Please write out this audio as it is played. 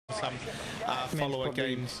some follower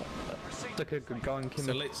games. Like a good going Kim.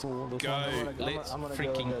 So let's go. Let's I'm gonna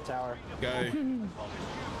freaking go to the tower. go.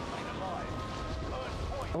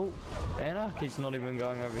 Oh, Anarchy's not even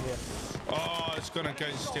going over here. Oh, it's gonna go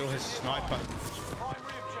steal his sniper.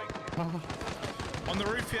 On the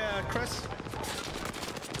roof here, Chris.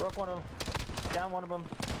 Broke one of them. Down one of them.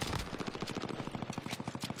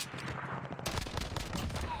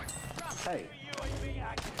 Hey.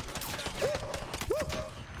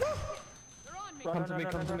 Come to me,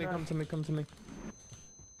 come to me, come to me, come to me.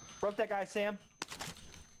 Broke that guy, Sam.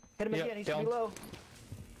 Hit him Yep, again, he's down. too low.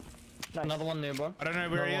 Nice. Another one nearby. I don't know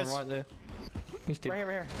where he is. Right there. He's dead. Right here,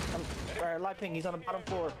 right here. Right, light ping, he's on the bottom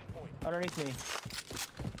floor. Underneath me.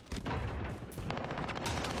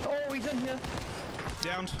 Oh, he's in here.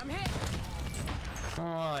 Downed. I'm hit.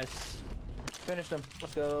 Nice. Finished him.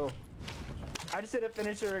 Let's go. I just hit a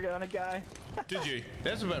finisher on a guy. Did you?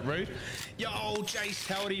 That's a bit rude. Yo, Jace,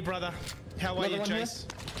 howdy, brother. How are you, Another one Jace?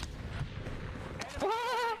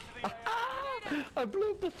 I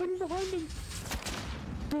blew up the thing behind him.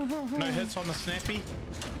 No hits on the snappy.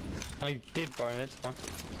 I did, bro. It's fine.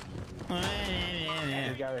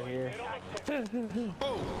 There's a guy right here.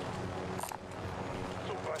 Oh,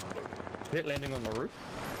 Is it landing on the roof?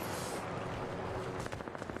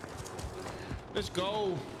 let's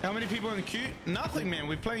go. How many people in the queue? Nothing, man.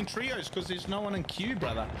 We're playing trios because there's no one in queue,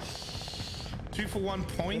 brother. 2 for 1 Do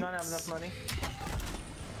point. not have enough money.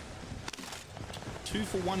 2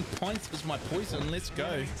 for 1 points is my poison. Let's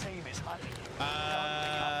go.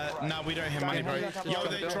 No, we don't have money, bro. Yo,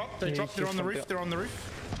 they dropped. They dropped. They're on the roof. They're on the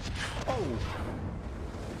roof. Oh.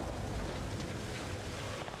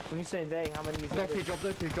 When you say they, how many you Drop think? there, drop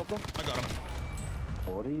there, drop there. I got him.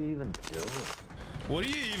 What are you even doing? What are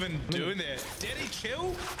you even doing there? Daddy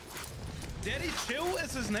Chill? Daddy Chill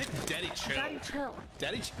is his name? Daddy Chill. Daddy chill.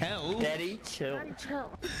 Daddy Chill. Daddy, chill. Daddy chill.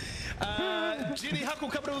 Jenny Huckle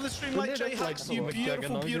coming over the stream like J Hucks, you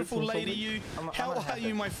beautiful, beautiful lady, you. How are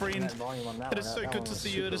you, my friend? It is so good to see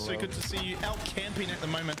you. It is so good to see you out camping at the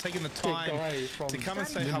moment, taking the time to come and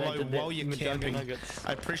say hello while you're camping.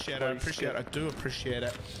 I appreciate it. I appreciate it. I do appreciate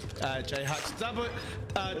it. J Hucks, Dobby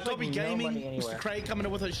Gaming, Mr. Craig coming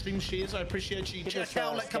in with those stream shares. I appreciate you. Jack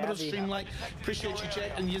Howlett coming in with stream like. Appreciate you,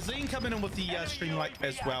 Jack. And Yazine coming in with the stream like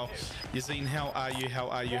as well. Yazine, how are you? How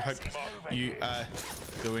are you? Hope you are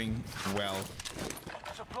doing well.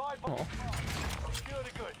 Oh.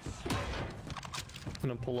 I'm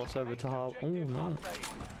gonna pull us over to Harl. Oh no.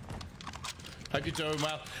 Hope you're doing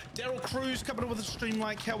well. Daryl Cruz coming in with a stream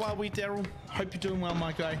like. How are we, Daryl? Hope you're doing well,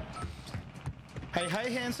 my guy. Hey,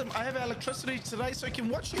 hey, handsome. I have electricity today, so I can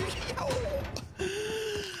watch you. Yo!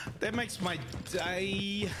 That makes my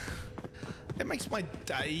day. That makes my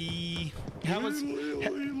day. How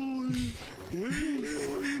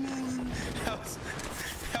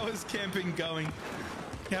is camping going?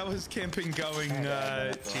 How is camping going,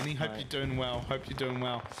 Jenny? Hope you're doing well. Hope you're doing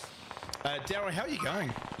well. Daryl, how are you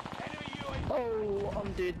going? Oh,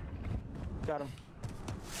 I'm dead. Got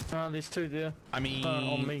him. There's two there. I mean,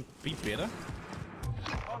 on me. be better.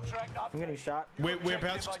 I'm getting shot.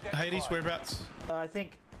 Whereabouts? Hades, whereabouts? I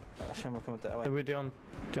think. Actually, I'm gonna come with that way. We're down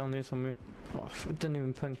there somewhere. Oh, it didn't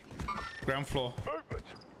even ping. Ground floor.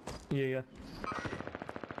 Yeah, yeah.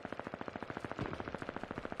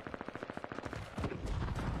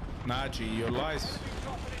 Naji, your lies.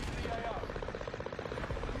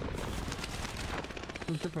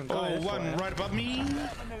 Different guy, Oh, one right above me.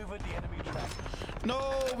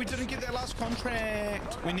 No, we didn't get that last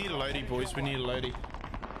contract. We need a loadie, boys. We need a loadie.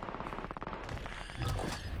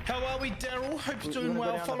 How are we, Daryl? Hope you're doing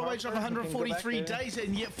well. Follow age of 143 days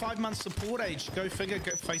and yet 5 months support age. Go figure.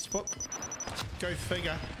 Go Facebook. Go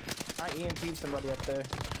figure. I EMP'd somebody up there.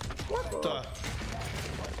 What the?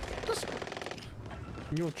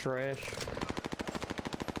 You're trash.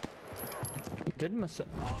 You did miss it.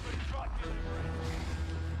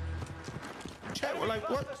 Chat, like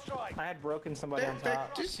what? I had broken somebody on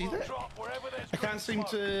top. Do you see that? I can't seem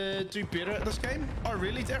to do better at this game. Oh,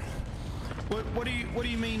 really, Daryl? What do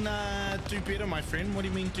you mean do better, my friend? What do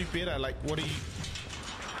you mean do better? Like what do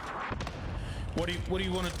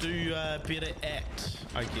you want to do better at?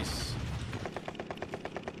 I guess.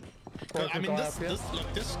 I mean, this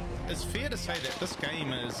it's fair to say that this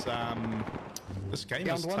game is tough,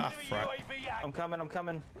 right? I'm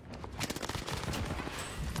coming.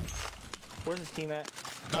 Where's his team at?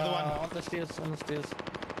 Another one. On the stairs,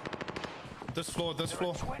 This floor.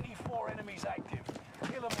 24 enemies active.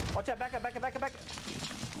 Kill them. Watch out, back up.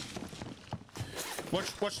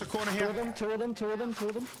 Watch the corner here. Two of them. Enemy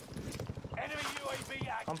UAV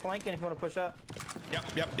active. I'm flanking if you want to push up.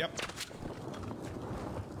 Yep.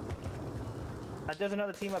 I There's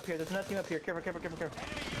another team up here. There's another team up here. Careful, careful, careful, careful.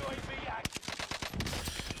 Enemy UAV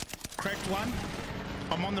active. Cracked one.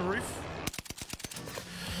 I'm on the roof.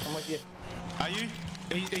 I'm with you. Are you?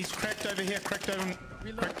 He's cracked over here. Cracked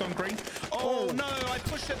on green. Oh no! I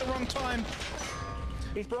pushed at the wrong time.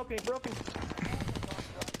 He's broken. He's broken.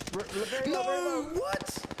 Very No! low, very low.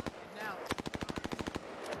 What?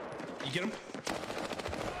 You get him?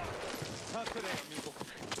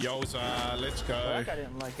 Yoza, let's go. That guy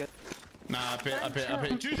didn't like it. Nah, I bet.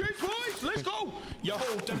 GG, boys, let's go. Yo,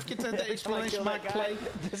 don't forget to hit that exclamation mark play.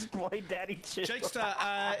 This boy, daddy chill. Jakester,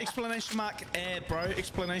 exclamation mark ad, bro.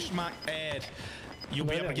 Exclamation mark ad. You'll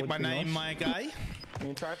be able to get my name, my guy. You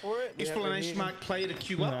can try for it? Exclamation mark play to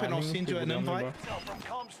queue up, and I'll send you an invite. Intel from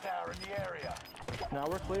comms tower in the area. No,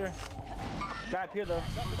 we're clear. Guy up here though.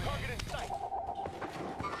 Target in sight.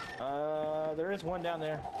 There is one down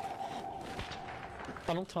there.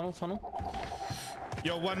 Tunnel.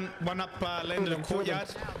 Yo, one up landed in courtyard.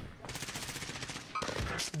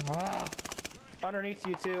 Underneath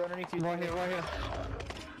you two. Underneath you. Right here.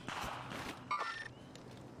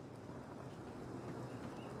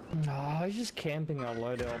 Nah, he's just camping our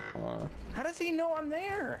loadout. How does he know I'm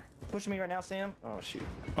there? Pushing me right now, Sam. Oh shoot.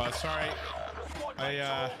 Oh, sorry.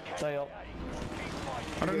 Stay up.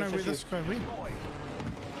 I don't know where this guy went.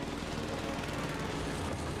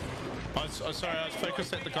 Oh, sorry, I was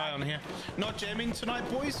focused at the guy on here. Not jamming tonight,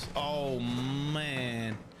 boys? Oh,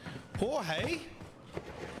 man. Jorge?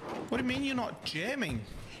 What do you mean you're not jamming?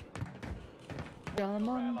 Come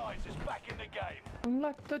on, Allies is back in the game.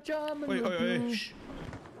 like the German. Wait. Shh.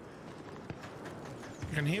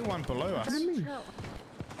 I can hear one below us.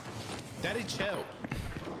 Daddy, chill.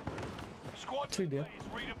 Squad Two there. is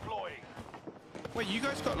redeploying. Wait, you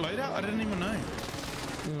guys got loadout? I didn't even know.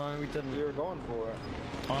 No, we didn't. We were going for it.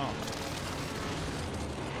 Oh.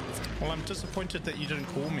 Well, I'm disappointed that you didn't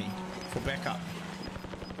call me for backup.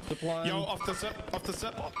 Supply. Yo, off the zip. Head to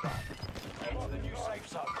the new safe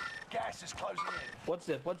zone. Gas is closing in. What's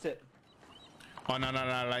it? What's it? Oh, no,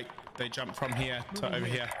 like, they jumped from here to over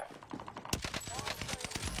here.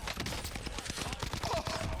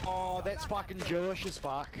 Oh, that's fucking Jewish as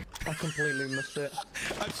fuck. I completely missed it.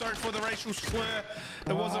 I'm sorry for the racial slur.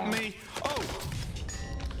 It wasn't me. Oh!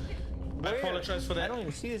 I apologize for I that. don't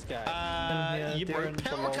even see this guy. You bro. Darren's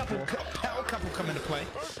Power couple come into play.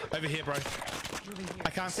 Over here, bro. I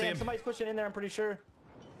can't see Sam, him. somebody's pushing in there. I'm pretty sure.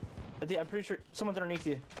 I'm pretty sure someone's underneath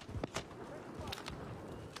you.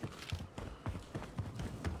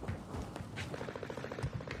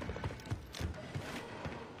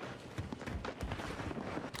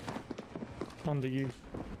 Under you.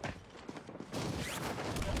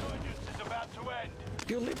 Emergence is about to end.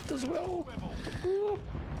 Your left as well.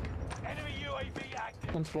 Enemy UAV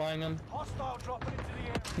active. One's flying in. Hostile dropping into the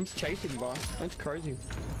area. He's chasing by. That's crazy.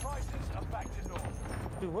 Prices are back to normal.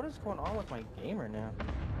 Dude, what is going on with my gamer now?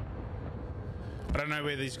 I don't know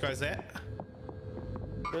where these guys at.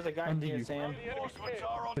 There's a guy Under here, you. Sam. Reinforcements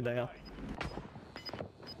are on Where they the are. way.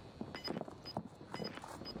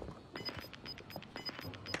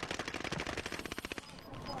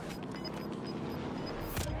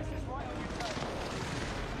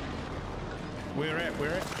 Where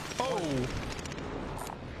at? Oh!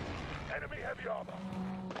 Enemy heavy armor.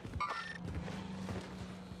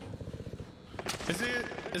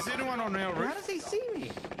 Is there anyone on our How roof? does he see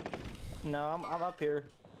me? No, I'm up here.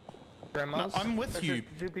 No, Grandma's. I'm with There's you.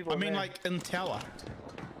 just two people I mean, there. like, in tower.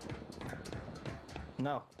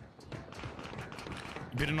 No.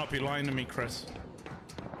 You better not be lying to me, Chris.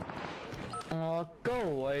 Oh, go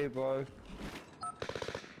away, bro.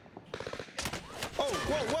 Oh,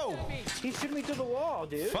 whoa! He's shooting me through the wall,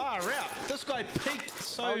 dude. Far out. This guy peeked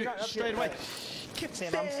so Oh, you got up straight here, away. right. Get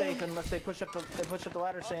Sam, I'm safe unless they push up the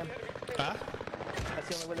ladder, Sam. Huh? That's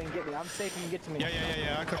the only way they can get me. I'm safe and you get to me.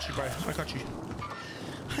 Yeah. I got you, bro.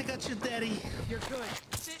 I got you, daddy. You're good.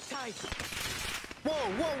 Sit tight.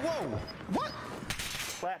 Whoa! What?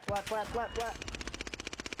 Flat.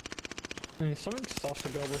 Yeah, something stuffed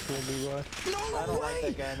about this will be right. No I don't way! like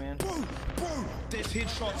that guy, man. Bro! There's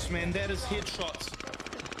headshots, man. That is headshots.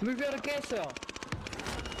 Move out of gas out.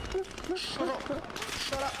 Shut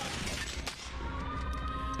up.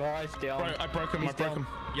 Oh, he's down. Bro, I broke him. He's down.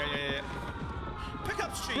 Yeah. Pick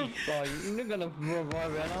up G. Oh, you're not gonna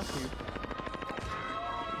revive out, are you?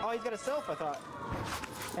 Oh, he's got a self, I thought.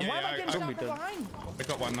 And Yeah, why am I I- getting I- shot we from did. behind? I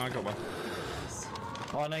got one.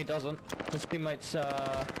 Oh, no, he doesn't. His teammates, No,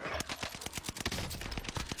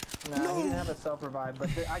 he didn't have a self revive, but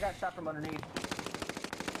I got shot from underneath.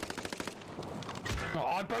 Oh,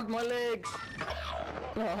 I broke my legs!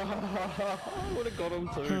 I would have got him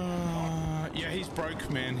too. Yeah, he's broke,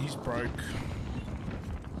 man. He's broke.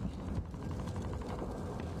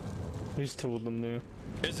 There's two of them there.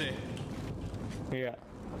 Is there? Yeah.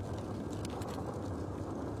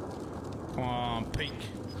 Oh, peek.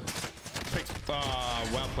 Peek. Oh,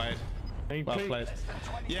 well played. Hey, Well Pete. played.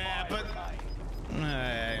 Yeah, but...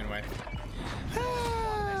 anyway.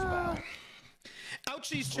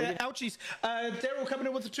 Ouchies, chat. Ouchies. Daryl coming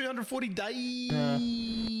in with the 240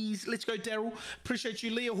 days. Let's go, Daryl. Appreciate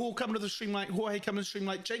you. Leah Hall coming to the stream like. Jorge coming to the stream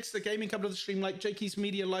like. Jake's the Gaming coming to the stream like. Jakey's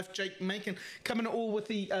Media Life. Jake Macon coming all with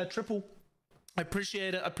the triple. I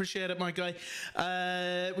appreciate it. I appreciate it, my guy.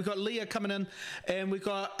 We got Leah coming in, and we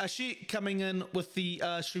got Ashik coming in with the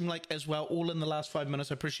stream like as well, all in the last 5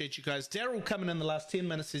 minutes. I appreciate you guys. Daryl coming in the last 10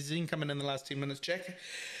 minutes. Zine coming in the last 10 minutes. Jack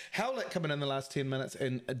Howlett coming in the last 10 minutes,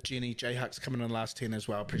 and Jenny J Hux coming in the last 10 as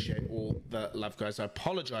well. Appreciate all the love, guys. I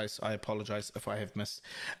apologize if I have missed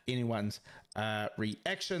anyone's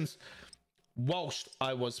reactions whilst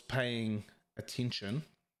I was paying attention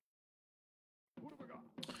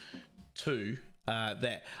to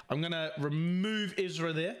that. I'm gonna remove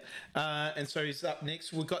Ezra there, and so he's up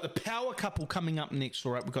next. We've got the power couple coming up next.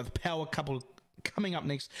 All right, we've got the power couple coming up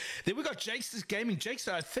next. Then we got Jake's Gaming. Jake's,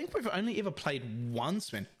 I think we've only ever played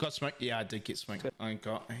once, man. Got smoked? Yeah, I did get smoked.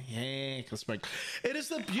 Got smoked. It is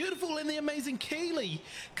the beautiful and the amazing Keely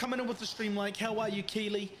coming in with the stream like. How are you,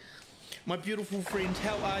 Keely? My beautiful friend,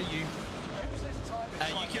 how are you?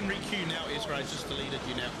 You can re-queue now, Ezra. I just deleted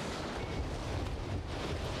you now.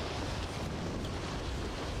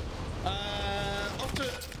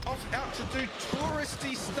 Out to do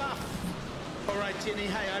touristy stuff. All right, Jenny.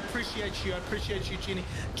 Hey, I appreciate you. I appreciate you, Jenny.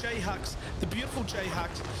 J Hux, the beautiful J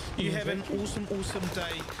Hux. You have an awesome, awesome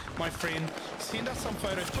day, my friend. Send us some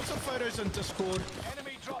photos. Put some photos in Discord.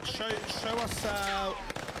 Show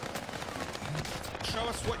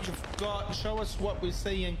us what you've got. Show us what we're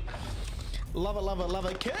seeing. Love it, love it, love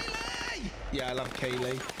it. Kaylee! Yeah, I love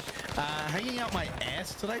Kaylee. Hanging out my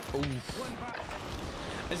ass today. Ooh.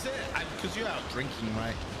 Is it? Because you're out drinking,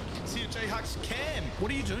 right? See you, J Hux. Cam,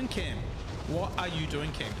 what are you doing, Cam? What are you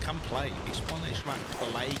doing, Cam? Come play. Explanation mark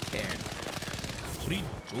play, Cam. What are you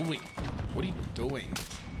doing? What are you doing?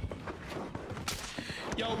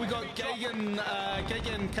 Yo, we got Gagan,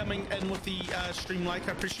 Gagan coming in with the stream like.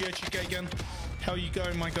 I appreciate you, Gagan. How are you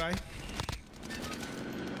going, my guy?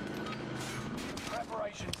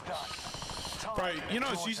 Preparation's done. Bro, you know,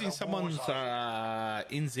 I was using someone's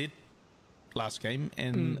NZ last game,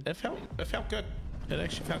 and it felt good. It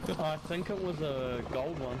actually felt good. I think it was a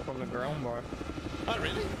gold one from the ground, bro. Oh,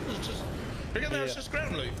 really? It was just... Forget that, it's just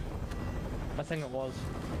ground loot. I think it was.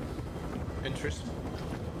 Interesting.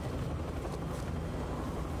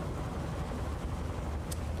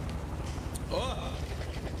 Oh!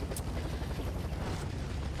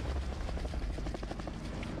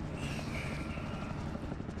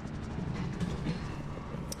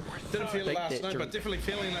 Didn't feel it last night, but definitely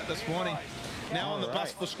feeling that this morning. Now on the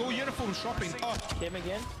bus for school uniform shopping. Oh, Him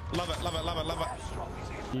again? love it, love it, love it, love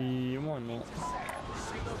it. Yeah, one minute.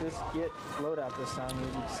 Just get loadout this time.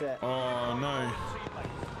 You'll be set. Oh no.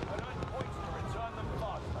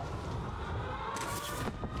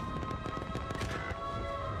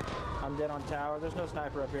 I'm dead on tower. There's no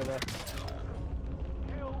sniper up here though.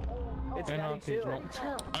 It's Daddy Chill.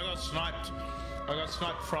 I got sniped. I got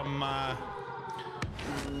sniped from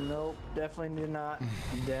Nope, definitely do not.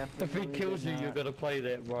 Definitely. If he kills you, you're gonna play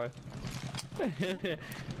that, bro.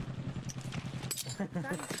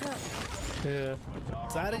 Yeah.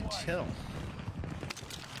 Daddy Chill.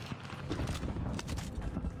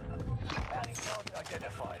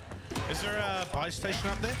 Is there a buy station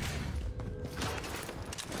up there?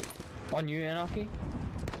 On you, Anarchy?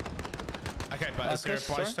 Okay, but is there a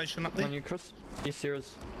buy station up there? On you, Chris? Yes, there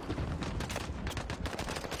is.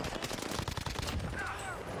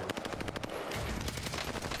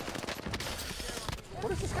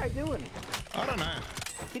 What is this guy doing? I don't know.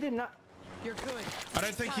 He did not. You're good. I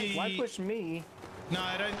don't think he... Why push me? No,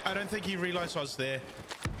 I don't think he realized I was there.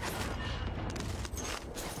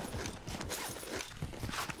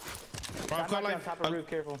 Bro, I've got like... on top of roof,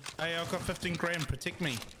 careful. Hey, I've got 15 grand. Protect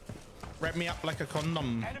me. Wrap me up like a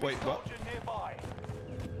condom. Wait, what?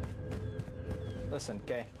 Listen,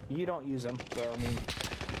 okay, you don't use them, so I mean...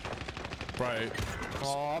 Bro,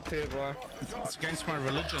 Oh, up here, bro. it's against my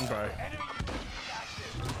religion, bro.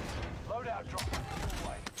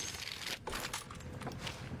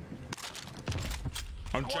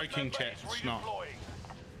 I'm joking, chat. It's not.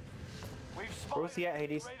 Where was he at,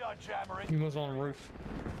 Hades? He was on the roof.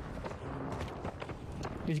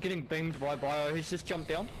 He's getting beamed by Bio. He's just jumped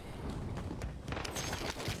down.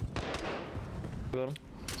 Got him.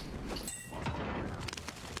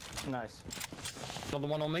 Nice. Another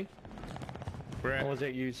one on me. Where at? Or was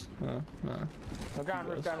it used? No. Oh, ground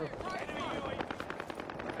roof, ground roof.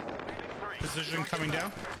 Precision coming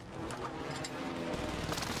down.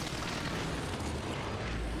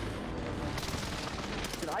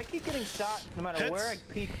 Dude, I keep getting shot no matter Hits. where I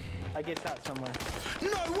peek. I get shot somewhere.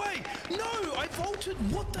 No way! No! I vaulted!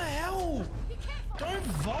 What the hell? Don't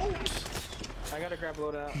vault! I gotta grab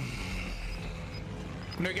loadout.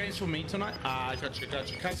 No games for me tonight? Ah, gotcha.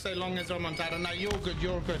 Can't stay long as I'm on data. No, you're good,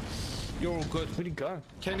 you're good. You're all good. Where'd he go?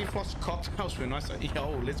 Candy Floss Cocktails were nice.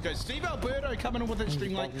 Yo, let's go. Steve Alberto coming in with the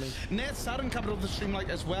stream like. Nat Sutton coming in with the stream like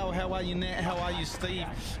as well. How are you, Nat? How are you, Steve?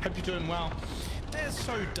 Hope you're doing well. They're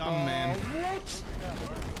so dumb, man. What?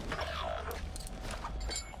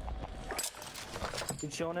 You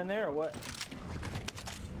chilling in there or what?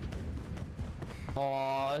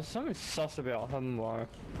 Oh, there's something sus about him, bro.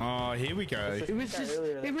 Oh, here we go. It was just,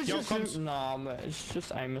 it was Yo, just, comes- nah, man, it's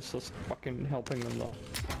just Amos just fucking helping him though.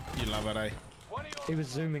 You love it, eh? He was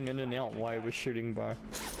zooming in and out while he was shooting, bro.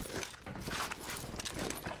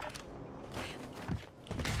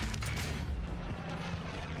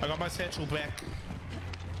 I got my satchel back.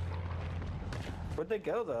 Where'd they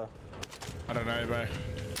go though? I don't know, bro.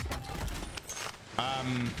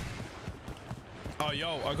 Oh,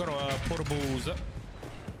 yo, I got a portable zip.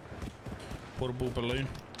 Portable balloon.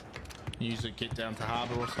 Use it, get down to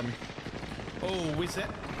harbour or something. Oh, where's that?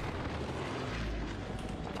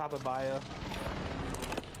 Top of bio.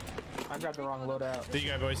 I grabbed the wrong loadout. There you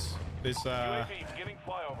go, boys. There's, Beginning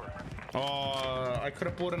flyover. oh, I could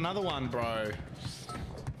have bought another one, bro.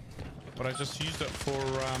 But I just used it for,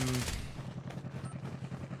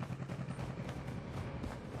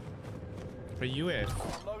 where you at?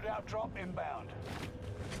 Loadout drop inbound.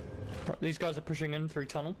 These guys are pushing in through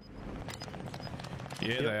tunnel.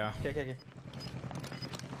 Yeah, they are. Okay.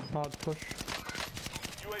 Hard push.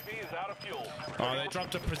 UAV is out of fuel. Oh, they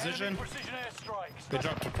dropped a precision. Enemy precision airstrikes. They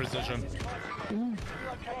dropped a precision.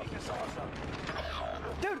 Locating the safe zone.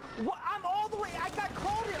 Dude, what? I'm all the way. I got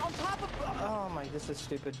called it on top of. Oh my, this is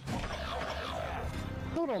stupid.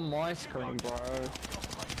 Not on my screen, bro. Watch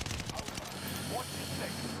your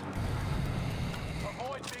six.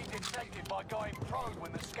 Avoid being detected by going prone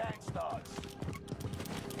when the scan starts.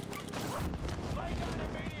 Lay down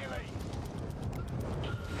immediately.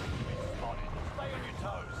 Spotted. Stay on your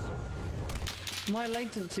toes. My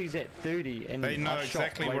latency's at 30 and They know I shot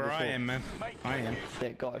exactly way where I before am, man. I am.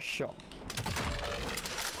 That guy shot. One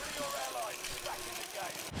of your allies is back in the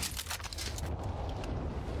game.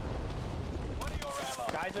 One of your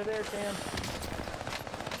allies. Guys are there, Sam.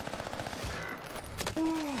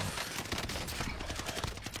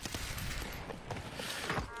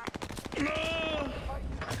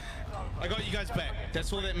 I got you guys back.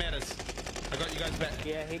 That's all that matters. I got you guys back.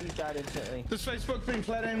 Yeah, Hades died instantly. This Facebook been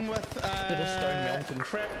flooding with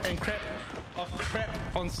crap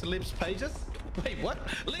on celebs pages. Wait, what?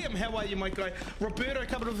 Liam, how are you, my guy? Roberto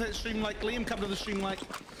coming to that stream like. Liam coming to the stream like.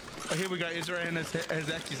 Oh, here we go. Ezra and his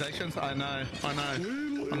accusations. I know.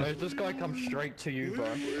 No, this guy comes straight to you, bro.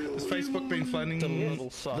 This Facebook been flooding. The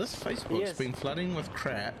little sus. This Facebook's Yes. been flooding with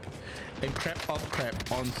crap and crap of crap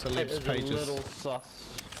on It celebs is a pages. little sus.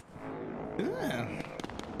 Yeah.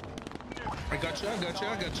 I got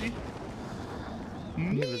you.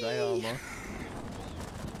 Never they are, bro.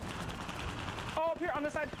 Oh, up here on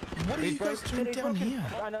this side. What are you guys doing He's down broken. here?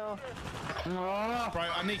 I know. Bro,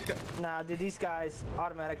 I need to... Nah, dude, these guys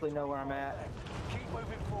automatically know where I'm at. Keep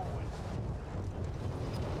moving forward.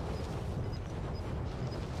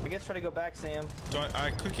 I guess try to go back, Sam. So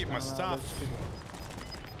I could keep my stuff.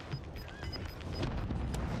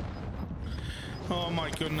 Oh my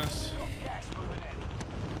goodness. Gas moving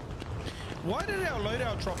in. Why did our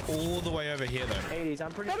loadout drop all the way over here though? Hades,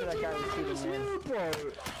 I'm pretty sure that guy was shooting in. bro.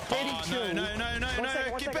 Oh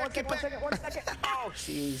no. Get back. One second. Oh,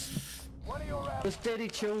 jeez. One of your allies. This Daddy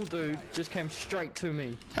Chill dude just came straight to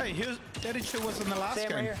me. Hey, here's Daddy Chill was in the last Sam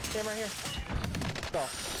game. right here. Sam right here. Stop.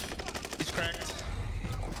 He's cracked.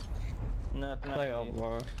 Nothing. They are,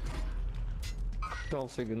 bro.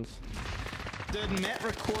 12 seconds. Did Matt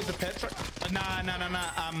record the Patrick?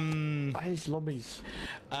 Nah. His lobbies.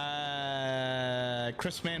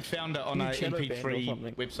 Chris Mann found it on a Shadow banned or MP3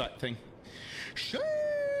 something. website thing. Sheesh,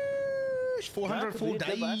 404 That could be a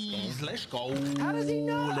good last days. Let's go. How does he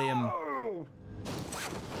know? Liam.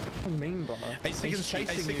 I mean, bro. 8 seconds, He's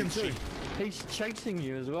chasing you shoot. too. He's chasing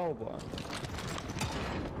you as well, bro.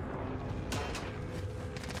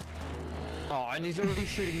 Oh, and he's already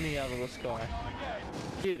shooting me out of the sky.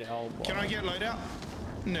 Get out, bro. Can I get loadout?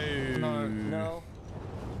 No. No.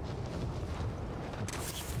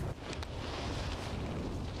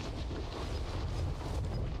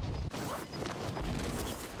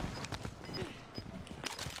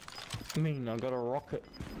 mean, I got a rocket.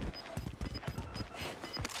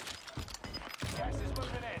 Gas is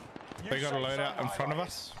moving in. We got a loadout in front of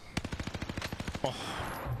us. Oh,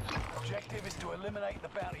 Objective is to eliminate the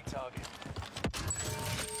bounty target.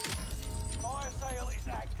 Fire sale is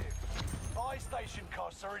active. Buy station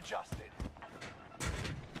costs are adjusted.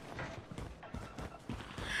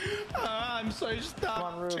 I'm so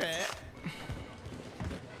stuck, chat.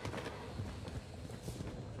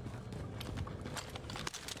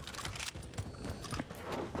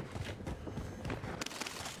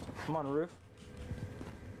 I'm on roof.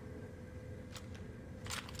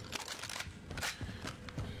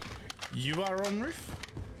 You are on roof?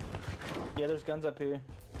 Yeah, there's guns up here.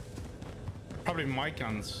 Probably my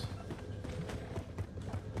guns.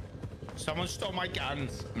 Someone stole my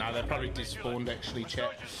guns. No, they probably despawned actually,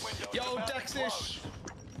 chat. Yo, Daxish!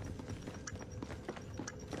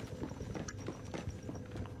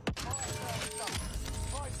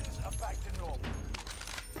 Prices are back to normal.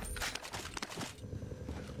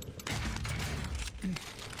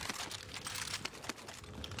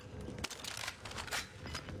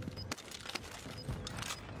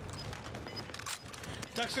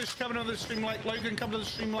 Daxish coming to the stream like Logan, come to the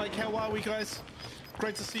stream like. How are we, guys?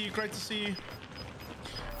 Great to see you, great to see you.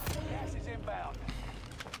 Gas is inbound.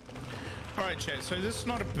 Alright, chat, so this is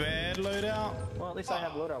not a bad loadout. Well, at least I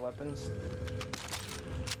have loadout weapons.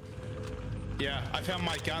 Yeah, I found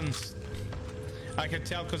my guns. I can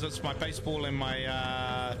tell because it's my baseball and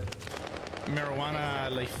my marijuana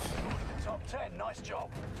leaf. Top 10, nice job.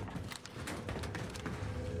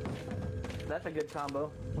 That's a good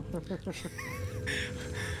combo.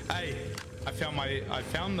 Hey, I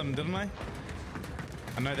found them, didn't I?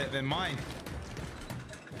 I know that they're mine.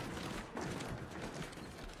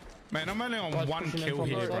 Man, I'm only on one kill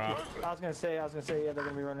here, bro. I was gonna say, yeah, they're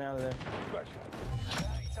gonna be running out of there. Bounty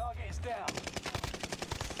target is down.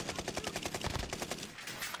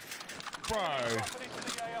 Bro.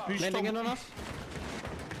 Who's Landing in on us?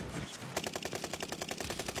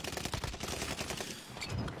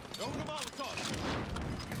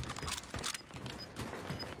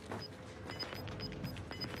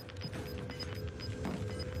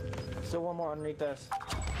 Still one more underneath us.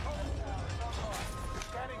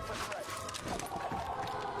 Scanning for threat.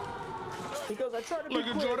 He goes, I tried to be Look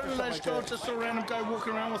at quick," or Jordan, something let's like go, that. just a random guy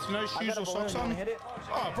walking around with no I shoes got a or balloon, socks wanna on. hit it?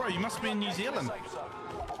 Oh, bro, you must be in New Zealand. Safe zone.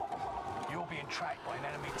 You're being tracked by an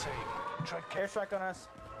enemy team. Tread carefully. Airstrike on us.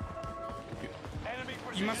 Enemy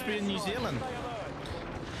You must be in New precision Zealand.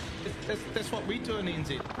 airstrike. Stay alert. That's what we do in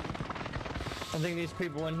NZ. I think there's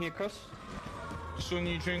people in here, Chris. Just on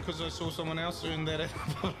you drink because I saw someone else doing that.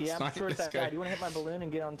 Yeah, I'm sure it's Let's that guy. go. Do you want to hit my balloon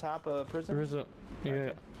and get on top of prison? Where is it?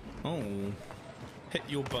 Yeah. Oh, hit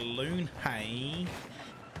your balloon, hey.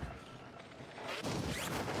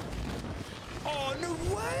 Oh, no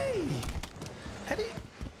way! How do you...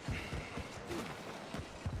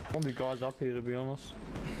 Probably guys up here, to be honest.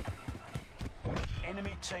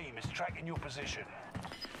 Enemy team is tracking your position.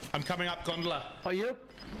 I'm coming up, gondola. Oh, yeah?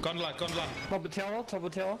 Gondola, gondola. Top of tower, top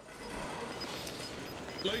of tower.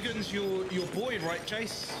 Logan's your boy, right,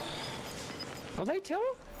 Jace? Are they tower?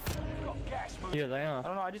 Got gas moving. Yeah, they I are.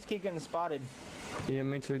 don't know, I just keep getting spotted. Yeah,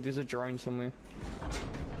 me too. There's a drone somewhere.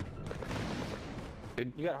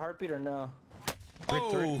 You got a heartbeat or no?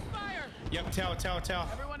 Oh! Fire! Yep, tower, tower, tower.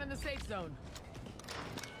 Everyone in the safe zone.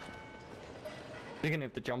 You're gonna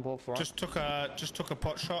have to jump off, right? Just took a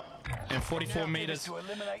pot shot and 44 meters. To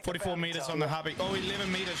eliminate the 44 bounty meters target. on the Harvey. Oh,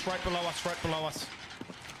 11 meters right below us, right below us.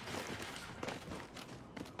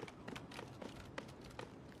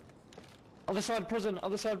 Other side prison,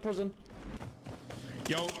 other side prison.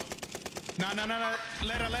 Yo. No.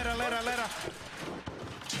 Ladder.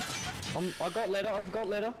 I got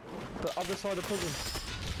ladder. The other side of prison.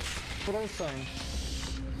 That's what I was saying.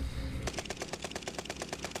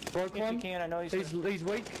 Broke If you one. can, I know he's... He's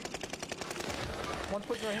weak. One's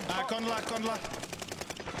pushing right here. Gondola.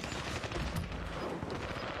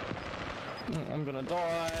 I'm gonna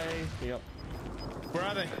die. Yep. Where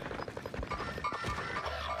are they?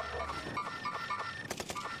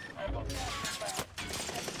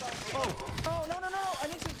 Oh, no, I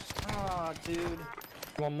need to... Oh, dude.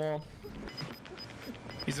 One more.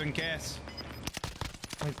 He's in gas.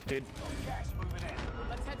 He's dead. Gas moving in.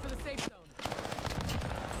 Let's head for the safe zone.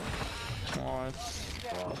 Nice.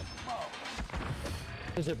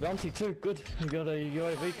 There's a bounty too. Good. You got a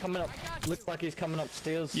UAV coming up. Looks like he's coming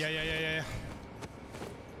upstairs. Yeah.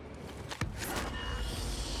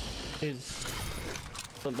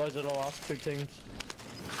 So those are the last two teams.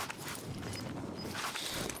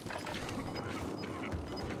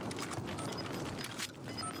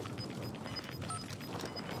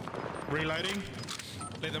 Reloading.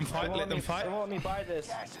 Let them fight, let them fight. They won't let me buy this.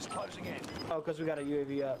 Gas is closing in. Oh, because we got a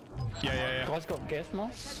UAV up. Yeah. Guys got gas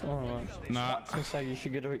masks? Alright. Nah. I was say you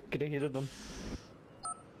should get ahead of them.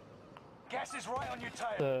 Gas is right on your tail.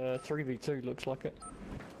 The 3v2 looks like it.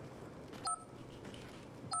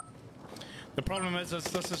 The problem is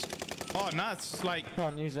this is... Oh, no, it's like...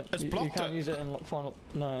 Can't use it. It's You blocked can't it. use it in final...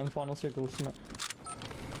 No, in final circles, no.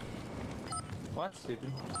 What?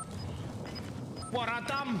 Stupid. What a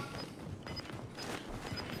dumb!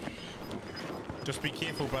 Just be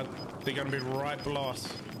careful, bud. They're gonna be right below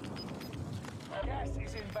us. Gas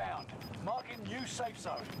is inbound. Marking new safe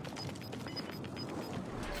zone.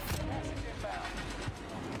 Gas is inbound.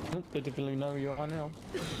 Oh, they definitely know where you are now.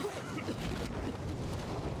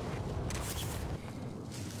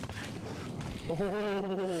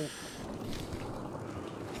 Oh.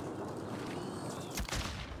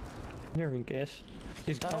 You're in gas.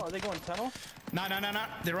 He's Tunnel? Are they going tunnel? No.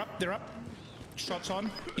 They're up. Shots on.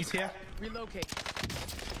 He's here. Relocate.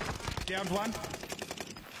 Downed one.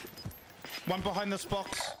 One behind this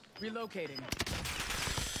box. Relocating.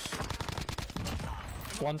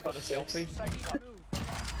 One's got a selfie.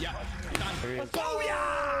 Yeah. Done. Oh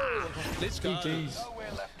yeah! Let's go. GG's.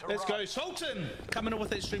 Nowhere left to Let's run. go. Sultan! Coming up with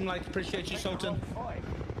that stream like. Appreciate you, Sultan. Fight.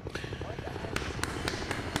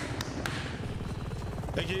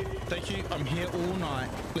 Thank you. I'm here all night.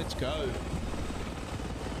 Let's go.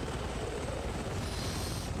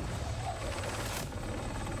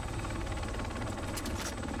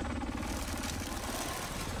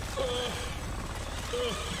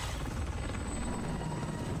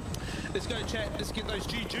 Let's go, chat. Let's get those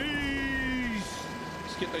GGs.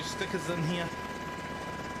 Let's get those stickers in here.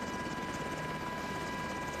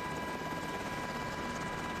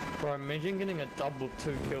 Bro, imagine getting a double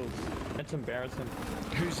 2 kills. That's embarrassing.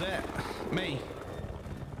 Who's that? Me.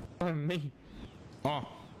 Oh, me. Oh.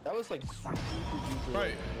 That was like super duper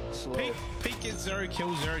Bro, slow. Pete gets 0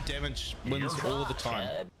 kills, 0 damage, wins all the time.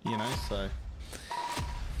 You know, so.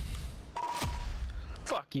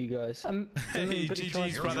 Fuck you guys. Hey,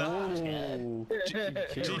 GG's, brother.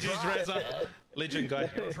 GG's, Razor. Legend guy.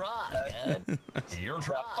 You're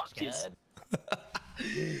trash, kid.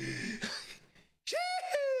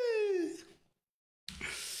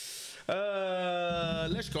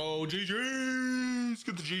 Let's go, GG. Let's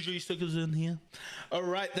get the GG stickers in here. All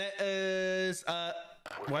right, that is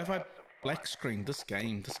Wi-Fi black screen. This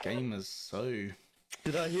game is so.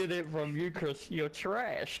 Did I hear that from you, Chris? You're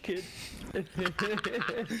trash, kid. You're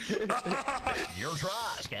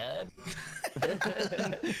trash, kid.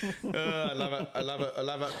 I love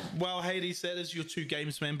it. Well, Hades, that is your 2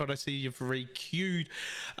 games, man, but I see you've re-queued.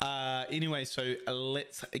 Anyway, so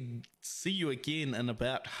let's see you again in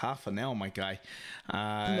about half an hour, my guy.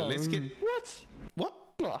 No. Let's get... What?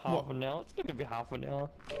 Not half an hour. It's gonna be half an hour.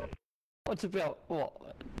 What's about, what?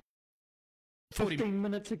 40 15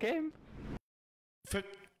 minutes a game?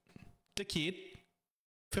 Dickhead.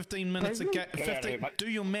 15 minutes a game. Do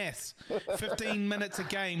your maths. 15 minutes a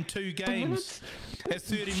game, 2 games. That's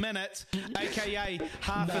 30 minutes, aka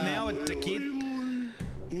half an hour, dickhead.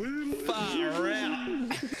 Far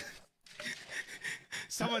out.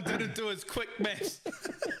 Someone didn't do his quick maths.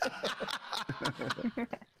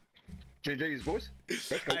 GG's, boys.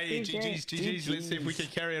 Hey, GG's. Let's see if we can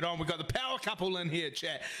carry it on. We've got the power couple in here,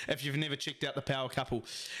 chat. If you've never checked out the power couple,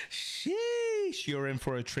 sheesh, you're in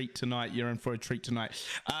for a treat tonight.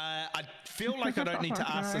 I feel like I don't need to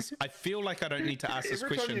ask this. I feel like I don't need to ask this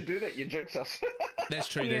Every question. time you do that, you jinx us. That's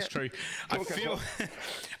true.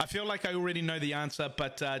 I feel like I already know the answer,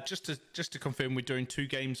 but just to confirm, we're doing 2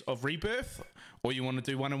 games of Rebirth, or you want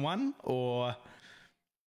to do 1 and 1, or?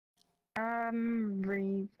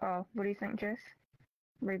 What do you think, Jess?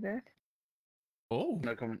 Rebirth? Oh.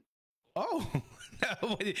 No comment. Oh.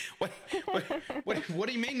 What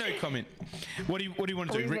do you mean, no comment? What do you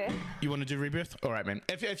want to do? You want to do Rebirth? All right, man.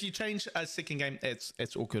 If you change a second game, it's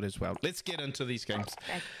all good as well. Let's get into these games.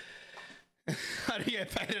 I don't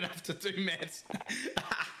get paid enough to do maths.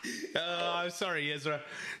 Oh, I'm sorry, Ezra.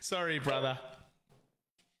 Sorry, brother.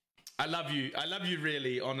 I love you. I love you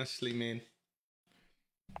really, honestly, man.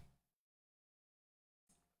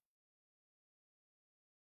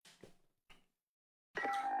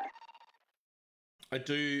 I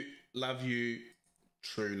do love you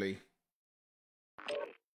truly.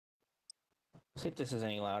 See if this is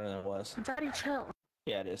any louder than it was. Daddy, chill.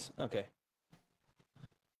 Yeah, it is. Okay.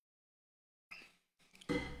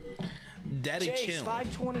 Daddy Jace, chill.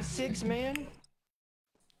 526, man.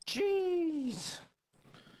 Jeez.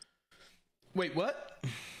 Wait, what?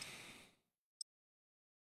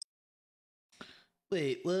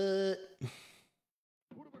 Wait, what?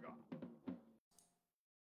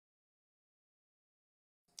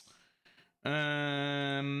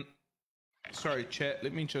 Sorry, chat.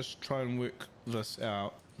 Let me just try and work this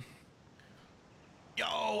out.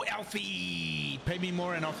 Yo, Alfie! Pay me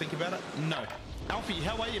more and I'll think about it. No. Alfie,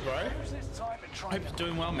 how are you, bro? Hope you're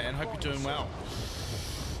doing well, man. Hope you're doing well.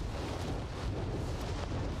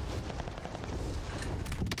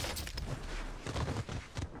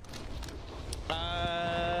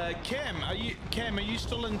 Cam, are you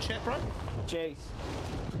still in chat, bro? Jace.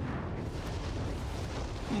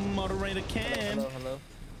 Moderator Cam. Hello.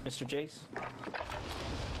 Mr. Jace.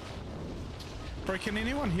 Bro, can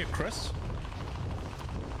anyone hear Chris?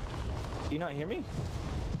 Do you not hear me?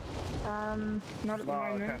 Not at the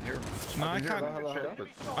moment. I can't hear him. No, I can't. Hello.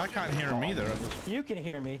 I can't hear him either. You can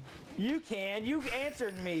hear me. You can. You've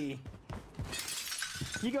answered me.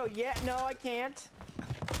 You go, yeah, no, I can't.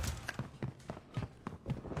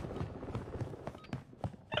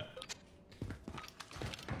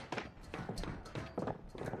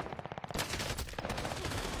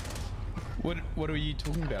 What are you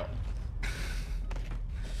talking about?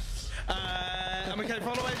 I'm okay.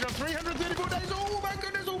 Follow age of 334 days. Oh my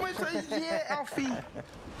goodness, almost a year, Alfie.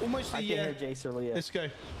 Almost a year. I can hear Jace earlier. Let's go.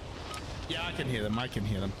 Yeah, I can hear them. I can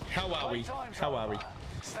hear them. How are we? How are we?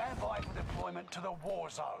 Stand by for deployment to the war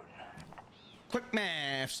zone. Quick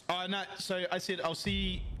maths. Oh no. So I said I'll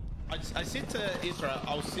see. I said to Ezra,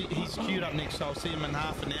 I'll see. He's queued up next, so I'll see him in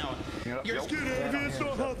half an hour. You're queued up. It's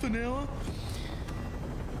not half an hour.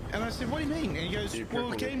 And I said, what do you mean? And he goes, well,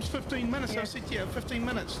 the game's 15 minutes. I said, yeah, 15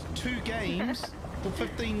 minutes. 2 games for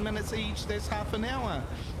 15 minutes each. That's half an hour.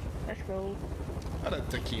 Let's go. What a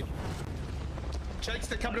dickhead. Jake's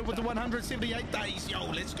the coming up with the 178 days.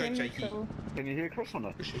 Yo, let's go, Jakey. Can you hear Chris on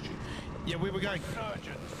that? Yeah, where we going?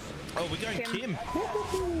 Oh, we're going Kim.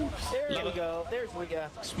 There we go. There's we go.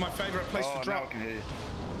 It's my favourite place to drop. Now I can hear you.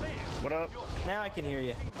 What up? Now I can hear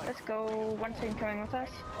you. Let's go. One team coming with us.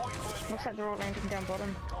 Looks like they're all landing down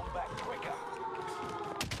bottom. I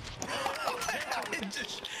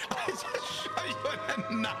just show you in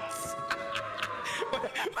the nuts.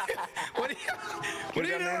 What are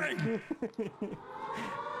you doing?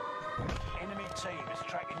 Enemy team is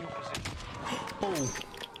tracking your position. Oh.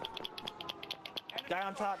 Guy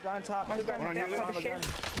on top, guy on top. One on Guy your on the gun.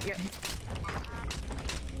 Yep.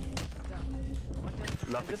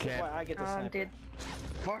 This is why I get the I'm sniper. dead.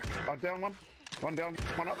 Mark, down one. One down,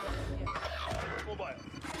 one up.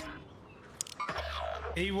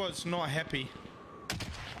 He was not happy.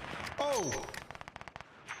 Oh!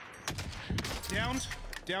 Downed.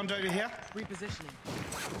 Downed over here. Repositioning.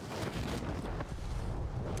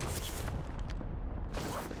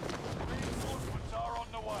 Reinforcements are on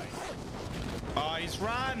the way. Oh, he's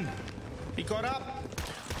run. He got up.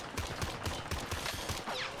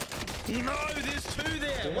 No, there's 2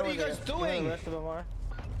 there. What are you guys doing? The rest of them are.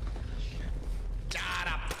 Shut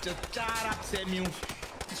up. Just shut up, Samuel.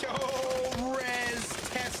 Yo,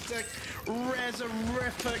 Raz-tastic,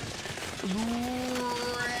 Razorific,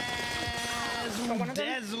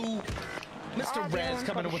 Razzle-dazzle. Mr. Raz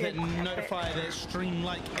coming in with that notify, that stream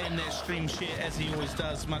like, and that stream share as he always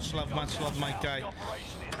does. Much love, my guy.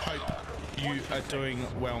 Hope you are doing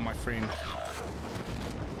well, my friend.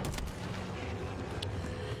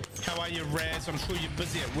 How are you, Raz? I'm sure you're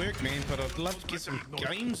busy at work, man, but I'd love to get some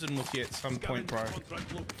games in with you at some point, bro.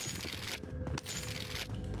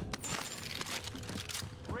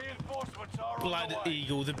 Blood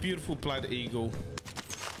Eagle, the beautiful Blood Eagle.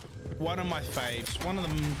 One of my faves, one of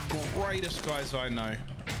the greatest guys I know.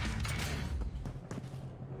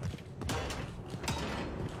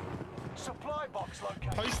 Supply box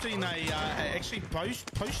located.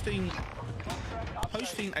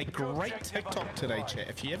 Posting a great TikTok today, chat.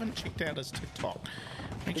 If you haven't checked out his TikTok,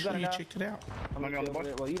 make sure you check it out. I'm gonna kill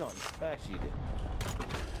it. Well, you don't. Actually, you did.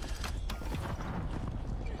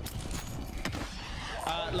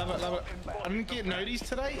 Love it. I didn't get noties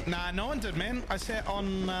today. Nah, no one did, man. I sat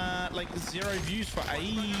on like 0 views for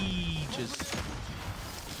ages.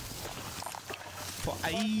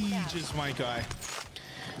 My guy.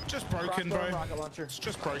 Just broken, bro. It's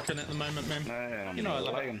just broken at the moment, man. You know I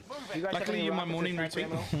love it. Luckily, you're my morning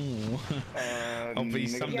routine. I'll be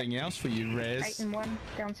something else for you, Raz. 8 and 1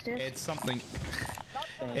 downstairs. Add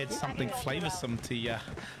something flavoursome to your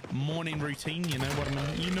morning routine. You know what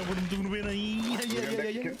I'm doing when I.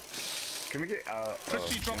 Can we get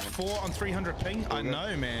Christy dropped 4 on 300 ping. I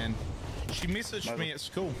know, man. She messaged me at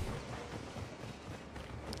school.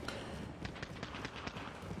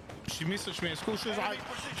 She messaged me at school. She was like,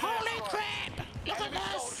 "Holy crap! Look at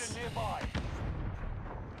this!"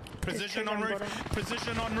 Precision on roof.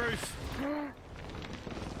 Precision on roof.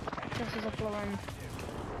 This is a blow-in.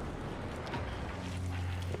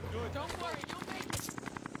 Don't worry, you'll make it.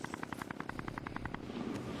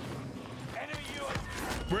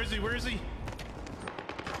 Where is he? Where is he?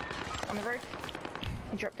 On the roof.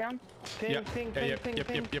 He dropped down. Ping, Yep. ping, Yeah, ping, yep, ping, yep,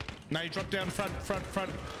 ping. yep. Now you drop down front.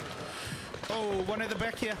 Oh, one at the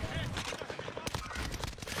back here.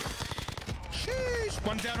 Sheesh.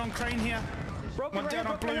 One down on crane here. Broken One right down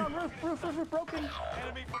here, on broken blue. roof, broken.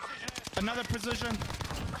 Enemy precision. Another precision.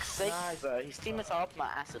 Nice, bro. His team is all up my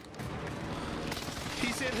acid.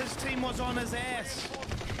 He said his team was on his ass.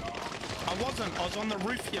 I wasn't. I was on the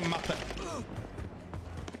roof, you muppet.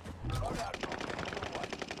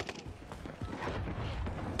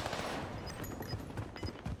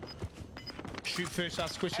 Shoot first,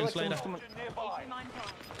 ask questions later. Nearby.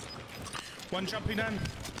 One jumping in.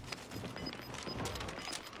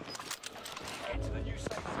 Head to the new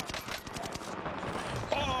safe zone.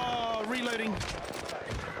 Oh, reloading.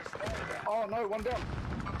 Oh no, one down.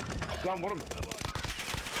 Down bottom.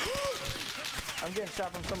 I'm getting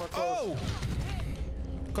shot from somewhere close. Oh!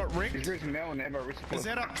 Got wrecked. He's raising now and ever respawn. Is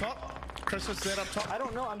that up top? Chris, is that up top? I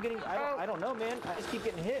don't know. I don't know, man. I just keep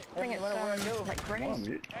getting hit. I think it's Everywhere I go. like grenades.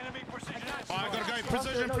 Enemy precision. Oh, I gotta go. Oh,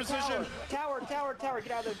 Precision, no, precision. Tower. Get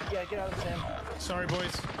out of there. Yeah, get out of the stand. Sorry,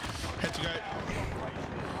 boys. Had to go.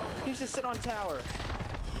 He's just sit on tower.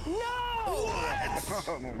 No!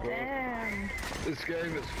 Oh my god. Damn. This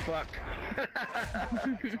game is fucked.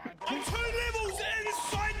 I'm 2 levels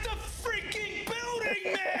inside the freaking building,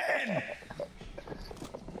 man!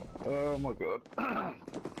 Oh my god.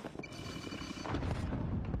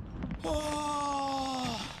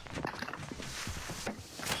 Oh.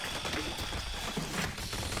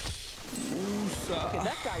 Okay,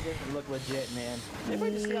 that guy doesn't look legit, man.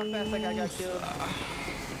 Anybody just see how fast that guy got killed?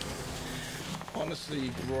 Honestly,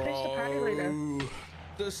 Who's the party leader? bro.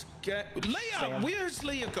 This guy. Leah, where's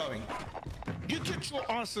Leah going? You get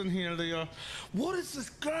your ass in here, Leah. What is this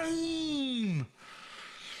game?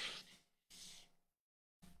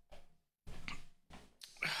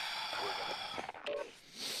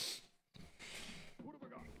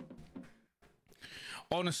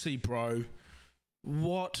 Honestly, bro,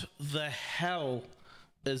 what the hell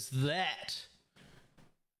is that?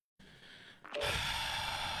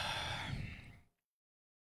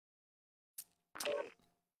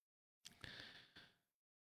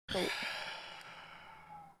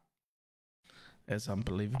 That's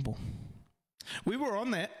unbelievable. We were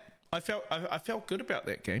on that. I felt good about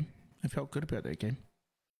that game.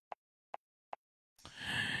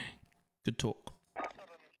 Good talk.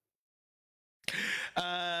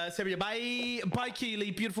 Sabia, bye,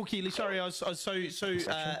 Keely, beautiful Keely. Sorry, I was so. What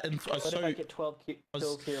if I get 12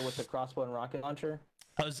 kills here with the crossbow and rocket launcher?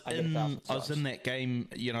 I was in that game.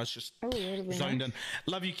 You know, I was just zoned in.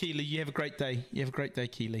 Love you, Keely. You have a great day.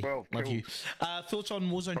 Keely. Well, love cool. you. Thoughts on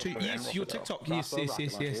Warzone 2? Yes, your TikTok. Yes.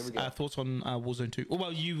 Thoughts on Warzone 2? Oh,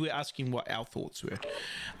 well, you were asking what our thoughts were,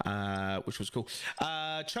 which was cool.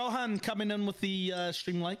 Chauhan coming in with the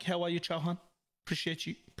stream like. How are you, Chauhan? Appreciate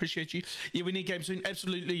you. Yeah, we need games soon.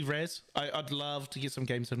 Absolutely, Raz. I'd love to get some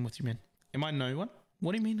games in with you, man. Am I no one?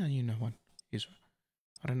 What do you mean? Are you no one? Ezra?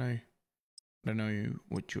 I don't know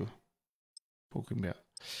what you're talking about.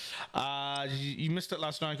 You missed it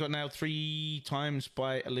last night. I got nailed 3 times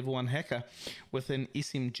by a level 1 hacker with an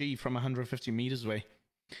SMG from 150 meters away.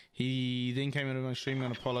 He then came into my stream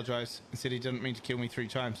and apologized and said he didn't mean to kill me 3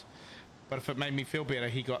 times. But if it made me feel better,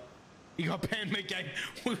 he got banned mid-game.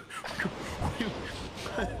 Wait,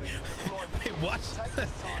 what?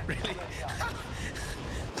 Really?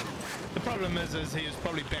 The problem is he was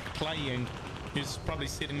probably back playing. He was probably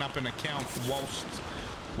setting up an account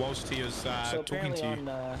whilst he was So talking to you.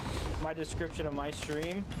 On my description of my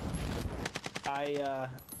stream, I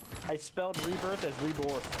spelled rebirth as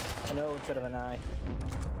reborn, an O instead of an I.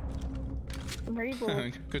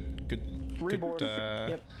 Reborn. Good. Reborn.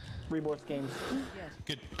 Yep. Reborn games.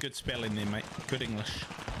 Good spelling there, mate. Good English.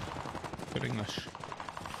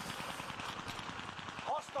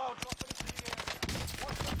 Hostile dropping into the air.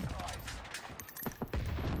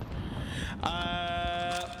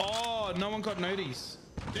 Oh, no one got noties.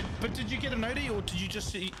 But did you get a noti, or did you just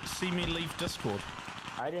see me leave Discord?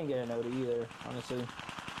 I didn't get a note either, honestly.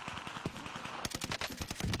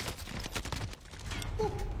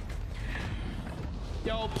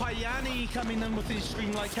 Yo, Payani coming in with his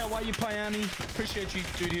stream like, how are you, Payani? Appreciate you,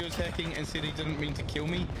 dude. He was hacking and said he didn't mean to kill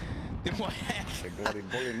me. Then what happened? Bloody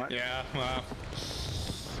bully, mate. Yeah, well.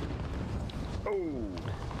 Oh.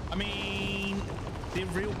 I mean, they're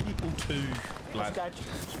real people too, blood.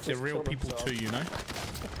 They're real people too, you know?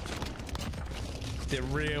 They're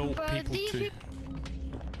real people too.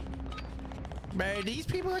 Bro, these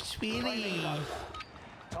people are sweaty.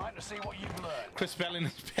 Time to see what you've learned. Chris Bellin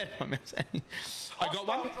is bad, I'm saying. I got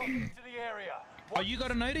one. Hostile dropping into the area. Oh, you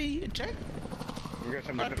got a noti, Jack?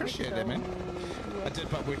 I appreciate that, man. I did,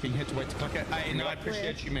 but working here to wait to click it. Hey, no, I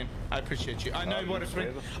appreciate you, man. I appreciate you. I know what it's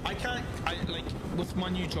been. I can't, like, with my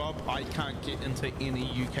new job, I can't get into any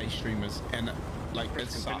UK streamers, and, like,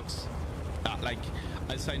 it sucks. Like,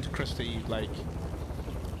 I was saying to Christy, like,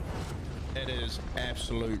 it is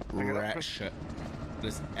absolute rat shit. It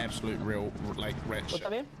is absolute real, like, rat shit. What's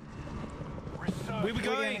up, man? Where we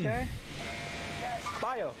going?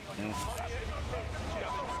 Bio.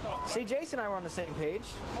 See, Jason and I were on the same page.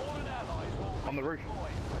 On the roof.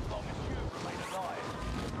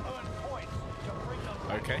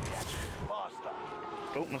 Okay.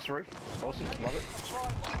 Oh, Mr. Roof. Awesome. Love it.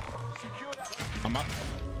 I'm up.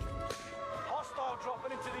 Hostile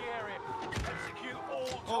dropping into the area. Execute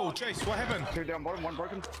all. Oh, Jace, what happened? 2 down bottom, 1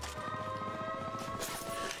 broken.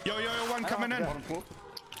 Yo, one coming in. Bottom floor.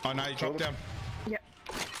 Oh, no, you dropped down. Yep.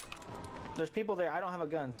 There's people there. I don't have a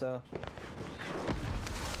gun, so.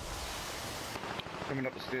 Coming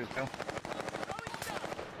up the stairs now.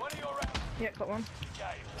 Yep, got one.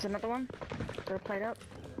 There's another one. They're played up.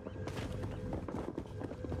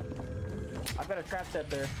 I've got a trap set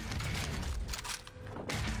there.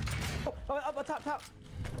 Oh, up top.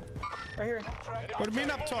 Right here. What do you mean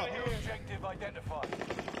up top? Objective identified.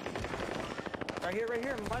 Right here.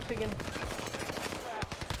 I'm live picking.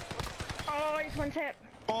 Oh, it's one tap.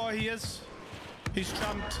 Oh, he is. He's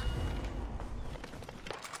jumped.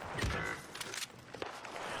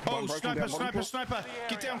 Oh, sniper.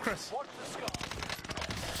 Get down, Chris.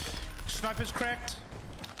 Sniper's cracked.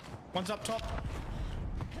 One's up top.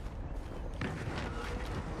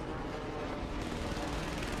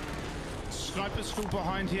 Sniper's still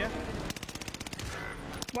behind here.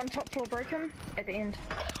 One top floor broken at the end.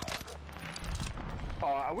 Oh,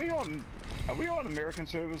 are we on American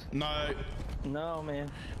servers? No, No,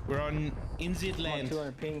 man. we're on NZ I'm on land.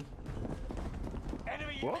 200 ping.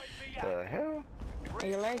 What the hell? Are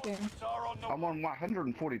you lagging? I'm on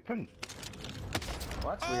 140 ping.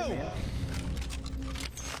 Well, that's weird, man.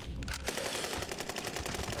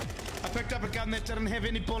 I picked up a gun that didn't have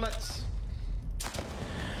any bullets.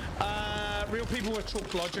 Real people with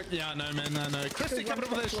chalk logic. Yeah, I know, man. I know. Christy, coming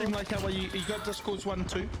up with that stream like how are you? You got Discords 1,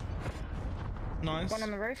 2. Nice. One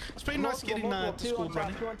on the roof. It's been nice getting Discord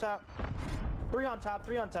running. 2 on top. 3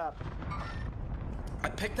 on top. I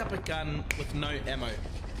picked up a gun with no ammo,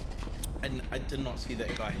 and I did not see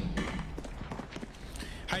that guy.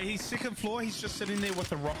 Hey, he's second floor. He's just sitting there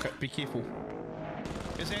with a rocket. Be careful.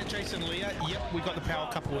 Is that Jason Leah? Yep, we got the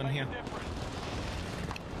power couple in here.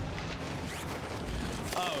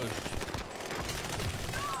 Oh.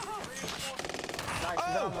 Nice,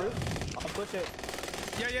 he's on the roof. I'll push it.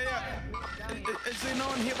 Yeah. Is there no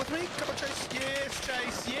one here with me? Come on, Chase.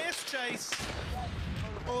 Yes, Chase.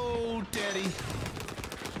 Oh, daddy.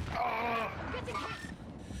 Oh.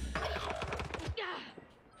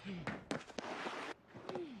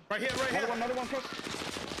 Right here. Another one,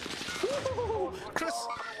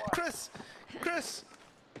 Chris.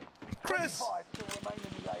 Chris.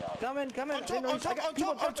 Coming. On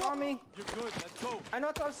top. On me. You're good. Let's go. I know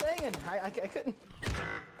what I was saying. I couldn't.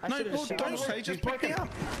 No, don't say, just pick me up.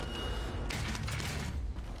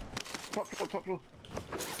 Top floor.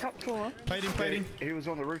 Top floor. Plating. He was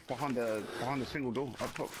on the roof behind the single door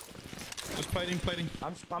up top. Just plating.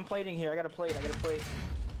 I'm plating here. I got a plate.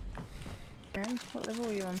 And what level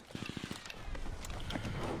are you on?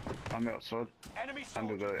 I'm outside, Enemy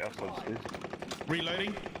under the outside stairs.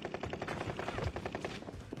 Reloading.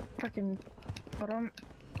 Fucking. Hold on.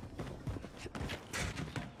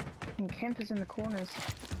 And campers in the corners.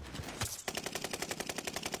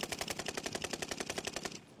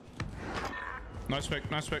 Nice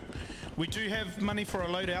work. We do have money for a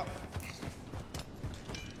loadout.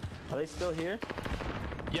 Are they still here?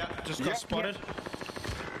 Yeah, just got spotted.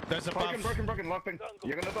 There's a buff. Broken, live ping.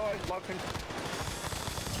 You're gonna die, live ping.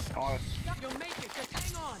 Oh, You'll make it, just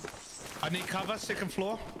hang on. I need cover, second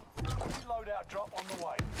floor. loadout drop on the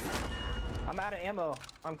way. I'm out of ammo.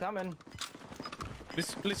 I'm coming.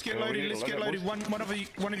 Let's get loaded.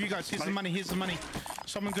 One of you guys. Here's the money.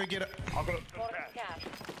 Someone go get it. I've got it.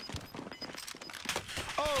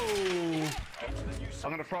 Oh!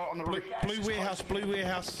 I'm gonna throw it on the roof. Blue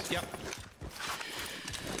warehouse. Yep.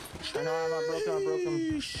 I know I'm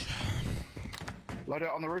broken. Load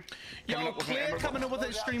out on the roof. Yo, Claire coming in with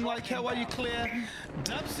that stream like. How are you, Claire?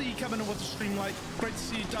 Dubsy coming in with the stream like. Great to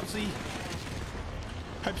see you, Dubsy.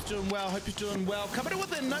 Hope you're doing well. Coming in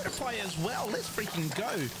with that notify as well. Let's freaking go.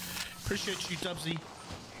 Appreciate you, Dubsy.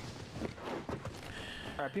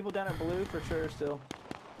 Alright, people down at blue for sure still.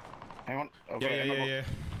 Hang on. Yeah.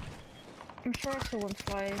 I'm sure I saw one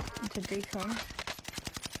fly into decon.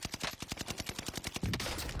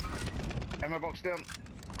 Ammo box down.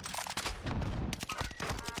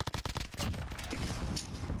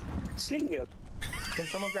 Sling. Can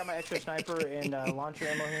someone grab my extra sniper and launcher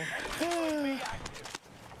ammo here?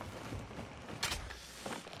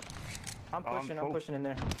 I'm pushing in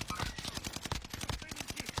there.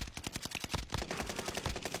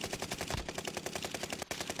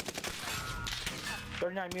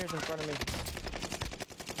 39 meters in front of me.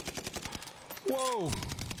 Whoa!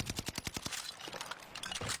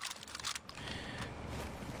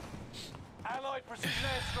 Allied precision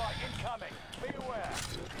airstrike incoming. Be aware.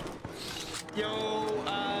 Yo,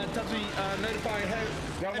 Dubsy, notifying hey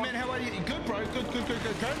man, how are you? Good, bro. Good.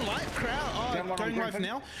 Going live, crowd. Oh, going live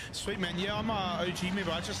now. Sweet, man. Yeah, I'm a OG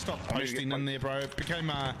member. I just stopped posting in there, bro. It became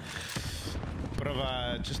a bit of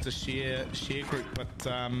a just a share group, but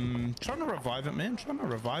trying to revive it, man. Trying to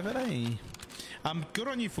revive it, eh? Good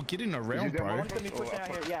on you for getting around, bro. One's gonna be pushing out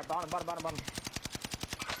here. Yeah, bottom.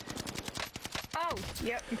 Oh,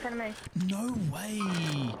 yep, in front of me. No way.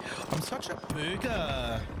 I'm such a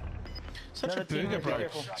burger. Such a burger, bro.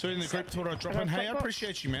 So in the group, thought I'd drop in. Hey, I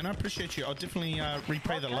appreciate you, man. I appreciate you. I'll definitely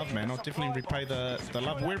repay the love, man. I'll definitely repay the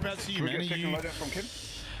love. Whereabouts are you, man? Are you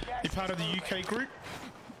part of the UK group?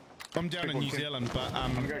 I'm down in New Zealand, but are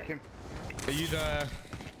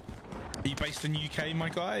you based in UK, my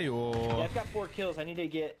guy, or? Yeah, I've got 4 kills. I need to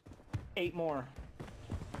get 8 more.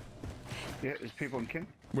 Yeah, there's people in Kim.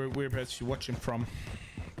 Whereabouts you watching from?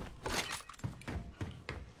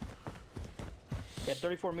 Yeah,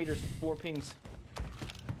 34 meters, 4 pings.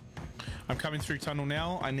 I'm coming through tunnel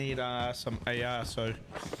now. I need some AR, so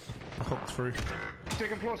I'll hook through.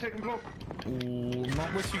 Second floor. Ooh, I'm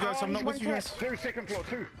not with you guys. I'm not with you guys. Second floor,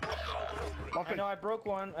 2. I know I broke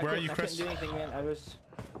one. Where are you, Chris? I couldn't do anything, man.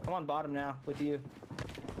 I'm on bottom now with you.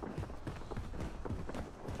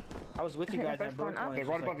 I was with you guys. And I broke one.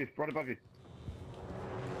 Okay, right above you.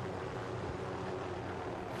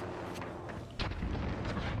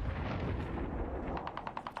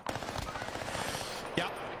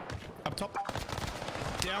 Yep. Up top.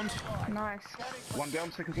 Downed. Nice. One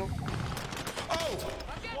down, second floor. Oh!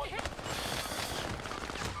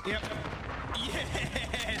 Yep.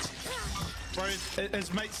 Yes! Bro,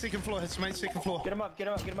 his mate's second floor. Get him up.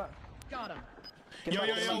 Got him. Yo.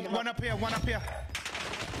 One up here.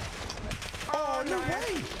 Oh, no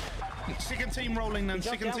way! Second team rolling in.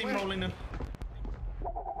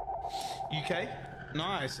 UK?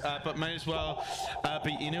 Nice, but may as well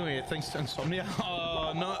be anywhere thanks to Insomnia.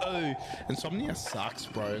 Oh, no. Insomnia sucks,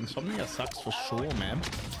 bro. Insomnia sucks for sure, man.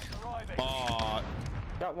 Oh.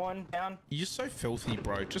 Got one down. You're so filthy,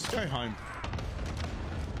 bro. Just go home.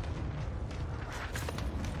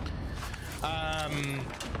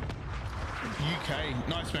 UK,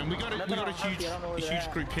 nice, man. We got a huge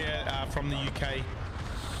group here from the UK.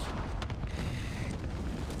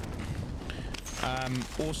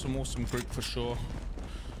 Awesome group for sure.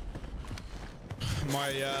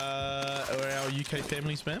 Our UK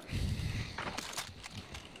families, man.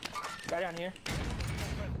 Guy down here.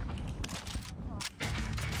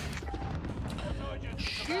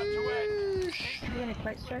 Any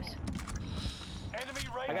plates, Joyce?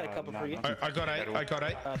 I got a couple for you. I got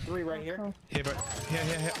 8. 3 right here. Cool. Here, bro.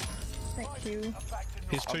 Here. Thank you.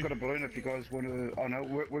 Here's 2. I've got a balloon if you guys want to. Oh no,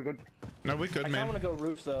 we're good. No, we're good, man. I want to go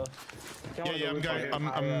roof though. Yeah, I'm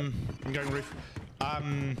going roof.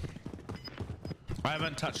 I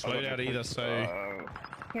haven't touched loadout either, so.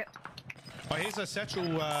 Yep. Oh, here's a satchel,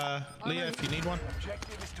 Leah, if you need one.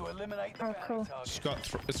 Objective is to eliminate the Oh, cool.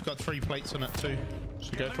 It's got 3 plates on it too,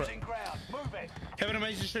 so go for it. Have an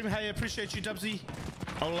amazing stream. Hey, I appreciate you, Dubsy.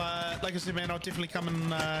 I'll, like I said, man, I'll definitely come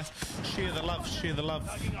and share the love.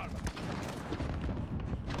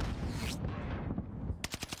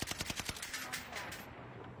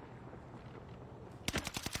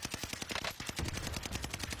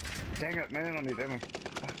 Dang it, man, I need ammo.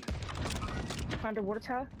 Underwater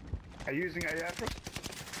tower. Are you using AR?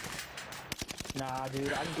 Nah,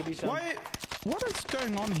 dude, I can give you some. What is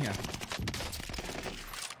going on here?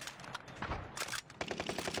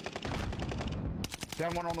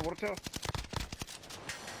 Down one on the water tower.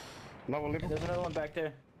 Lower level. There's another one back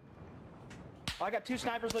there. Oh, I got 2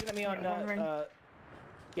 snipers looking at me on.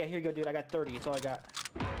 Yeah, here you go, dude. I got 30. That's all I got.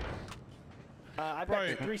 I've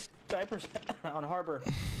got 3 snipers on harbor.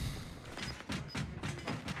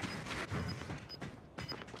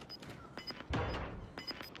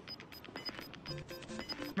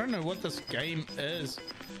 I don't know what this game is.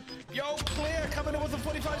 Yo, Claire coming in with the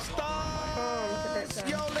 45 stars.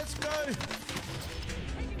 Yo, let's go.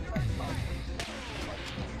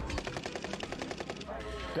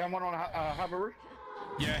 Down one on harbor roof.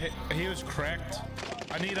 Yeah, he was cracked.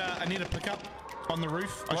 I need a pickup. On the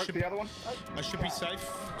roof. The other one? I should be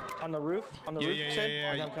safe. On the roof? On the roof?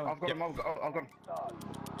 Yeah. I've got him. I've got him.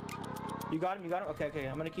 You got him? You got him? Okay.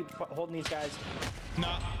 I'm gonna keep holding these guys.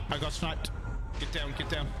 Nah, I got sniped. Get down.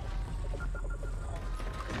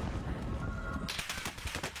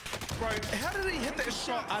 Bro, how did he hit that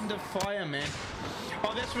shot under fire, man?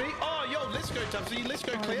 Oh, that's me. Oh, yo, let's go, Dubsy. Let's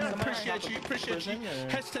go, Claire. Appreciate you.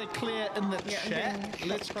 Hashtag Claire in the chat.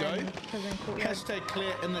 Let's go. Hashtag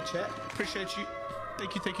Claire in the chat. Appreciate you.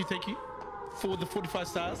 Thank you. For the 45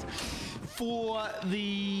 stars. For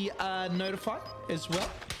the notify as well.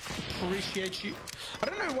 Appreciate you. I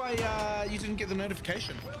don't know why you didn't get the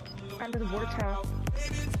notification. Under the water tower.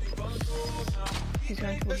 He's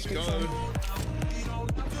going towards Let's go.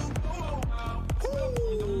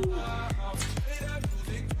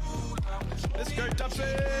 Let's go, Dubsy!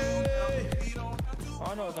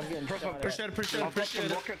 Oh no, I'm getting Appreciate I've got some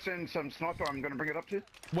it. rockets and some sniper. I'm going to bring it up to you.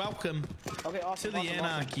 Welcome awesome, to the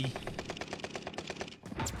anarchy.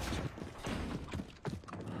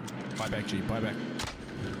 Buy back, G. Buy back.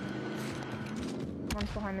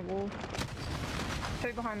 One's behind the wall.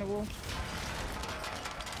 Two behind the wall.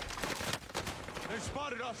 They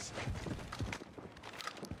spotted us.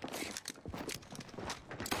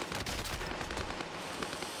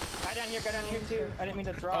 Guy down here too. I didn't mean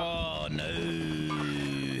to drop. Oh no.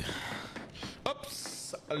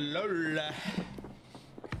 Oops. Lol.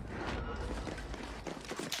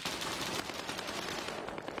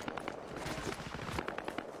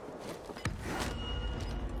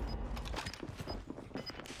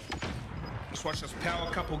 Just watch this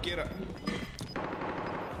power couple get it.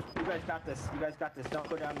 You guys got this. Don't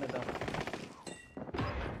go down the dump.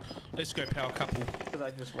 Let's go, power couple. Because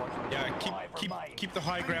I just watched. Yeah, keep the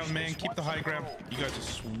high ground, man. Keep the high ground. You guys are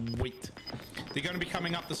sweet. They're going to be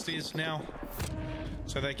coming up the stairs now,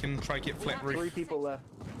 so they can try to get flat roof. 3 people left.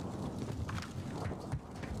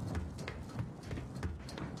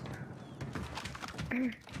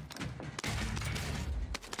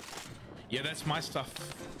 Yeah, that's my stuff.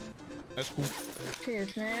 That's cool.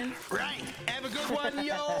 Cheers, man. Right, have a good one,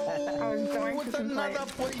 yo! With another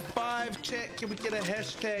 45 check, can we get a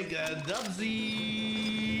hashtag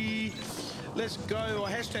Dubsy? Let's go. Or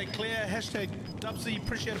hashtag Claire, hashtag Dubsy.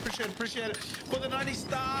 Appreciate it. For the 90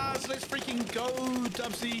 stars, let's freaking go,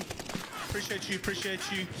 Dubsy. Appreciate you.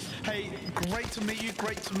 Hey, great to meet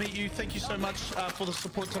you. Thank you so much for the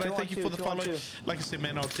support today. Thank you for the follow. Like I said,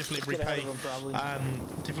 man, I'll definitely repay.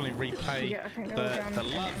 The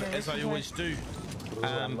love as I always do.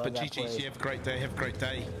 But GG's, you have a great day.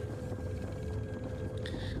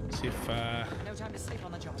 See if No time to sleep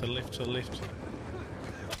on the job. to the left.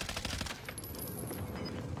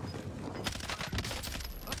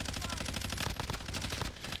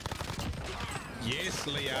 Yes,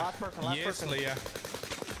 Leah. Yes, Leah.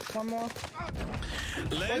 One more.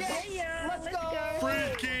 Let's go.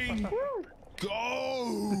 freaking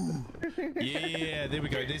go! Yeah, there we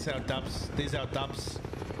go. There's our dubs. Let's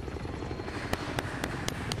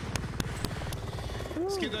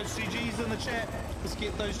get those GGs in the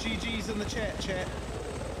chat. Chat.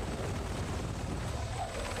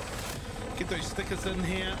 Get those stickers in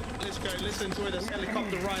here. Let's go. Let's enjoy this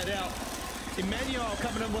helicopter ride out. Emmanuel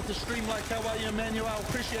coming in with the stream like, how are you, Emmanuel?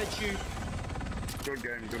 Appreciate you. Good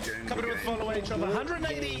game. Coming in with follow each other.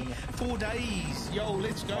 184 days. Yo,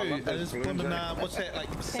 let's go. It's been, what's that, like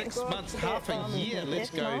 6 months, half a year. Let's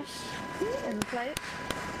go. In the plate.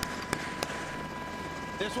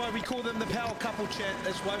 That's why we call them the power couple, chat.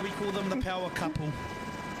 That's why we call them the power couple.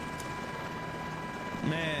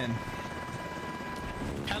 Man.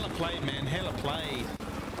 Hella played, man. Hella played.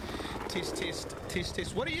 Test.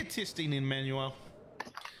 What are you testing, Emmanuel?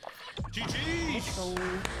 GG's.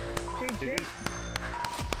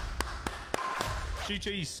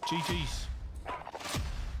 GG's.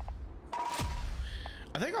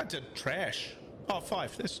 I think I did trash. Oh,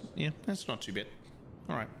 5. That's not too bad.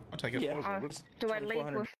 All right, I'll take it. Yeah. Do I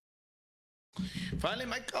leave with? Finally,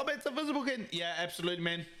 my comments are visible again. Yeah, absolutely,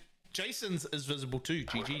 man. Jason's is visible too.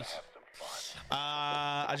 GG's.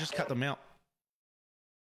 I just cut them out.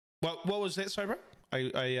 What was that, sorry, bro?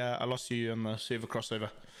 I lost you on the server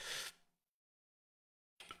crossover.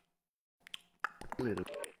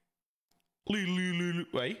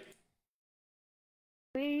 Wait.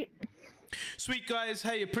 Sweet guys,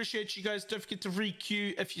 hey, appreciate you guys. Don't forget to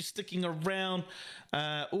re-queue if you're sticking around.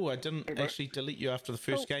 I didn't actually delete you after the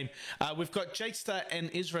first game. We've got Jakester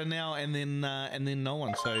and Ezra now, and then no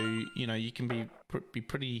one. So you know you can be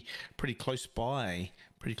pretty close by.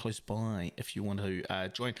 Pretty close by if you want to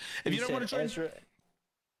join. If you don't want to join, Ezra.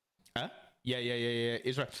 Yeah,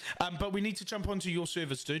 Ezra. But we need to jump onto your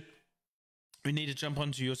servers, dude. We need to jump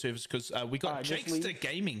onto your service because we got Jakester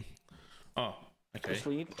Gaming. Oh, okay. Just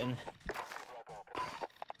leave and...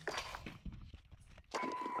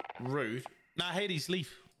 Rude. Nah, Hades,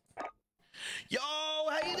 leave. Yo,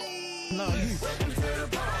 Hades! No, you leave,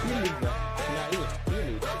 bro. No, you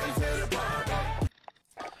leave.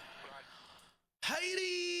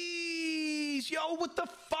 Hades! Yo, with the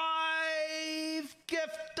 5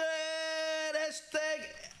 gifted! Hashtag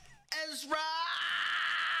Ezra!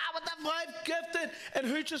 With the 5 gifted! And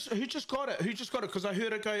who just got it? Who just got it? Because I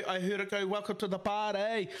heard it go, welcome to the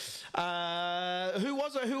party. Who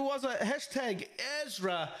was it? Hashtag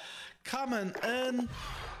Ezra coming in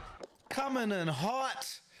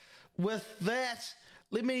hot with that.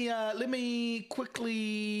 Let me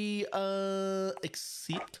quickly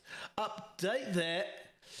update that.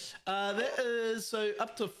 That is so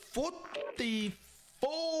up to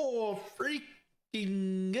 44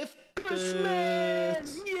 freaking gifts.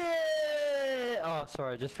 Yeah! Oh,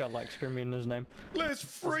 sorry, I just felt like screaming his name. Let's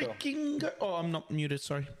freaking go. Oh, I'm not muted,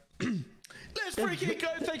 sorry. Let's freaking go.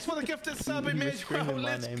 Thanks for the gifted sub, Emmanuel.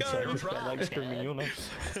 Let's go. So I just felt like screaming your name.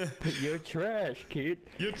 You're trash, kid.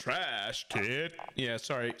 You're trash, kid. Yeah,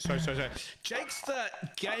 sorry. Jakester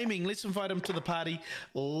Gaming. Let's invite him to the party.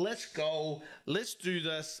 Let's go. Let's do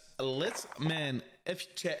this. Man,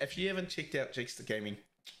 if you haven't checked out Jakester Gaming,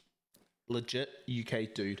 legit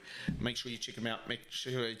UK dude, make sure you check him out.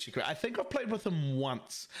 I think I've played with him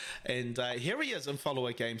once, and here he is in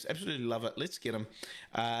follower games. Absolutely love it. Let's get him.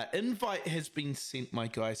 Invite has been sent, my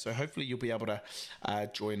guy, so hopefully you'll be able to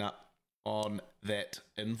join up on that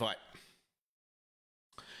invite.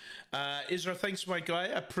 Ezra, thanks, my guy.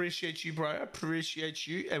 I appreciate you, bro. I appreciate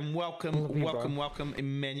you, and welcome,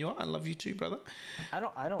 Emmanuel. I love you too, brother. I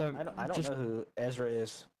don't know who Ezra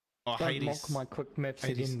is. Oh, don't Hades. mock my quick maps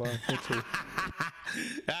again, bro.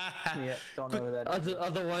 Yeah, don't know who that is.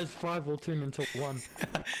 Otherwise, 5 will turn into 1.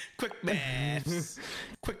 Quick maths.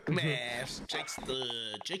 Quick maths.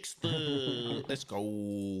 Jakester. Let's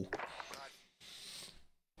go.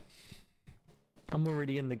 I'm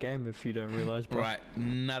already in the game if you don't realize, bro. Right,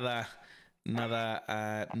 another what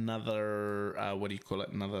do you call it?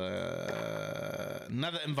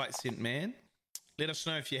 Another invite sent, man. Let us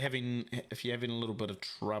know if you're having a little bit of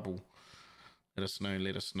trouble. Let us know.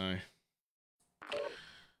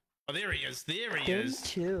 Oh, there he is.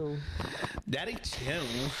 Chill. Daddy chill.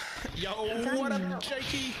 Yo, what up,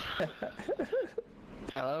 Jakey?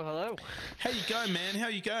 Hello. How you going, man? How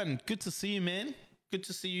you going? Good to see you, man. Good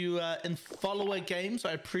to see you in follower games.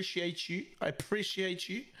 I appreciate you.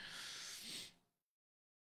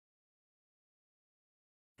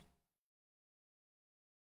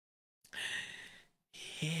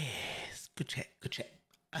 Yes, good chat.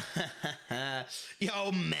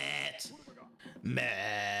 Yo, Matt,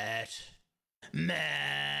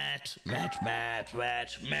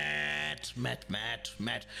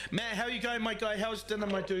 how you going, my guy? How's dinner,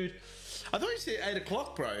 my dude? I thought you said 8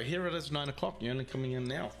 o'clock, bro. Here it is, 9 o'clock. You're only coming in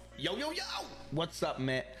now. Yo. What's up,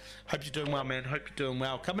 Matt? Hope you're doing well, man.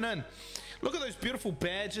 Coming in. Look at those beautiful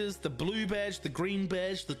badges. The blue badge, the green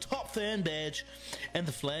badge, the top fan badge, and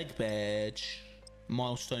the flag badge.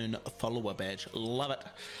 Milestone follower badge. Love it.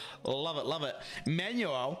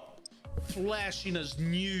 Manuel flashing his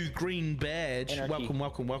new green badge. Anarchy.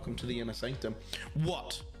 Welcome to the Inner Sanctum.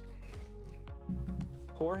 What?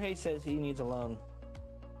 Jorge says he needs a loan.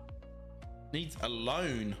 Needs a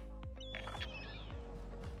loan?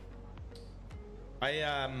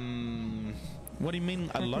 What do you mean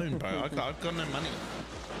a loan, bro? I've got no money.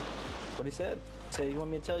 What he said. So you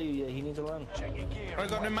want me to tell you he needs a loan? I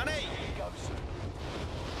got no money.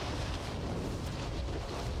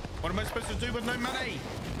 What am I supposed to do with no money?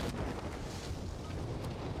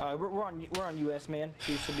 We're on US, man.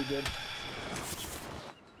 So you should be good.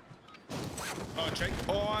 Oh, Jake.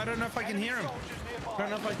 Oh, I don't know if I can hear him.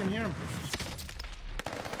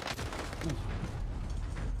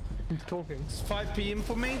 He's talking. It's 5 p.m.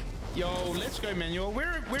 for me. Yo, let's go, Manuel.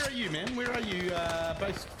 Where are you, man? Where are you?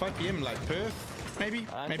 Both 5 p.m. like Perth, maybe in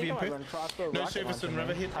Perth. No service in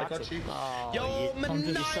Riverhead. I got you. Oh, Yo,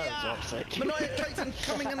 Mania Clayton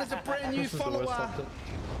coming in as a brand new follower.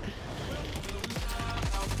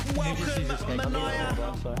 Welcome, Mania.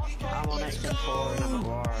 I'm on XM4 and I'm a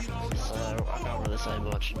bar, so I can't really say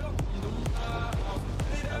much.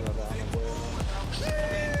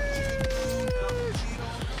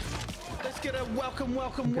 Let's get a welcome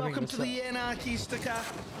to the Anarchy sticker.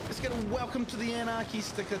 Let's get a welcome to the Anarchy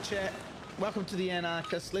sticker, chat. Welcome to the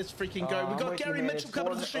Anarchists. Let's freaking go. We got Gary Mitchell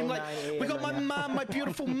coming to the stream. Like, we got my mum, my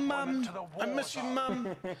beautiful mum. I miss you,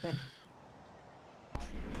 mum.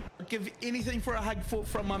 I'd give anything for a hug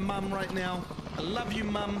from my mum right now. I love you,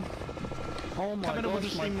 mum. Oh my coming in with the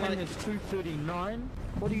gosh, my stream ping late. is 239.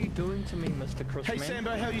 What are you doing to me, Mr. Chris? Hey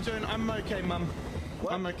Sambo, how you doing? I'm okay, mum.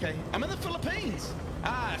 I'm okay. I'm in the Philippines.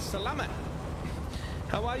 Ah, salamat.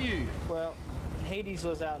 How are you? Well, Hades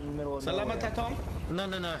was out in the middle of Salamat, nowhere. Tatom. No,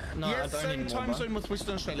 Yeah, I don't same anymore, time bro. zone with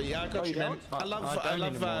Western Australia. Yeah, I got you, man. don't? I love don't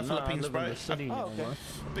anymore. Philippines, no, I bro. live in the city Oh, now, okay.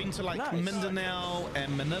 I've been to like Nice. Mindanao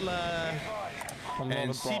and Manila I'm not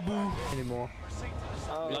and a bot Cebu. anymore.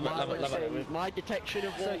 Love it. With my detection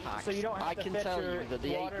of wall hacks, So you don't have I to can fetch tell your you that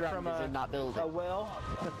the 8 water grand from is in that a building. well.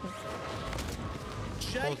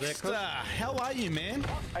 Jakester, how are you, man?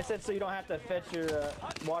 I said so you don't have to fetch your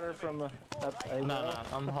water from a No, well.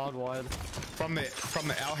 I'm hardwired. From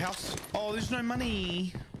the outhouse. Oh, there's no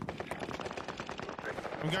money.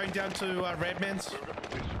 I'm going down to Radman's.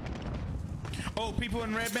 Oh, people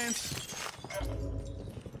in Radman's.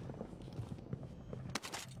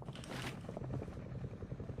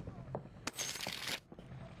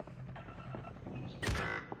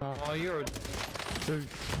 Oh, you're a dude.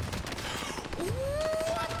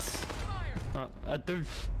 What? A dude.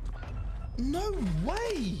 No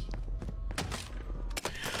way.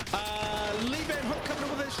 Lee Van Hook coming up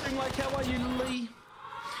with that string like, how are you, Lee?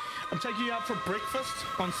 I'm taking you out for breakfast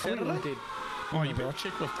on Saturday. Oh, you better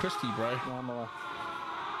check with Christy, bro. No, I'm alive.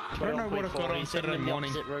 I don't know what I've got on Saturday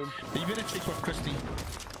morning. Room. But you better check with Christy.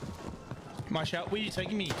 My shout, where are you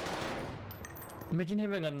taking me? Imagine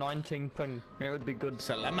having a 19 ping. It would be good.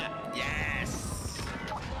 Salamat. Yes.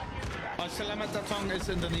 Oh, Salamat Datong is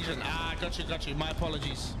Indonesian. Ah, got you. My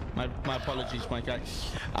apologies. My apologies, my guy.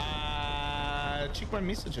 Check my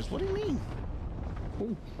messages. What do you mean?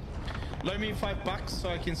 Ooh. Loan me $5 so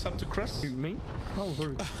I can sub to Chris. Me? Oh,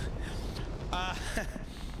 rude. How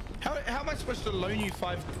am I supposed to loan you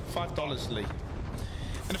 $5, Lee?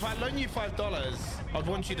 And if I loan you $5, I'd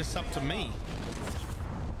want you to sub to me.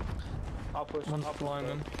 I'll push. One's I'll push flying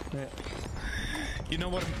that. in. Yeah. You know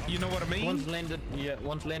what I mean? One's landed. Yeah,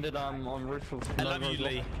 one's landed. On roof of. I love you,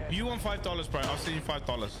 Lee. You want $5, bro? I'll send you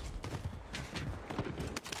 $5.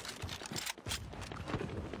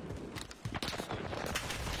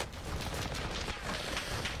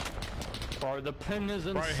 Bro, the ping is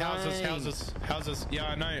insane. Bro, houses. Yeah,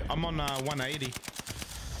 I know. I'm on 180.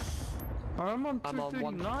 I'm on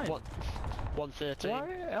 239. 130. Why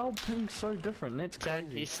are our pings so different? That's Ken,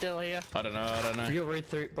 crazy. he's still here. I don't know. You're red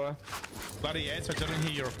threat, bro. Bloody ads, I didn't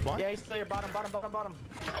hear your reply. Yeah, he's still here. Bottom.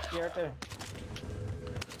 Yeah, right there.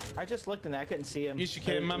 I just looked in there. I couldn't see him. Yes, you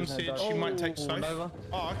can. Mum It was in the said dark. she might take Soph. Nova.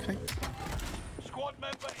 Oh, okay. Squad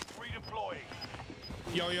member is redeploying.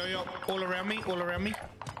 Yo. All around me.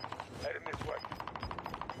 Heading this way.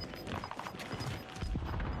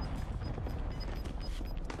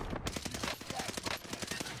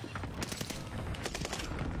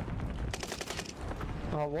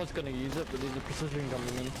 I was gonna use it, but there's a precision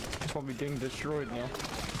coming in. It's probably being destroyed now.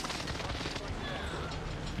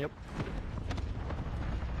 Yep.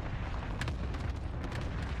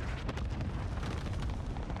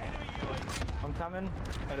 I'm coming.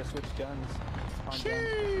 Gotta switch guns. On gun.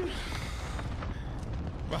 Shoo.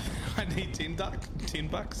 Well, I need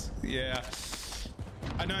 $10. Yeah.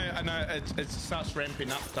 I know. It starts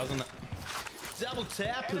ramping up, doesn't it? Double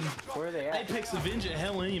tap and Where are they at? Apex Avenger.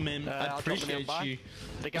 How are you, man? I I'll drop the appreciate back. you.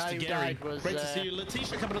 The guy Mr. who Gary, died was great to see you.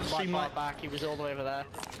 Letitia coming to the quite stream. far Like, back. He was all the way over there.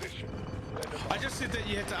 I just said that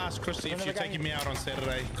you had to ask Christy if you're taking me out on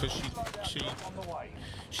Saturday because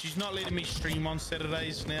she's not letting me stream on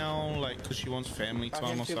Saturdays now, like because she wants family I'm time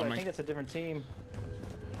him or too, but I think something. it's a different team.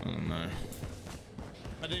 I don't know.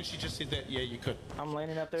 But then she just said that yeah you could. I'm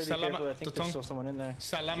landing up there. Be Salamat, careful. I think Tatong. there's still someone in there.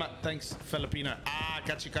 Salamat, thanks Filipino. Ah,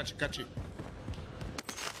 got you.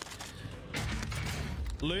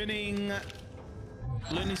 Learning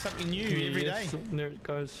something new every day. Yes, there it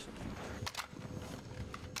goes.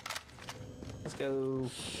 Let's go.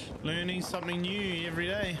 Learning something new every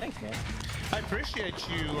day. Thanks, man. I appreciate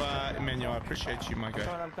you, Emmanuel. I appreciate you, my guy.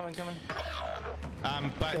 I'm coming.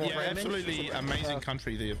 But yeah, absolutely amazing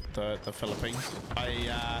country, the Philippines.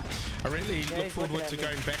 I really look he's forward looking to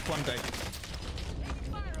at me. going back one day.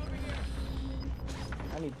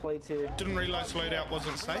 I need plates here. Didn't realize loadout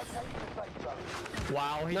wasn't safe.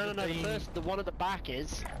 Wow, he's No. a bean. The one at the back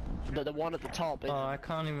is. The one at the top. Oh, I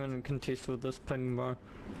can't even contest with this ping, bro.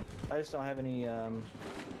 I just don't have any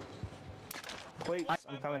plates.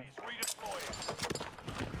 I'm coming. Is redeploying.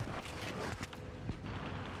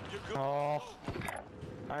 You're good. Oh,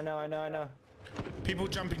 I know. People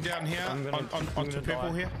jumping down here I'm gonna onto people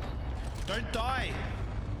die. here. Don't die.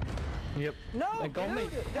 yep. No, They got me.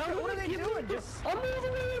 dude, what are they doing?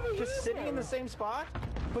 Just sitting in the same spot,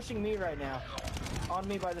 pushing me right now. On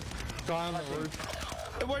me by the. Guy on the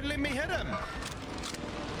roof. It won't let me hit him.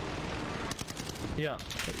 Yeah,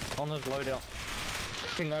 on his loadout.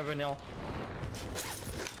 King over now.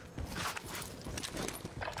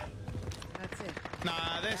 That's it.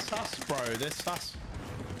 Nah, they're sus, bro. They're sus.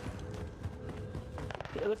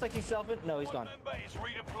 It looks like he's selfing. No, he's gone.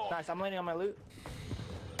 Nice, I'm landing on my loot.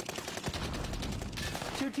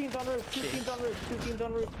 2 teams on roof, 2 teams on roof, 2 teams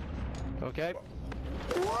on roof. Okay.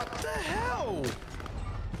 What the hell?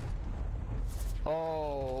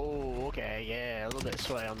 Oh, okay, yeah, a little bit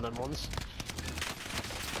sway on them ones.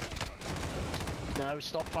 No,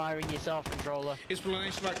 stop firing yourself, controller.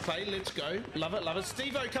 Explanation about play, let's go. Love it, love it.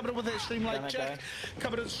 Steve-O covered it with that stream like Jack.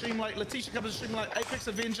 Covered it stream like Letitia, covered it stream like Apex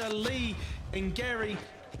Avenger, Lee, and Gary.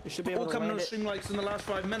 You should be able all to coming land on it. stream likes in the last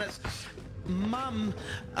 5 minutes. Mum,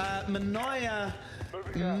 Mania,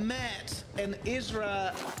 Matt, and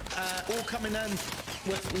Ezra all coming in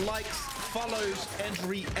with likes, follows, and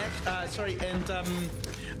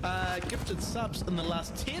gifted subs in the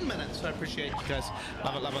last 10 minutes. So I appreciate you guys.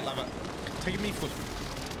 Love it, love it, love it. Taking me for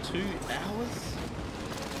 2 hours?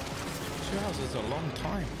 2 hours is a long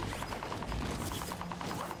time.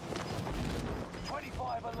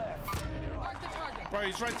 25 are left. Mark the target. Bro,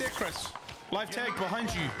 he's right there, Chris. Live tag behind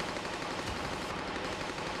you.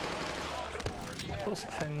 What's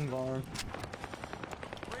ping bar?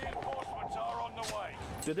 Reinforcements are on the way.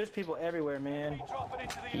 Dude, there's people everywhere, man. Dropping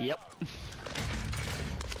into the Yep.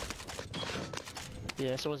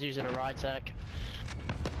 Yeah, someone's using a ride tech.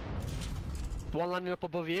 One landing up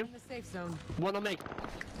above you. In the safe zone. One on me.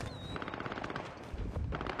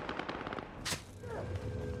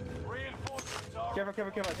 reinforcements are Careful,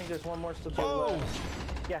 careful, careful. I think there's one more still. Oh,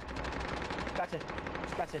 Yeah. Gotcha.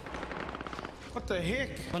 Gotcha. what the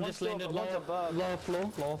heck? One just still landed above, one's above. lower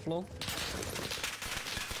floor, lower floor.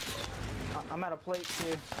 I'm out of plate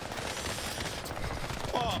too.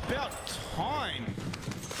 Oh, about time.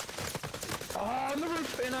 Oh, on the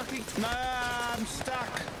roof, Anarchy. Nah, I'm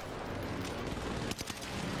stuck.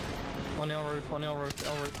 On our roof, on our roof,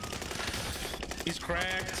 our roof. He's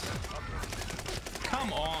cracked.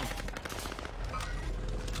 Come on.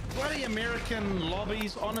 Bloody American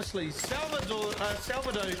lobbies, honestly. Salvador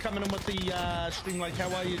coming in with the stream like,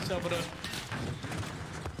 how are you, Salvador?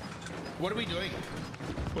 What are we doing?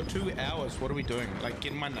 For 2 hours, what are we doing? Like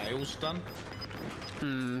getting my nails done?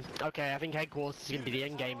 Okay, I think headquarters is going to be the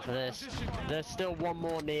end game for this. There's still one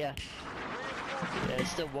more near. Yeah, there's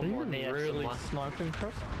still one more near. Really somewhere. sniping,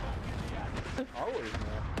 Chris? Always,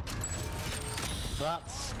 man.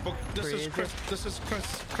 That's But this is crazy.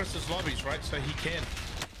 Chris's lobbies, right? So he can.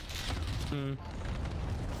 And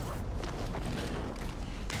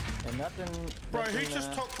nothing. Bro, who nothing,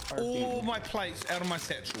 just took our all feed. my plates out of my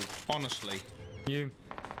satchel? Honestly. You.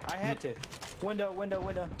 I had to. Window, window,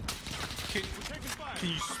 window. Can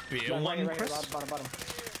you spare Yeah, one, right here, Chris? bottom, bottom.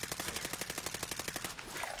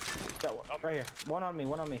 That one, right here. One on me,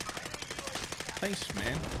 one on me. Thanks,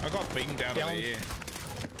 man. I got beamed out of Down. the air.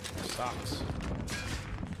 Sucks.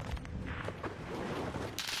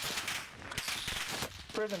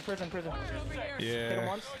 Prison, prison, prison. Hit him Yeah.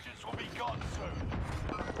 once. Surgeons will be gone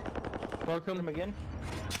soon. Hit him Welcome. again.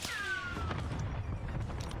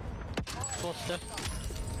 Cluster.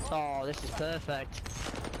 Oh, this is perfect.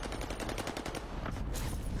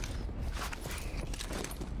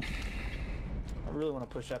 I really want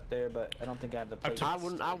to push up there, but I don't think I have the plate. I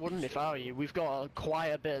wouldn't if I were you. We've got quite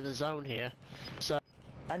a bit of the zone here. So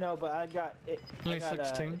I know, but I got it. Only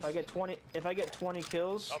 16. If I get 20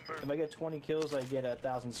 kills, I get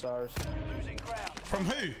 1,000 stars. Losing ground. From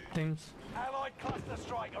who? Teams. Allied cluster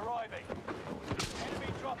strike arriving.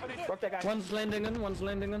 Enemy dropping into Work that guy. One's landing in, one's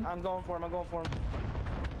landing in. I'm going for him. I'm going for him.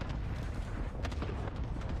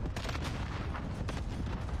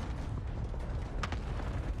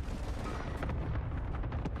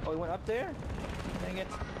 Oh, he went up there? Dang it.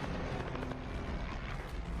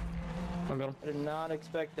 I got him. I did not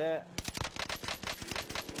expect that.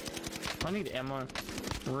 I need ammo.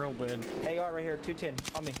 Real bad. AR right here, 210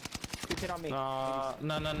 on me. 210 on me. No,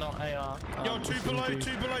 not AR. Yo, two below, SMG.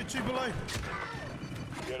 two below, two below.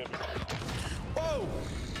 Whoa!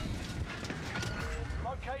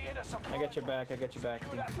 locating a supply. I got your back. I got your back.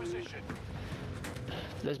 Secure that position.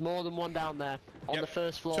 there's more than one down there. On Yep. the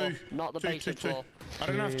first floor, Two. not the Two, basement two, two. floor. I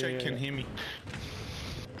don't know if Jake Yeah. can hear me.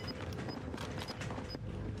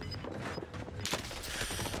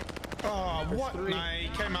 Oh, what? No, he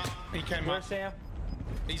came up. He came Where's up. Sam?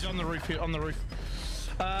 He's on the roof here, on the roof.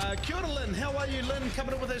 Kia ora, Lynn. How are you, Lynn?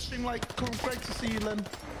 Coming up with that stream like, cool. Great to see you, Lynn.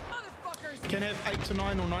 Motherfuckers! Can have 8 to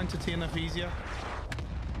 9 or 9 to 10 if easier.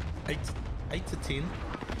 8 to 10.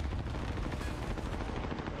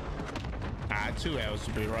 2 hours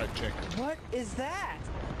to be right, Jack. What is that?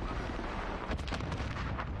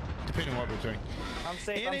 depending on what we're doing. I'm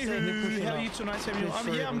safe. Anywho, how are you tonight, Samuel?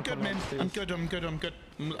 Yeah, I'm good, man. I'm good. I'm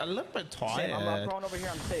a little bit tired. I'm crawling over here.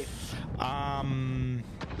 I'm safe.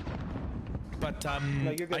 But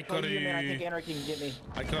no, you're good. I gotta. Man. I think Anarchy can get me.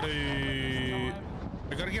 I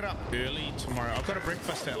gotta get up early tomorrow. I've got a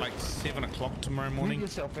breakfast at like 7 o'clock tomorrow morning. Move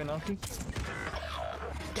yourself, Anarchy.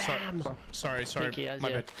 Damn. Sorry. My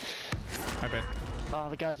bad. Oh,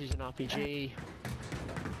 the guy's using RPG.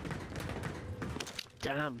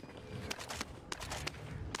 Damn.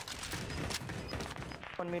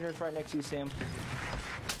 1 meter right next to you, Sam.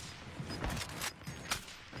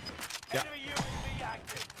 Yeah.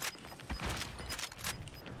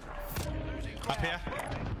 Up here.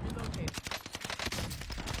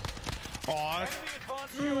 Oh,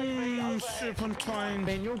 serpentine.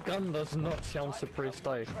 Man, your gun does not sound suppressed,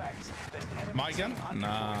 eh? My gun?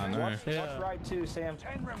 Nah, no. Watch right too, Sam.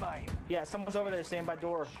 10 remain. Yeah, someone's over there, Sam, by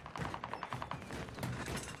door.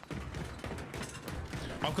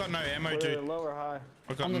 I've got no ammo, dude. Low or high?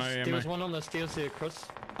 I've got no ammo. There's one on the stairs there, Chris.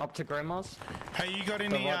 Up to Grandma's. Hey, you got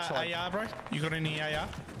any AR, bro? You got any AR?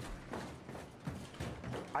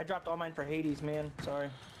 I dropped all mine for Hades, man. Sorry.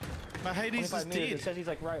 But Hades is dead. It says he's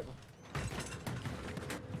like right.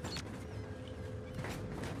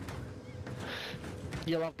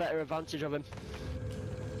 You'll have better advantage of him.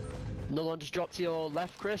 Another one just dropped to your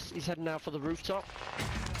left, Chris. He's heading out for the rooftop.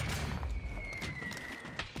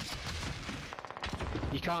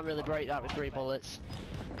 You can't really break that with 3 bullets.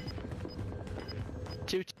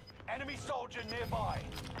 2. Enemy soldier nearby.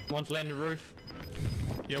 One's landed roof.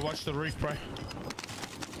 Yeah, watch the roof, bro.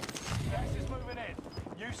 Gas is moving in.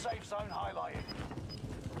 New safe zone highlighted.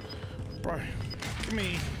 Bro,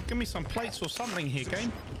 give me some plates or something here,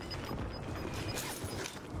 game.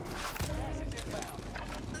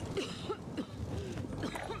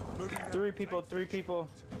 Three people. 3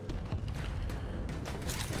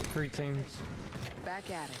 teams. Back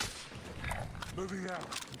at it. Moving out.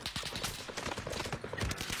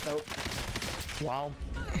 Nope. Wow.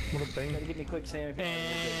 What a thing. Gotta get me quick, Sam.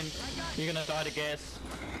 And you're gonna die to gas.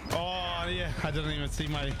 Oh yeah, I didn't even see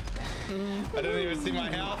my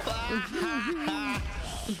health.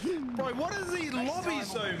 Bro, what is these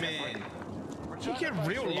lobbies though, man? You get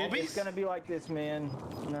real lobbies? It's gonna be like this, man.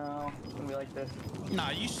 No, it's gonna be like this.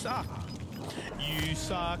 Nah, you suck. You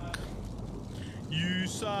suck. You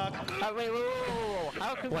suck. Oh, wait.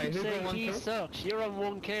 How can you say he sucks? You're on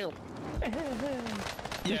 1 kill.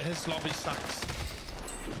 Yeah, his lobby sucks.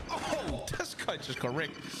 Oh, this guy just got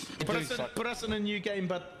wrecked. Put us in a new game,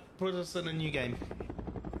 but put us in a new game.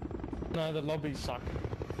 No, the lobbies suck.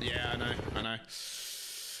 Yeah, I know.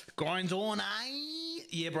 Grind on, eh?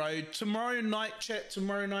 Yeah, bro. Tomorrow night, chat.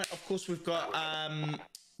 Tomorrow night, of course, we've got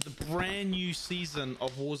the brand new season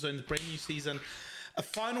of Warzone. Brand new season. A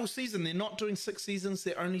final season. They're not doing 6 seasons.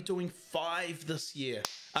 They're only doing 5 this year.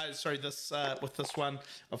 Sorry, with this one,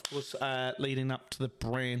 of course, leading up to the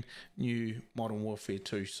brand new Modern Warfare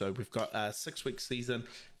 2. So we've got a 6-week season,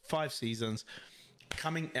 5 seasons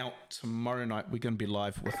coming out tomorrow night. We're going to be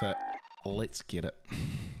live with it. Let's get it.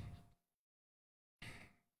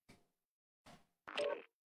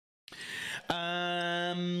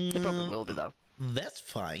 You probably will be though. That's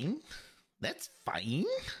fine.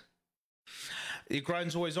 Your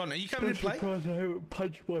grind's always on. Are you coming to play? I haven't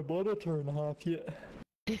punched my monitor in half yet.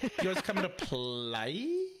 You guys coming to play?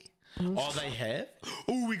 Oh, they have.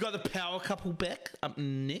 Oh, we got the power couple back up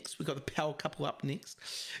next. We got the power couple up next.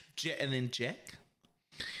 And then Jack.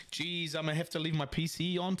 Jeez, I'm gonna have to leave my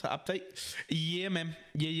PC on to update. Yeah, man.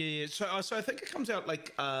 Yeah. So I think it comes out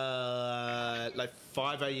like 5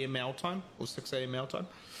 a.m. our time or 6 a.m. our time.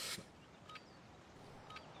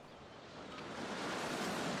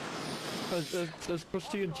 Is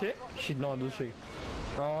Christy in chat? She's not, is she?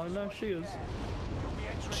 Oh, no, she is.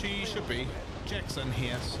 She should be. Jackson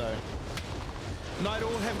here, so. Night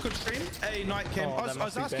all, have a good stream. Hey, Night Cam. Oh, I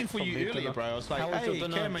was asking for you earlier, bro. I was like, hey,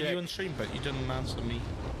 Cam, are you in stream? But you didn't answer me.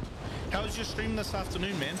 How was your stream this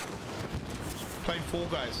afternoon, man? Playing Fall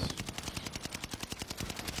Guys.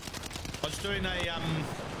 I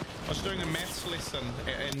was doing a maths lesson,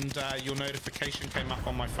 and your notification came up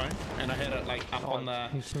on my phone, and I had it like up on the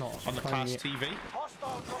class TV.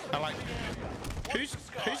 I like, who's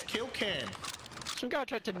kill cam? Some guy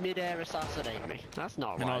tried to mid-air assassinate me. That's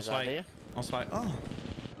not right. I was like, oh.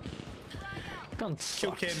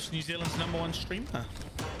 Kill cam's New Zealand's #1 streamer.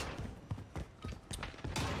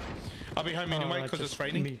 I'll be home anyway because it's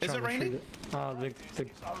raining. Is it raining? The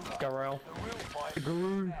Garel. The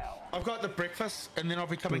Guru. I've got the breakfast and then I'll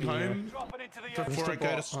be coming home before I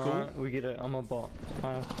go to school. Right, we get it. I'm a bot.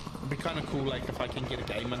 It'd be kind of cool, like if I can get a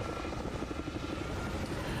game in.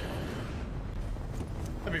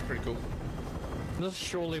 That'd be pretty cool. This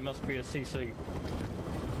surely must be a CC.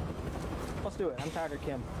 Let's do it. I'm tired of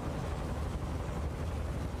Kim.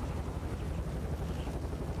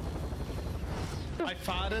 I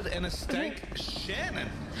farted in a steak. Shannon.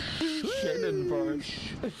 Shannon, bro.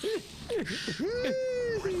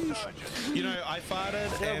 You know, I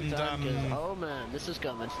farted and Oh man, this is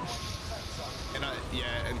coming.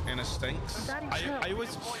 and it stinks. I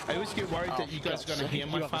always get worried that you guys are gonna hear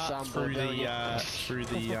my You have a fart soundboard, through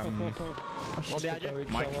the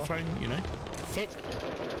microphone. You know. Hit.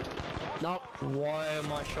 No. Why are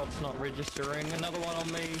my shots not registering? Another one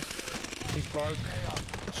on me. He's broke.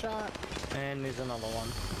 Shot. And there's another one.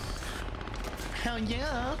 Hell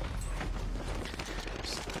yeah.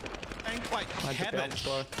 Stink like cabbage.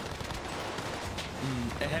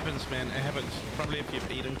 It happens, man. It happens. Probably if you've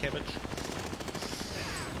eaten cabbage.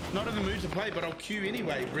 Not in the mood to play, but I'll queue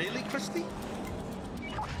anyway. Really, Christy?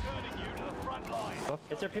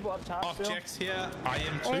 Is there people up top Off still? Jack's here. I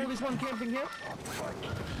am too. Oh, there's one camping here.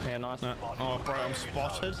 Yeah, nice. No. Oh, bro, I'm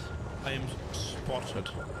spotted. I am spotted.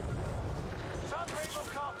 Some people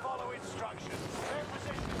can't follow instructions. Their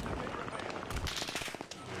positions have been revealed.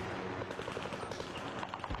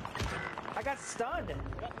 I got stunned.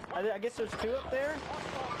 I guess there's two up there.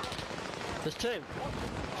 There's two.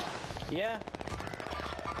 Yeah.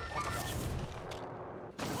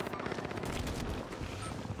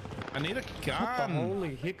 I need a What the gun.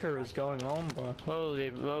 holy hicker is going on, bro? Holy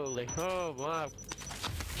moly. Oh wow.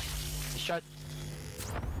 Shot.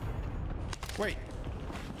 Wait.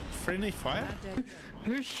 Friendly fire?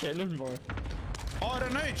 Who's Shannon, bro? Oh, I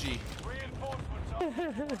don't know, G.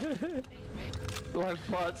 Reinforcements on. Like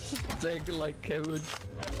farts stink like cabbage.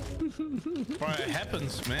 Bro, it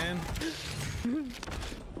happens, man.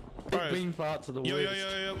 Bro. Bean farts are the Yo, worst.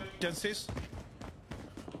 yo. Downstairs.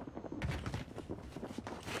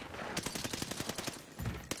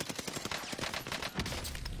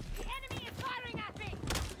 The enemy is firing at me.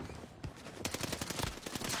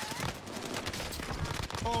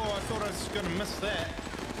 Oh, I thought I was gonna miss that.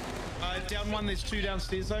 Down one, there's two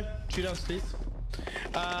downstairs though. Two downstairs.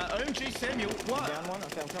 OMG Samuel, what? Down one.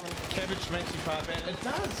 Okay, I'm coming. Cabbage makes you fart bad. It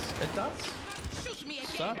does. It does. Shoot me again.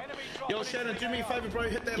 Stop. Yo, Shannon, do me a favor, bro.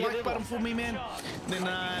 Hit that like button for me, man. Then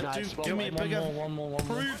Nice, do me a bigger. One more.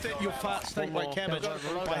 Prove that your fart stink like cabbage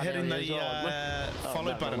by hitting the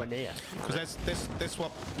follow button. Because that's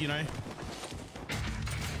what, you know.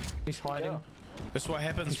 He's hiding. That's what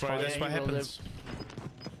happens, bro. That's what happens.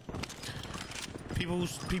 People who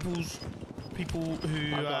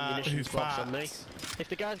fart If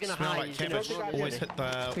the guy's gonna smell hide, like he's gonna cabbage. Always hit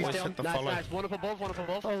the Nice, follow. nice. One up above, one up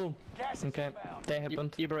above. Oh, okay. That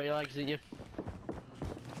happened. You broke your legs, didn't you?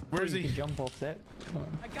 Where is You he? can jump off that.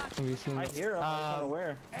 Have you seen I hear him. I'm not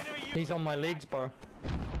aware. He's on my legs, bro.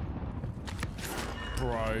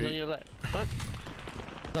 Bro. Then you let. What?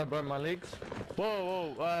 I broke my legs.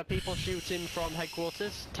 Whoa. People shooting from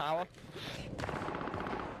headquarters, tower.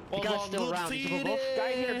 The guy's still around. He's up above.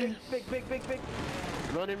 Guy here. Big.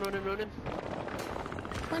 Running. Broken right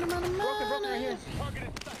here.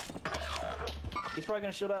 He's probably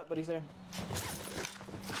gonna shoot up, but he's there.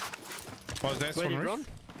 Oh, that's Where on did he roof? run?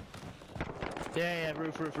 Yeah,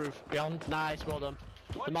 roof. Beyond. Nice, well done.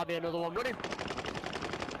 There might be another one running.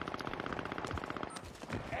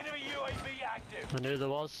 Enemy UAV active. I knew there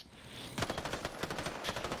was.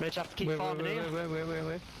 Mitch, have to keep farming here.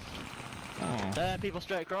 Where? Oh. People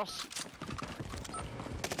straight across.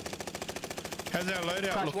 How's our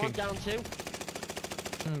loadout Crash looking? one, down two.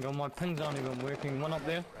 God, my pings aren't even working. One up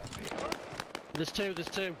there. There's two.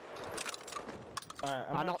 Alright,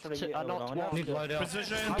 I I'm knocked trying to two- get I knocked loadout. one. Need loadout.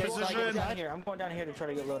 Position. I'm going down here. I'm going down here to try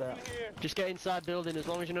to get loadout. Just get inside building. As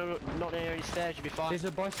long as you're not near any stairs, you'll be fine. There's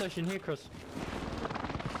a buy station here, Chris.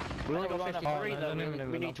 We only got Oh, 53 no, though. no,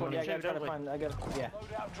 We need no, 22, Yeah, I gotta try don't to we? find. Yeah.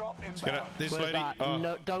 Loadout drop Get inbound. up. This Where's lady. that? Oh,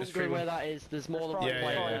 No, it's don't free go where one. that is. There's more There's than probably,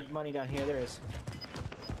 one Yeah, player. yeah. money down here. There is.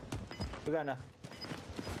 We got enough.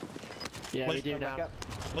 Yeah, we Let's do Back now. up.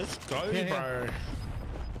 Let's go, Yeah. bro.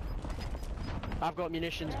 I've got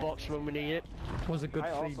munitions box when we need it. Was a good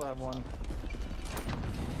I feed. also have one.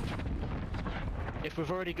 If we've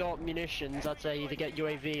already got munitions, I'd say either get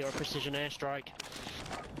UAV or precision airstrike.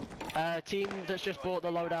 Team that's just bought the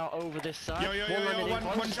loadout over this side. Yo, landing in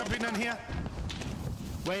close. one jumping in here.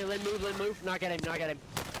 Wait, Lynn, move. Now get him.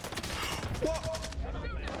 What?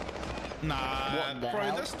 Nah, What the bro,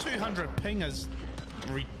 hell? this 200 ping is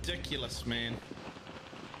ridiculous, man.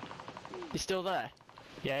 He's still there?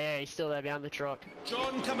 Yeah, he's still there behind the truck.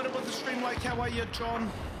 John, coming in with the stream like, how are you, John?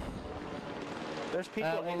 There's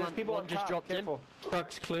people. one- there's people one up just top. dropped in. Careful.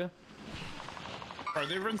 Truck's clear. Bro,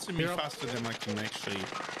 they're rinsing me You're up. faster than I can actually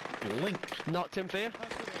blink. Knocked him for you.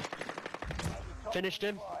 Finished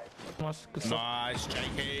him. Nice, good stuff. Nice,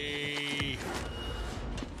 Jakey.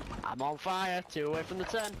 I'm on fire. 2 away from the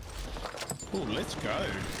 10. Oh, let's go.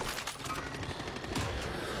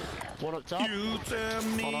 1 up top. You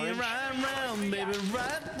turn me On orange. right round, baby,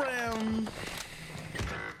 right round.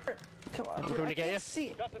 Come on, I'm dude, going to I get you. can't see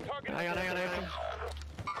it. Hang on.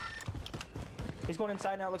 He's going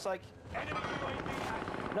inside now, it looks like.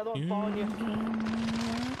 Another one following you.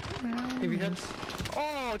 If he hits.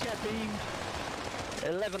 Oh, get beamed.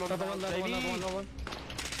 11 on the board, baby. Another one.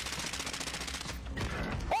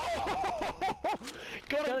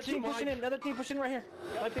 Got Another him, team pushing in, another team pushing right here.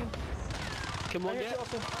 Right thing. Come on, Right here, yeah.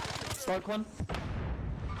 also. Strike one.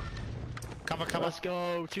 Cover, cover. Let's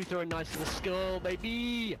go. 2 throwing nice to the skull,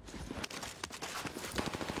 baby.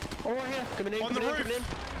 Oh, right here. Coming in, On the coming in, roof. coming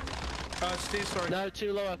in. Stairs, sorry. No,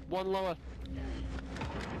 2 lower. 1 lower.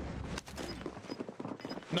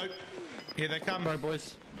 Nope. Here they come. Go,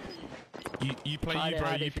 boys. You play Hide you, it, bro.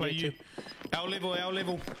 hide it You if you play need you. Our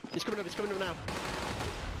level. It's coming up now.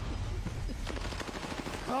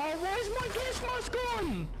 Oh, where's my gas mask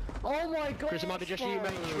gone? Oh my god. Chris, it might be just you,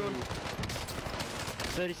 mate. Run.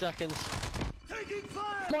 30 seconds.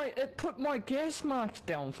 It put my gas mask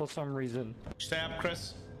down for some reason. Stay up,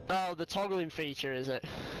 Chris. Oh, the toggling feature, is it?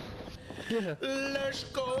 Yeah. Let's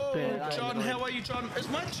go. Yeah, that's John, annoying. how are you, John? Is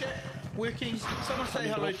my chat working? Someone say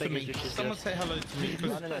Having hello more to fingers, me. which is Someone good. say hello to me. 'Cause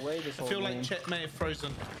Running away this I whole feel game. like chat may have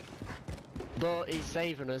frozen. But he's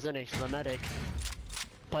saving us, isn't he? So the medic.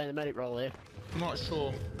 Playing the medic role here. I'm not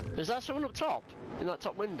sure. Is that someone up top? In that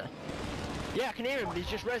top window? Yeah, I can hear him. He's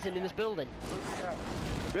just resin in this building.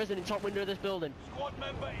 Resin in top window of this building. Squad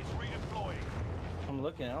member is redeploying. I'm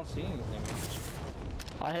looking, I don't see anything.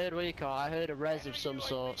 I heard what you call. I heard a res of some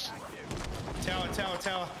sorts.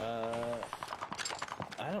 Tower.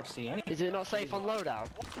 I don't see anything. Is it not safe on loadout?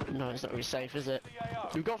 No, it's not really safe, is it?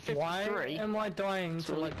 We've got 53. Why am I dying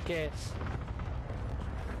to like gas?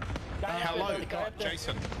 Hello,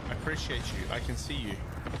 Jason. I appreciate you. I can see you.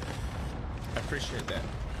 I appreciate that.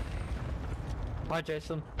 Hi,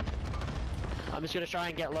 Jason. I'm just gonna try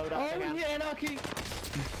and get loadout Oh, again. yeah, anarchy.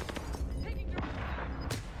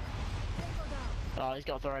 Oh, he's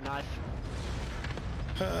got to throw a knife.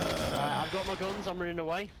 I've got my guns. I'm running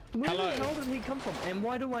away. Where Hello. the hell did he come from? And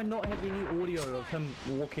why do I not have any audio of him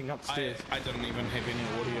walking upstairs? I don't even have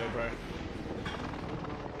any audio, bro.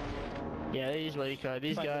 Yeah, these These Might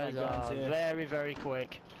be guys my guns, are yeah. very, very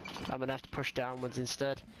quick. I'm gonna have to push downwards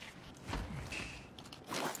instead.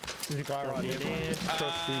 There's a guy right here.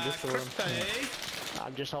 Christy,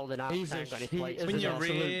 I'm just holding out. He's I a- ain't got any he plates. is when an you're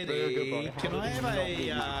absolute very good ready, boy. can I have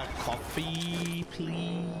a coffee,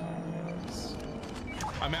 please?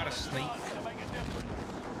 I'm out of sleep.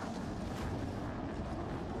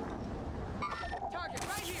 Target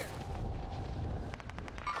right here.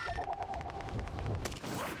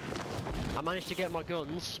 I managed to get my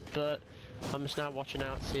guns, but I'm just now watching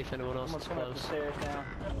out to see if anyone else Someone's is coming up the close. stairs now.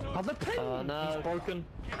 Oh, the pin! Oh, no. He's broken.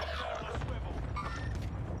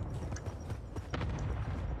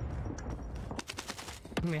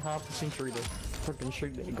 Give me half a century to freaking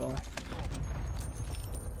shoot that guy.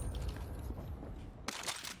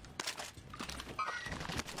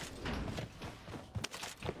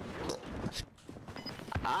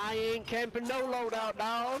 I ain't camping no loadout,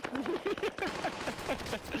 dog.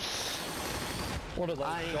 What are those?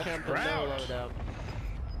 I ain't shots? camping no Crouch. loadout.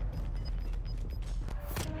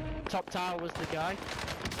 Top tower was the guy.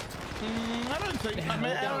 I don't think. I'm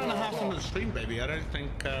an hour and a half on the stream, baby. I don't think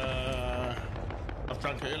I've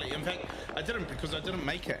drunk early. In fact, I didn't because I didn't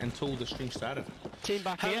make it until the stream started. Team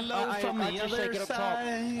back here. Hello from I the just other take it up top.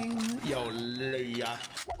 side. Yo, Leah.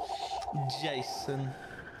 Jason.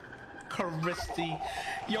 Christy.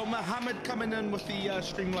 Yo, Muhammad coming in with the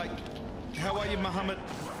stream like. How are you, Muhammad?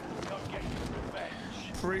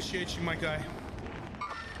 Appreciate you, my guy.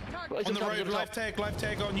 What is On it, the top, is road, it top? live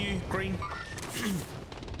tag on you, green.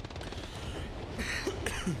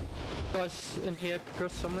 Guys in here,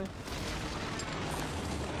 Chris, somewhere.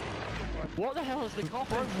 What the hell is the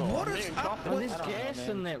coffin for? What I'm is hearing up coffin. Oh, with- there's I don't know, gas man.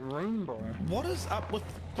 in that room, bro. What is up with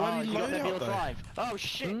Oh, bloody you got Nebula loadout though? 5. Oh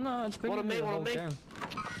shit! No, it's been One on me, the one on whole me. game.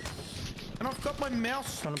 And I've got my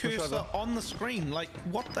mouse Trying to push cursor over. on the screen. Like,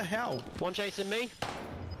 what the hell? One chasing me.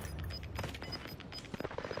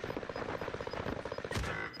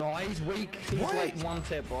 No, he's weak. He's What? like one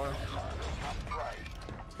tap, bro.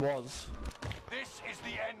 Was. This is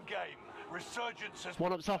the end game. Resurgence has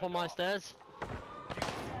One up top on my stairs.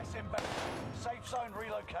 gas inbound. Safe zone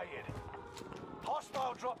relocated.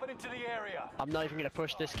 Hostile dropping into the area. I'm not even gonna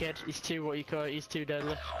push this kid. He's too what you call it. He's too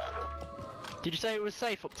deadly. Did you say it was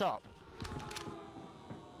safe up top?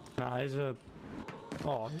 Nah, he's a...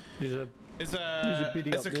 Oh, he's a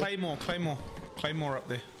There's a Claymore up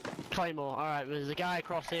there. Claymore. All right, there's a guy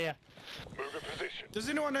across here. Move in position. Does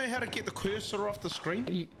anyone know how to get the cursor off the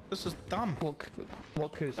screen? This is dumb. What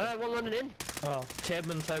cursor? One running in. Oh,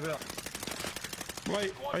 Tabman, take it up.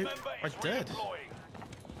 Wait, I did.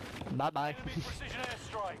 Bye bye. Precision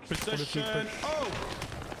airstrikes. Precision. Oh!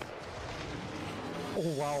 Oh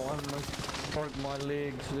wow, I almost broke my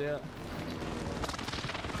legs there.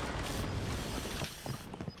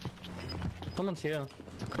 Someone's here.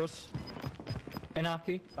 Chris.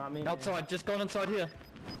 Anarchy. Outside, just gone inside here.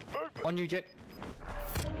 On you, Jack.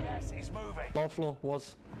 Gas is moving. Lower floor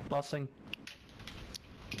was last thing.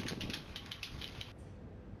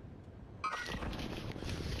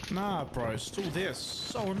 Nah, bro, still there.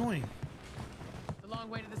 So annoying. It's a long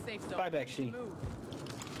way to the safe zone. Bye back, she. Move.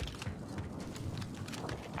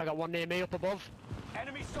 I got one near me up above.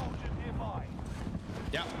 Enemy soldier nearby.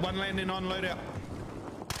 Yeah, one landing on loadout.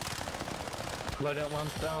 Loadout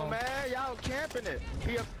one's down. Oh man, y'all camping it.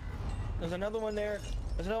 There's another one there.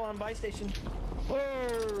 There's another one on buy station. Whoa!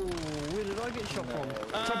 Where did I get shot from?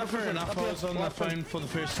 Fair enough. I was on the phone for the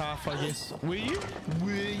first half, I guess. Were you?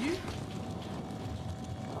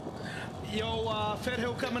 Yo, Fat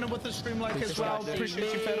Hill coming in with the stream like as well.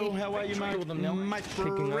 Appreciate you, Fat Hill. How are you, mate? My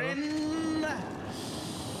friend.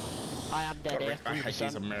 I am dead here. I hate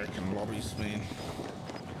these American lobbies, man.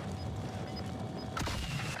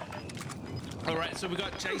 Alright, so we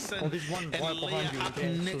got Jason and Leah up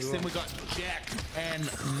next, then we got Jack and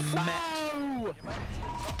Matt. No!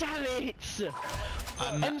 Damn it!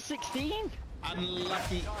 M16?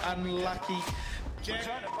 Unlucky. Jack.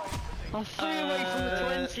 I'm 3 away from the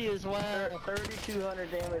 20 as well.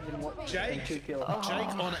 3,200 damage and what? Jake, 2 kills.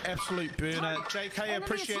 Jake on an absolute burner. Jake, hey, I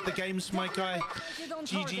appreciate the games, my guy.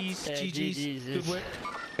 GG's, good work.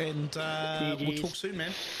 And we'll talk soon,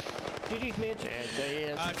 man. GG's, Mitch.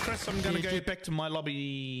 Chris, I'm gonna go back to my lobby.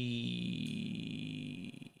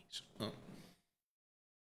 Oh.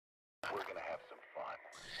 We're gonna have some fun.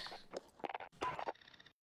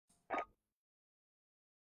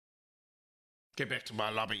 Get back to my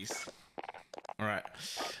lobbies. All right,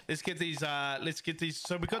 let's get these.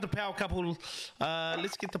 So we got the power couple.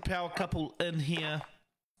 Let's get the power couple in here.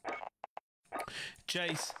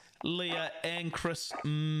 Jace, Leah, and Chris.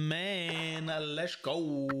 Man, let's go.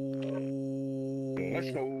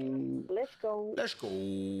 Let's go.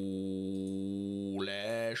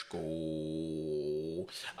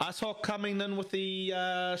 Ashok coming in with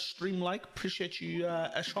the stream like. Appreciate you,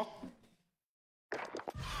 Ashok.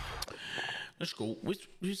 Let's go.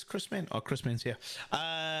 Where's Chris Man? Oh, Chris Man's here.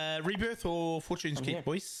 Rebirth or Fortune's Keep,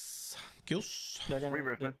 boys? Girls?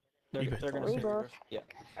 Rebirth, man. They're gonna Rebirth. Yeah.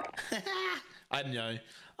 I know.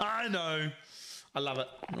 I love it.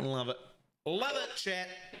 Love it, chat.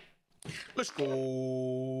 Let's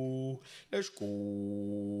go. Let's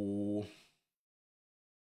go.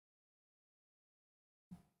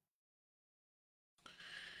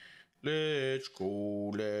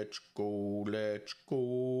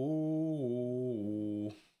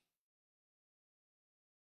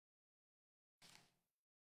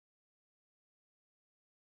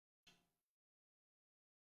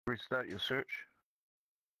 Restart your search.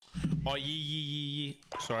 Oh, yeah.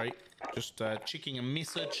 Sorry. Just checking a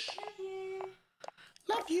message.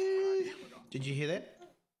 Love you. Did you hear that?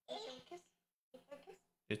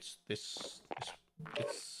 It's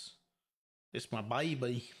my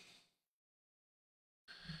baby.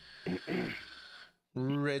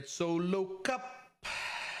 Red Solo Cup.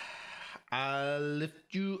 I'll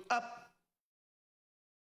lift you up.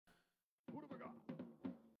 What have we got?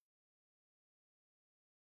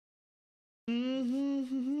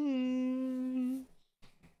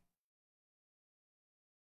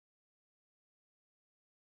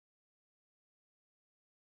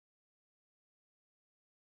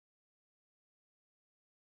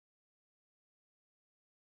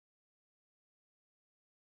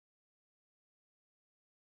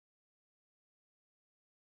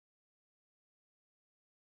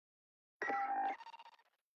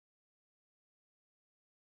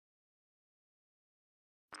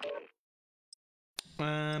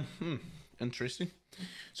 Interesting.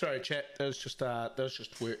 Sorry, chat. That was just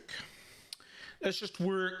work. That's just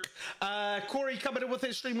work. Corey coming in with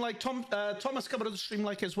his stream like. Thomas coming in the stream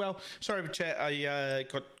like as well. Sorry, chat. I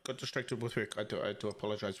got distracted with work. I do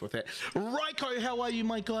apologize with that. Raiko, how are you,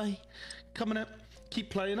 my guy? Coming up. Keep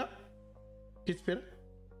playing up. Gets better.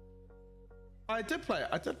 I did play it.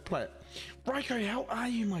 Raiko, how are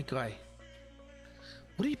you, my guy?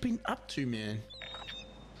 What have you been up to, man?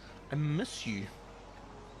 I miss you.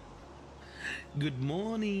 Good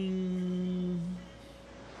morning.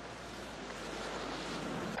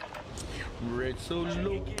 Red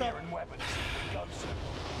Solo Cup.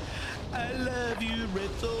 I love you, Red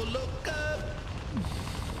Solo Cup.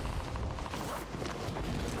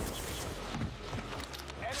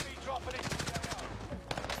 Enemy dropping it.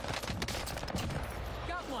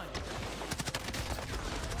 Got one.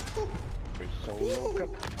 Red Solo Cup.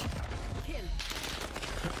 Kill.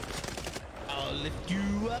 I'll lift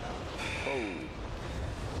you up. Oh.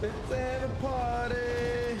 Let's have a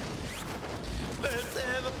party. Let's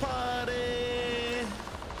have a party.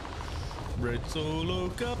 Red Solo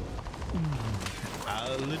Cup.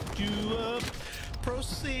 I'll lift you up.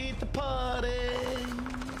 Proceed to party.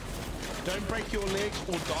 Don't break your legs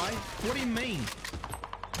or die. What do you mean?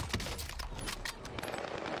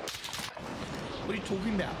 What are you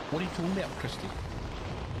talking about? What are you talking about, Christy?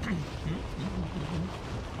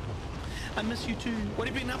 I miss you too. What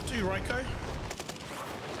have you been up to, Ryko?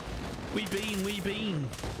 We been.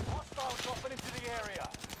 Hostile dropping into the area.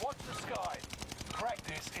 Watch the sky.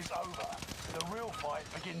 Practice is over. The real fight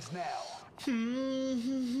begins now.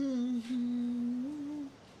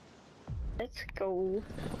 Let's go.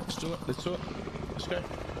 Let's do it. Let's do it. Let's go.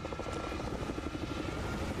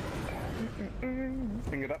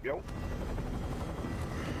 Bring it up, yo.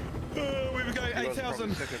 Where we go?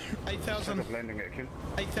 8,000. 8,000. Landing it, Ken.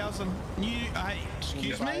 8,000. New. Hey,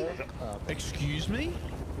 excuse me? Excuse me?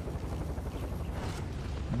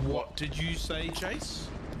 What did you say, Chase?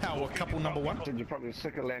 How, a couple number one? Said you're probably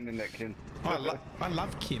sick of landing that, Ken. I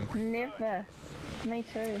love Kim. Never. Me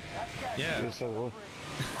too. Yeah. Yes, I will.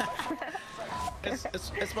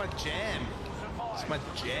 It's my jam. It's my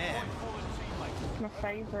jam. My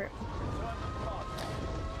favourite.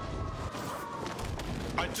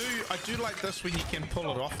 I do like this when you can pull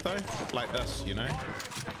it off though. Like this, you know?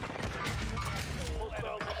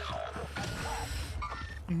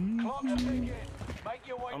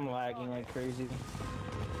 I'm lagging like crazy.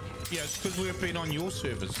 Yeah, it's because we've been on your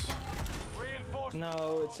servers.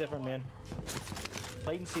 No, it's different, man.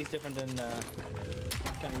 Latency is different than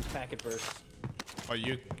kind of packet bursts. Oh,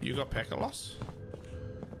 you got packet loss?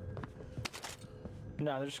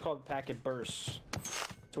 No, they're just called packet bursts.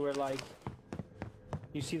 So where like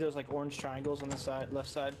you see those like orange triangles on the side, left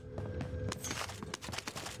side.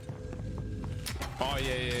 Oh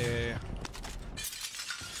yeah.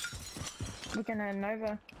 We're gonna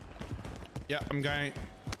Nova. Yeah, I'm going.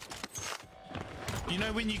 You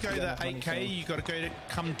know when you go that 8K, you got to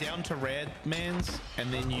come down to Radman's, and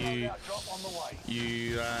then you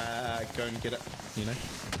go and get it. You know.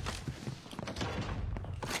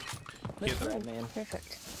 Miss Radman.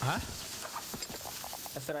 Perfect. Huh?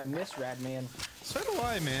 I said I miss Radman. So do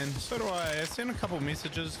I, man. So do I. I sent a couple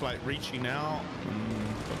messages like reaching out,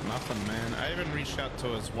 but nothing, man. I even reached out to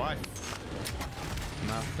his wife.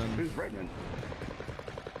 Nothing. Who's Redmond?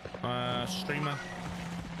 Streamer.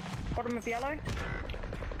 Bottom of yellow.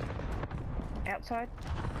 Outside.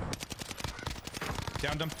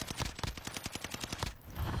 Downed him.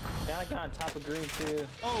 Now I got on top of green too.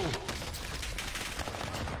 Oh.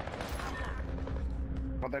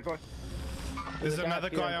 What'd that guy? There's another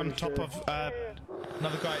guy on top of,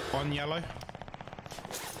 another guy on yellow.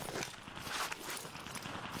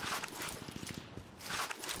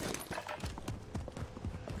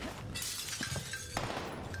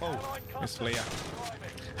 Oh, it's Leah.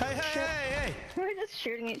 Hey! We're just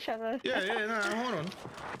shooting each other. Yeah, no, hold on.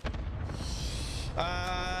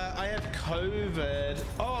 I have COVID.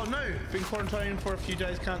 Oh no, been quarantining for a few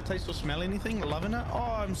days, can't taste or smell anything, loving it.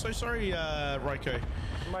 Oh, I'm so sorry, Ryko.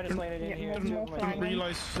 Might have landed in here. Didn't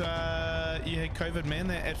realise you had COVID, man.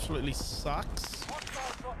 That absolutely sucks.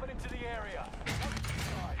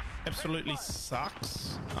 Absolutely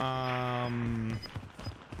sucks.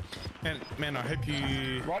 And man, I hope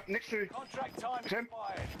you. Right next to you. Contract time Tim.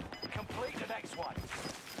 expired. Complete the next one.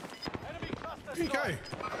 Enemy cluster Here you go. strike.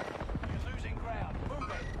 You're losing ground. Move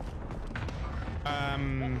it.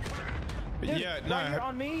 Dude, Yeah, no. you're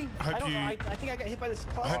on me. I hope I don't you. know. I think I got hit by this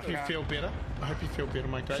cluster. I hope you feel better. I hope you feel better,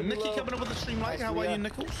 my guy. Should be Nicky low. coming up with the stream late. Nice, How are Leah. you,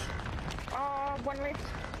 Nichols? One left.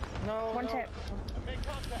 No. One no. tap.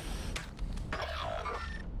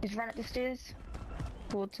 He's run up the stairs.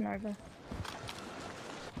 Towards Nova.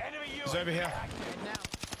 Enemy He's over here. Now.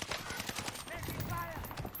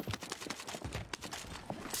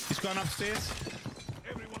 He's gone upstairs.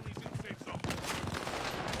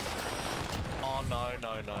 Oh no.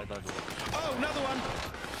 Oh, another one.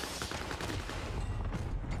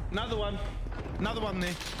 Another one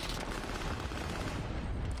there.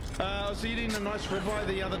 I was eating a nice ribeye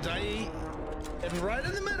the other day, and right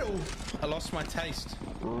in the middle, I lost my taste.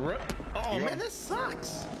 Rip. Oh man, this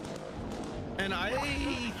sucks. And I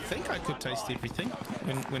think I could taste everything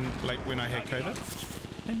when I had COVID.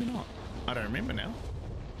 Maybe not. I don't remember now.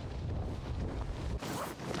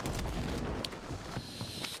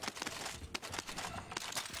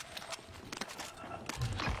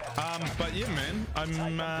 But yeah, man,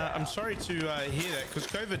 I'm sorry to hear that, because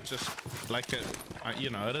COVID just like it, you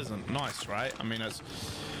know, it isn't nice, right? I mean, it's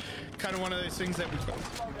kind of one of those things that we've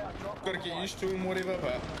got to get used to and whatever,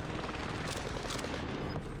 but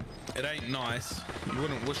it ain't nice. You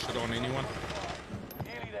wouldn't wish it on anyone.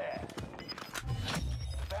 Nearly there.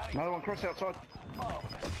 Another one cross outside.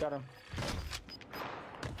 Got him.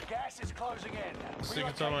 Gas is closing in.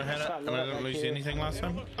 Second time I had it, and I didn't lose anything last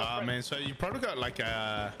time. Ah, man, so you probably got like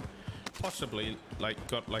a, possibly like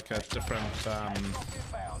got like a different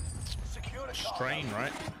strain,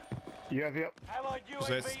 right? Yeah, yep.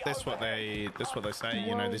 So that's what they say.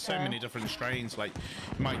 You know, there's so many different strains. Like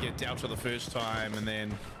you might get Delta the first time, and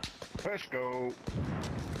then Let's go.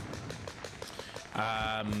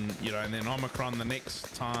 you know, and then Omicron the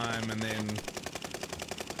next time, and then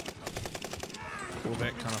all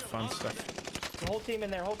that kind of fun stuff. The whole team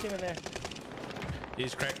in there, whole team in there.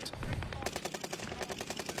 He's cracked.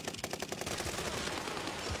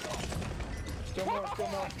 Still more, still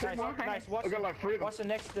more. Nice, nice. What's, I got like 3 of them. what's the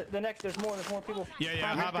next, there's more people.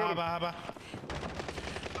 Yeah, harbour.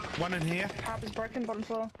 One in here. Harbour's broken, bottom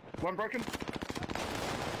floor. One broken.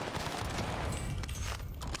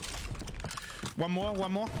 One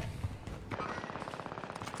more.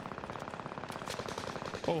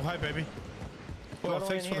 Oh, hi, baby. Oh,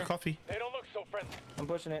 thanks for the coffee. They don't look so friendly. I'm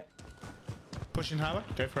pushing it. Pushing harbour?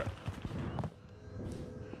 Go for it.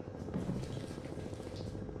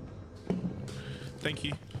 Thank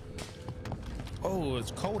you. Oh,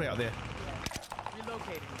 it's cold out there.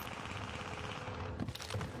 Relocating.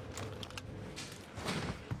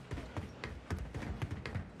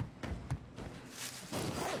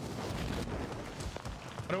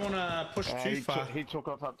 I don't want to push too far. He took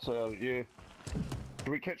off up to, yeah.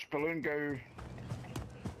 Do we catch balloon, go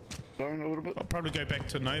down a little bit? I'll probably go back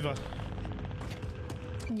to Nova.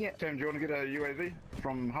 Yeah. Sam, do you want to get a UAV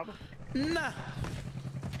from Harbour? Nah.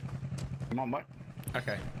 Come on, mate.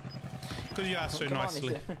 Okay. Because you asked so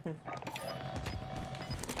nicely.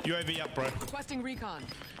 UAV up, bro. Requesting recon.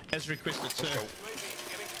 As requested, sir.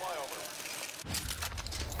 Getting flyover.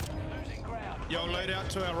 Losing ground. Yo, load out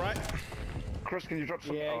to our right. Chris, can you drop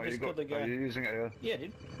some? Yeah, oh, just you killed the guy. You're using it, Yeah,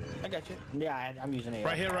 dude. I got you. Yeah, I'm using it.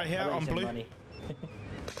 Right here, on blue. Money.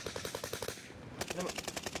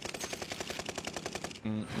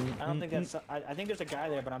 I don't think that's. I think there's a guy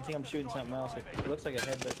there, but I'm shooting something else. It looks like a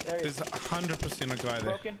head, but there he is. There's 100% a guy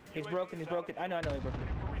there. Broken. He's broken. I know he's broken.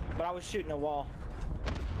 But I was shooting a wall.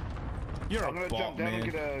 You're I'm a gonna bot, jump down man.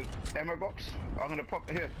 and get a ammo box. I'm gonna pop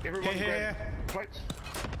here. Everyone Here. grab plates.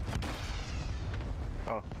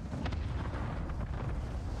 Oh.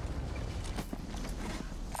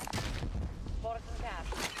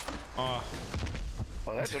 Oh.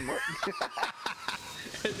 Oh, that didn't work.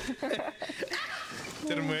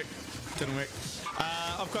 Didn't work.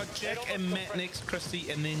 I've got Jack and Matt next, Christy,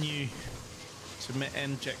 and then you. So Matt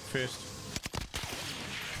and Jack first.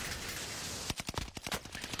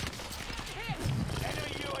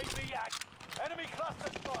 Enemy UAV act. Enemy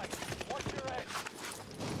cluster strike. Watch your head.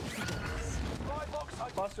 Fly box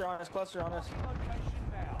open. Cluster on us. Location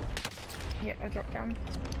now. Yeah, I dropped down.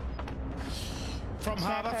 From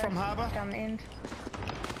harbour. Down the end.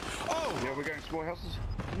 Oh! Yeah, we're going small houses.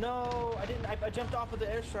 No, I didn't. I jumped off with the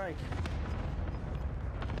airstrike.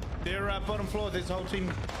 They're bottom floor. There's a whole team.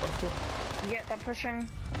 Bottom floor. Yeah, they're pushing.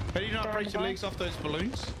 How do you not They're break on your the legs off those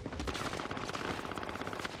balloons?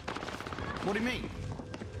 What do you mean?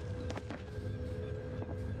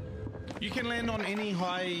 You can land on any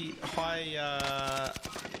high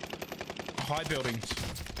buildings.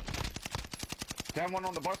 Down one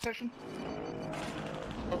on the buy station.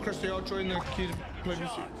 Oh, Christy, I'll join the queue.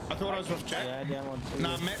 I thought I was with Jack. Yeah, down one too.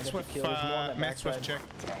 Nah, I Matt's got with the kill. There's more on that Matt's with backside.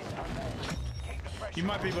 Jack. You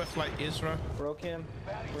might be with like Ezra. Broke him.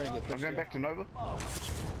 We're gonna get I'm pushed. going back to Nova.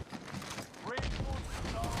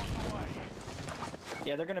 Reinforcements are on the way.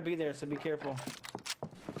 Yeah, they're gonna be there, so be careful.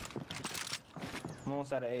 I'm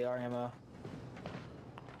almost out of AR ammo.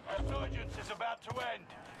 Resurgence is about to end.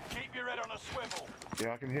 Keep your head on a swivel.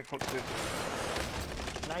 Yeah, I can hear footsteps.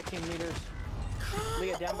 19 meters.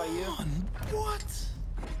 Leah, down by you. What?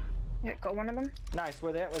 Yeah, got one of them. Nice.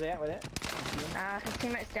 Where they at? His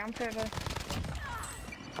teammate's down further.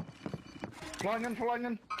 Flying in.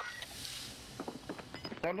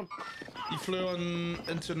 Down them. You flew on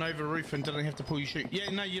into Nova roof and didn't have to pull your chute. Yeah,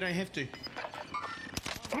 no, you don't have to.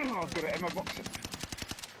 I've got an ammo box.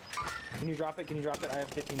 Can you drop it? I have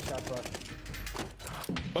 15 shots left.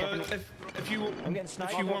 If you I'm getting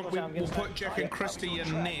sniped. if you want, we'll put Jack and Christy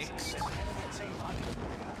in next.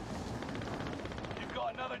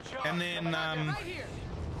 and then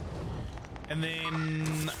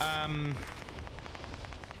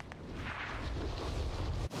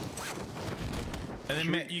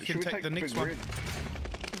Matt, you can take the next one.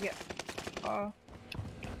 Yeah. Or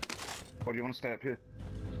do you want to stay up here?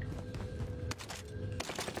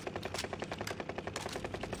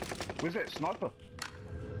 Where's that sniper?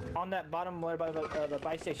 On that bottom level by the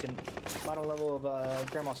buy station. Bottom level of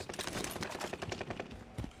Grandma's.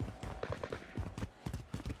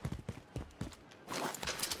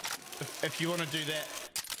 If you want to do that,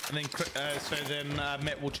 and then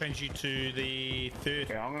Matt will change you to the third.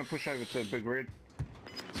 Yeah, I'm going to push over to Big Red.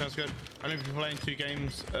 Sounds good. Only be playing 2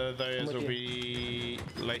 games, though, as it'll be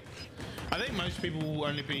late. I think most people will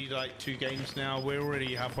only be like 2 games now. We're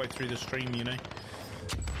already halfway through the stream, you know.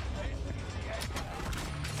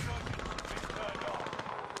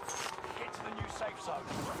 Get to the new safe zone.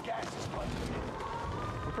 Gas is close.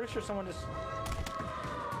 I'm pretty sure someone just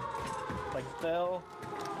like fell.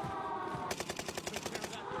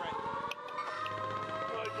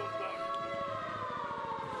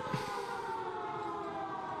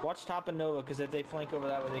 Watch top and Nova, because if they flank over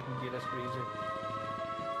that way, they can get us pretty easy.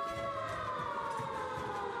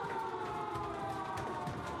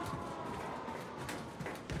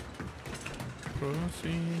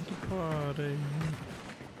 Proceed to party.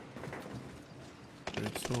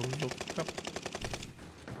 Let's all look up.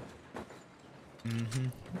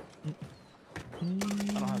 I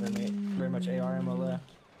don't have very much AR ammo left.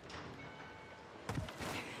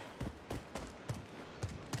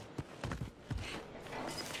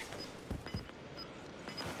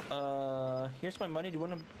 Here's my money. Do you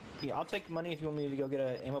want to? Yeah, I'll take money if you want me to go get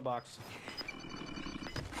an ammo box.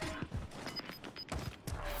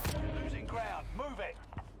 Losing ground. Move it.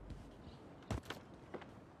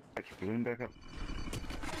 Get your balloon back up.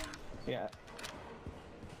 Yeah.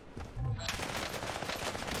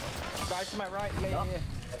 Guys to my right. Yeah.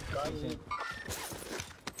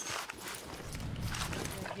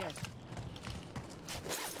 Yes.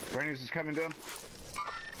 Rangers is coming down.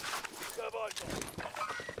 Go by.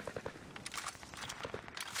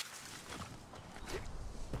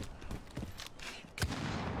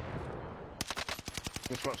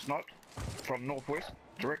 Just got sniped from northwest,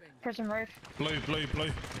 direct. Prison roof. Blue.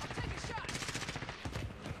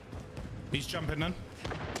 He's jumping in.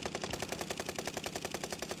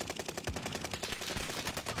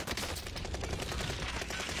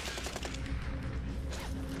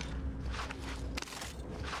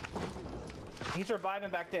 He's reviving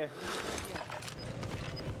back there.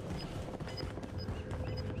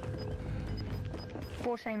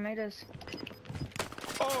 14 meters.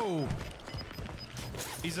 Oh!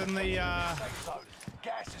 He's in the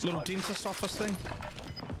Gas is little close. dentist office thing.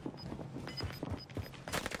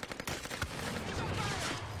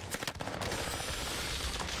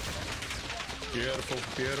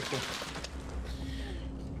 Beautiful.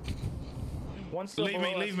 One still Leave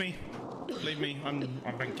below me. I'm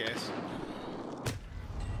in gas.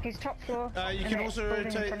 He's top floor. You can also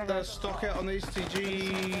rotate the stock out on the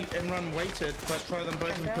STG and run weighted, but try them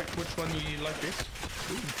both and pick which one you like best.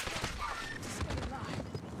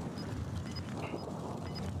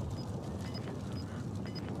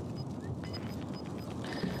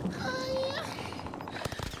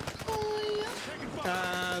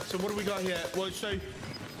 So what do we got here? Well, so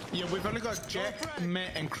yeah, we've only got Jack,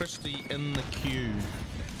 Matt, and Christy in the queue.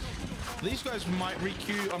 These guys might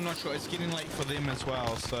re-queue. I'm not sure. It's getting late for them as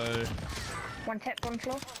well. So One tap, one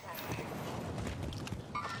floor.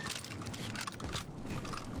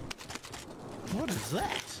 what is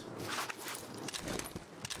that?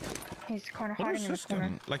 He's kind of What hiding is in the this corner.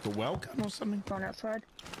 gun? Like a well gun or something? Gone outside.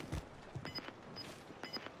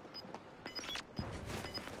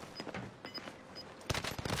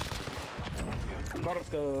 Let's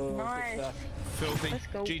go. Nice. Good stuff. Filthy. Let's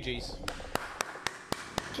go. GG's.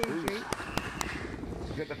 GG.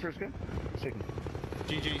 Is that the first game? Second.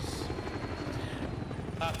 GG's.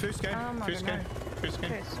 First game. I First don't game. know. First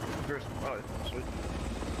game. First. Oh, sweet.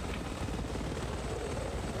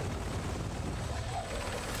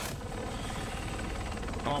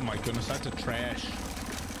 Oh my goodness, that's a trash.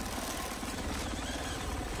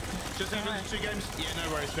 Just after the 2 games? Yeah,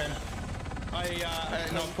 no worries, man.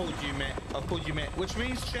 And I've pulled you, Matt. Which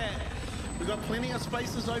means, chat, we've got plenty of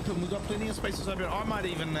spaces open. I might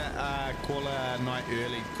even call a night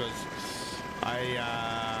early because I've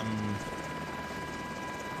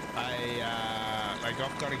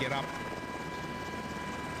got to get up.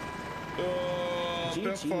 Oh,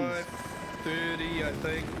 about 5:30, I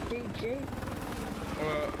think. GG.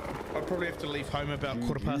 I'll probably have to leave home about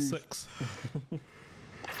 6:15.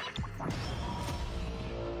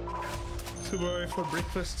 tomorrow for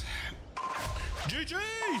breakfast.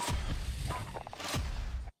 GG's!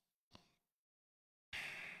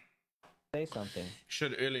 Say something.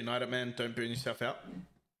 Should early night it, man. Don't burn yourself out. What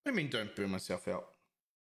do you mean don't burn myself out?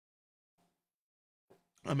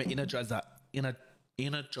 I'm an Energizer.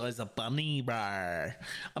 Energizer bunny, bro.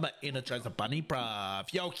 I'm an Energizer bunny, bro.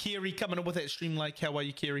 Yo, Kiri coming up with that stream like. How are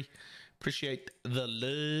you, Kiri? Appreciate the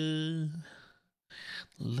love.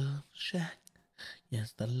 Love Shack.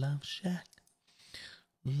 Yes, the Love Shack.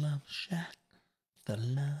 Love Shack. The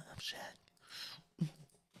Love Shack.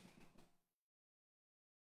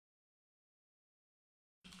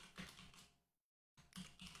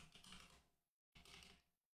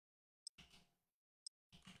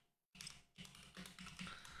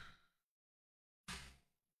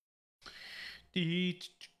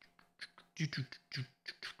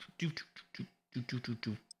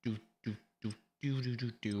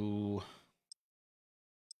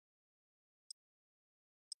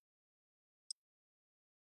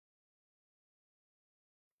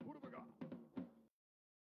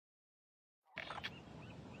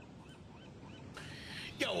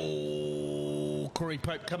 Yo, Corey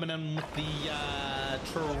Pope coming in with the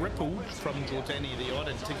triple from Jordani the Odd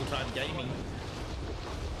and Tickle Time Gaming.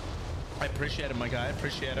 I appreciate it, my guy. I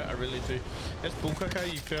appreciate it. I really do. That's Bullcoco.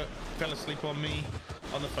 You fell asleep on me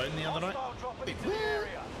on the phone the other night. Wait,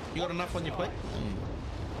 you got enough on your plate?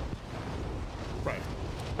 Right.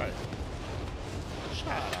 Shut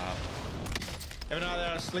up. Have a night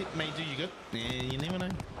out of sleep may do you good. Yeah, you never know.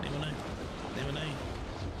 Never know.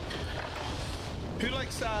 Who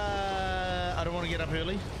likes, I don't want to get up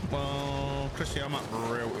early. Well, Christy, I'm up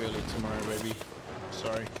real early tomorrow, baby.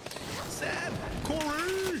 Sorry. Sam!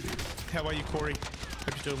 Corey! How are you, Corey?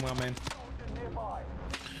 Hope you're doing well, man.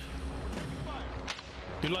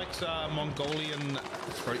 Who likes Mongolian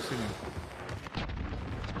throat singing?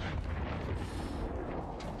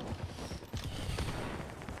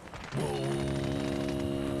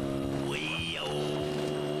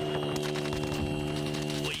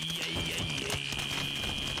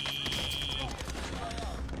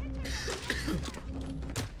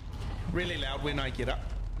 Really loud when I get up.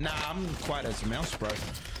 Nah, I'm quiet as a mouse, bro.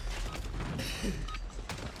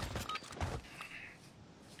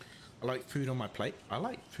 I like food on my plate. I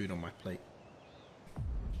like food on my plate.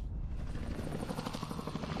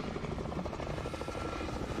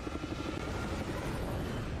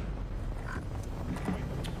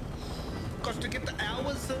 Got to get the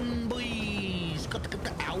hours in, boys. Got to get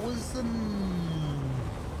the hours in.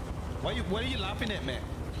 What are you laughing at, Matt?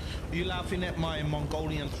 Are you laughing at my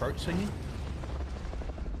Mongolian throat singing?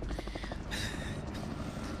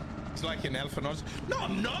 It's like an elephant. No,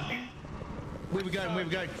 I'm not. Where we going?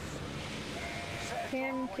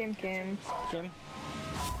 Kim.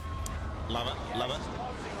 Love it.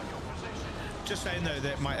 Just saying though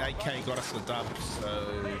that my AK got us the dub,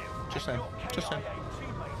 so just saying.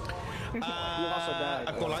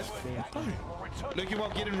 I call live. Lukey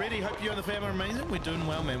Wop getting ready. Hope you and the fam are amazing. We're doing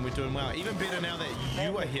well, man. We're doing well. Even better now that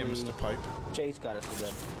you are here, Mr. Pope. Jay's got us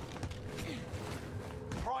good.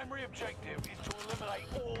 Primary objective is to eliminate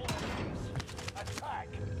all enemies. Attack.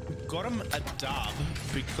 Got him a dub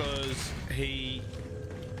because he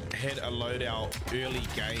had a loadout early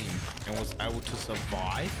game and was able to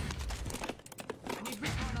survive.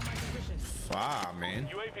 Far, man.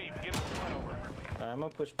 UAV, begin the flyover. I'm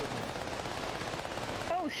gonna push.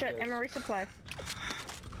 Oh shit, I'm a resupply.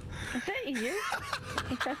 Is that you?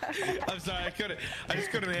 I'm sorry, I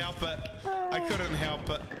just couldn't help it. I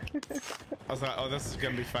was like, oh, this is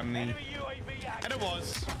gonna be funny. And it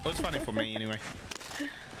was funny for me anyway.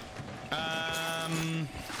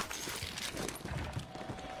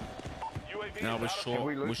 No, we're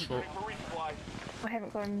short. I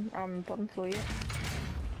haven't gone on bottom floor yet.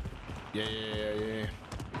 Yeah.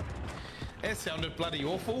 That sounded bloody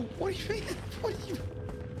awful. What do you mean?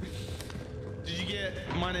 Did you get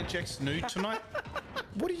mine and Jack's nude tonight?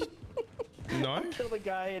 What do you... No? I killed a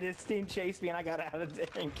guy and his team chased me and I got out of there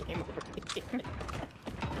and came over here.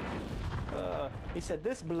 He said,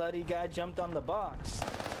 this bloody guy jumped on the box.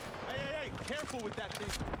 Hey, careful with that thing.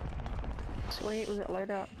 Sweet, was it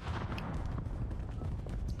loadout?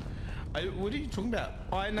 What are you talking about?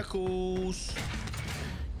 Hi, Nichols.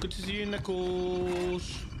 Good to see you,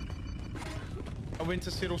 Nichols. I went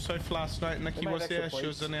to Settle Sofa last night. Nikki was there. She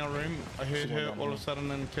was in our room. I heard her all of a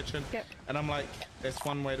sudden in the kitchen. Yep. And I'm like, that's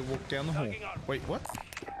one way to walk down the hall. Wait, what?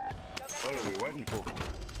 What are we waiting for?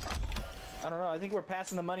 I don't know. I think we're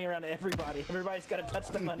passing the money around to everybody. Everybody's got to touch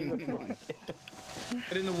the money before.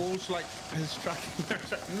 And in the walls, like his truck.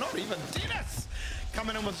 Not even Dennis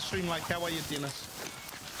coming in with the stream. Like, how are you, Dennis?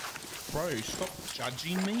 Bro, stop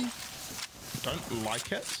judging me. don't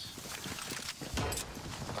like it.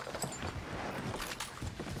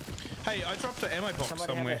 Hey, I dropped an ammo box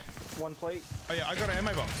Somebody somewhere. have one plate. Oh yeah, I got an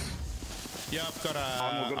ammo box. Yeah, I've got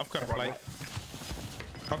a plate.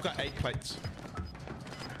 I've got 8 plates.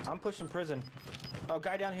 I'm pushing prison. Oh,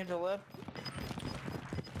 guy down here to the left.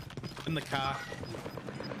 In the car.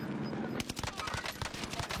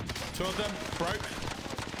 2 of them broke.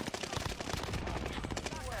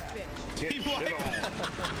 He wiped.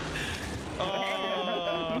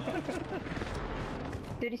 Oh.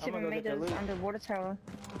 37 meters under water tower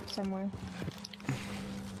somewhere.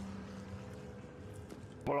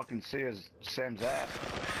 All I can see is Sam's ass.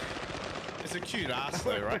 It's a cute ass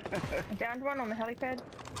though, right? I downed one on the helipad.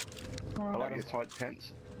 I like your tight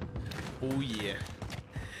pants. Oh yeah.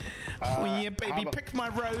 Oh yeah, baby, pick my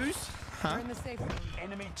rose. Huh? We're in the safe zone.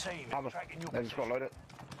 Enemy team tracking your They just got loaded.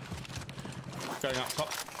 Going up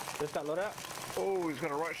top. Just got loaded out. Oh, he's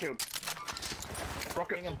got a right shield.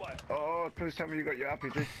 Rocket. Oh, please tell me you got your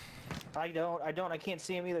RPG. I don't. I can't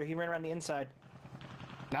see him either. He ran around the inside.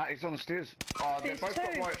 Nah, he's on the stairs. Oh, they both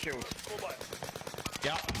got white shields.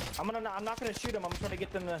 Yeah. I'm not gonna shoot him. I'm trying to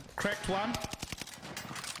get them to. Cracked one.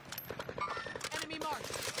 Enemy marked.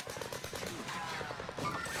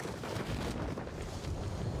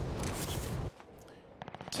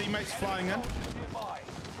 Teammates flying in. nearby.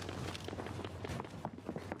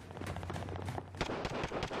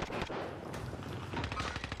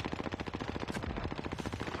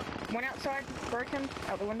 One outside, broken,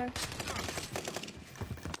 out the window.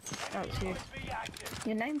 Oh, it's you. Be active.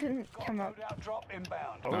 Your name didn't come up. Loadout drop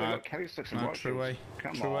inbound. Oh, they got carry sticks and No, white true shields. way.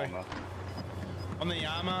 Come True on, way. man. On the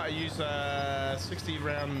armor, I use 60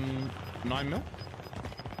 round 9mm.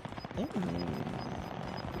 Ooh.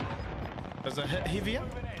 Does it hit heavier?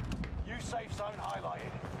 Moving in. New safe zone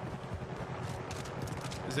highlighted.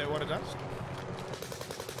 Is that what it does?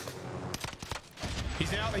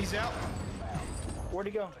 He's out, he's out. Where'd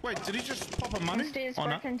he go? Wait, did he just pop a money? Stairs Oh,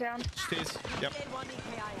 no. broken down. Stairs, yep. Dead one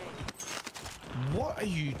EKIA. What are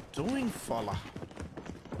you doing, fella?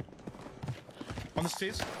 On the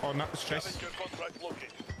stairs? Oh, no, it's Chase.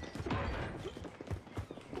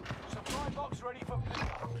 Supply box ready for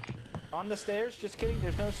pickup. On the stairs? Just kidding.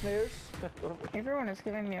 There's no stairs. Everyone is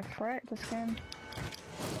giving me a fright this game.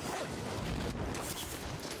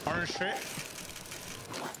 Orange shirt.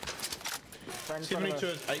 72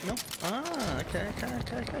 is 8mm. Ah, okay.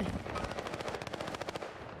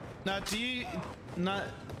 Now, do you... Nah,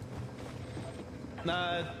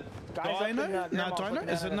 Dino? Nah, Dino?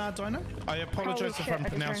 Is it Nah, Dino? I apologize if I'm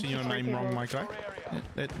pronouncing your name wrong, my guy.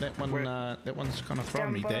 That one's kind of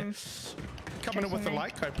throwing me there. Coming in with a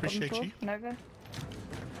like, I appreciate you. Nova.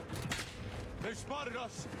 They spotted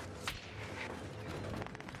us.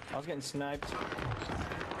 I was getting sniped.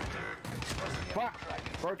 Fuck!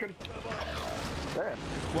 Broken. There.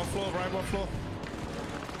 What floor, right? What floor?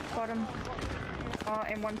 Bottom. Oh,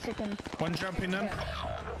 in 1 second. One jumping in.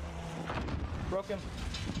 Broke him.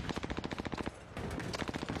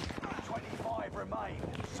 25 remain.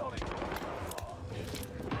 Solid.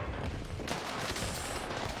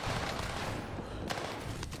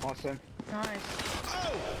 Awesome. Nice.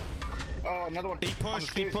 Oh! Oh, another one. He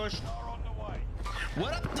pushed, he pushed. Are on the way.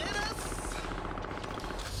 What up, Dennis?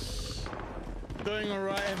 Doing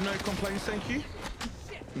alright, have no complaints, thank you.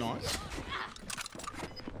 Nice.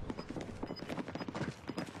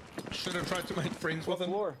 Should have tried to make friends with them.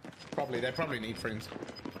 Floor. Probably, they probably need friends.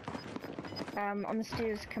 On the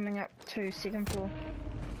stairs coming up to 2nd floor.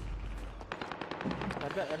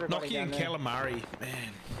 I've got everybody Nokia down and there. calamari,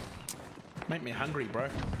 man. Make me hungry, bro.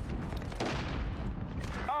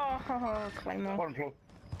 Oh, Claymore. Bottom floor.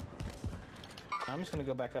 I'm just gonna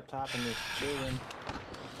go back up top and just chill in.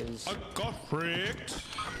 I got fricked.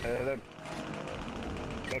 They're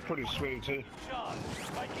pretty sweaty too. Charge.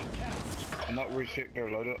 Making count. I'm not rechecked their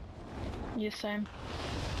loadout. Yeah, same.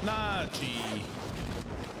 Nah, gee.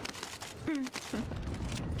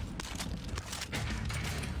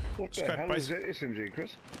 What the Straight hell base. is that SMG,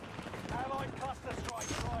 Chris? Allied cluster strike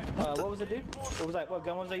drive. What was it, dude? What was that? What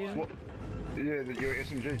gun was I using? What? Yeah, your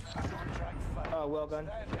SMG. Contract failed. Well gun.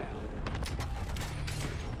 Stand down.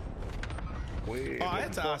 Weird. Oh, I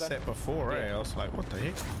had to ask that before, eh? I was like, what the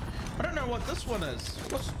heck? I don't know what this one is.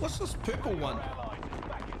 What's this purple one? Allies is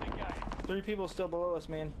back in the game. 3 people still below us,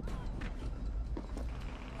 man.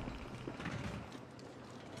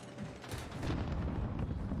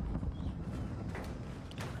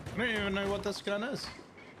 I don't even know what this gun is.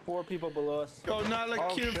 4 people below us. Oh, no, like,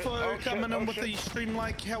 Oh, shit, for oh, coming shit, in oh, with shit. the stream,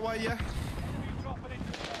 like, how are ya? Dropping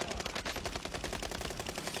into the area.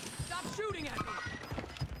 Stop shooting at me.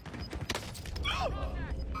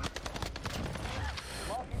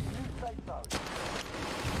 Marking new safe zone.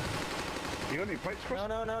 You got any plates, Chris?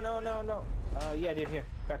 No. Yeah, dude, here.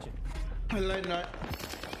 Got you. Hello, no.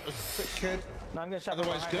 Sick kid. No, I'm gonna shut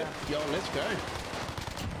Otherwise good. Yo, let's go.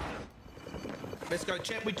 Let's go,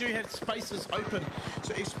 chat. We do have spaces open.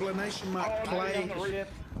 So exclamation mark play.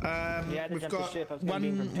 We've got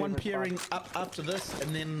one pairing up after this,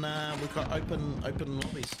 and then we've got open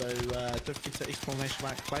lobby. So don't forget to exclamation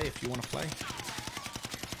mark play if you want to play.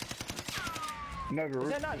 No, is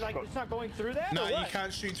that not like it's not going through that? No, you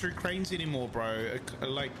can't shoot through cranes anymore, bro. It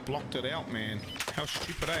like blocked it out, man. How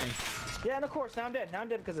stupid, eh? Yeah, and of course now I'm dead. Now I'm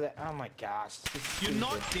dead because of that. Oh my gosh. You're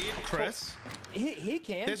not dead, Chris. He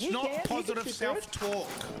can. That's not positive self-talk,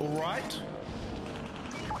 all right?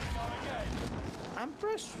 I'm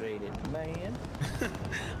frustrated, man.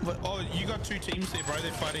 But oh, you got two teams there, bro.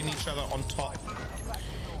 They're fighting each other on top.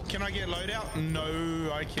 Can I get loadout?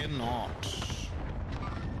 No, I cannot.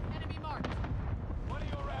 Enemy marked. One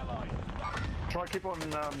of your allies. Try keep on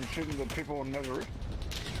shooting the people on the roof.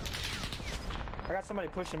 I got somebody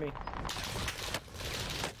pushing me.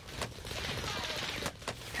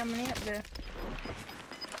 How many up there?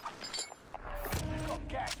 Got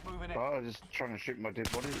gas moving in. Oh, I was just trying to shoot my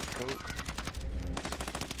dead body. It's cool.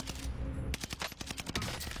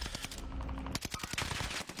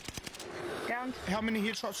 Down. How many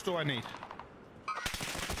headshots do I need?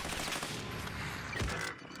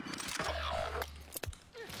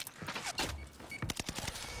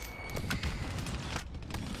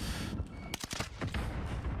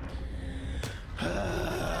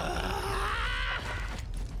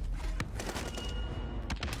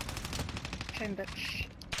 Shame, bitch.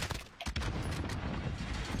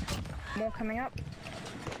 More coming up.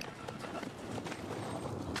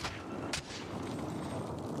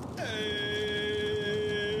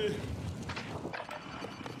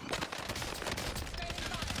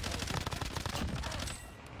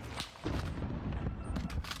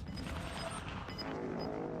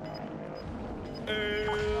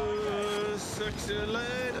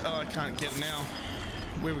 Oh, I can't get it now.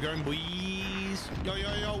 Where we going, boys? Yo,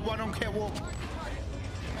 one on catwalk. Resurgence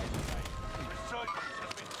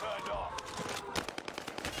has been turned off.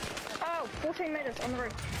 Oh, 14 meters on the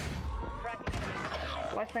roof.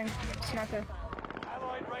 Lightning, sniper.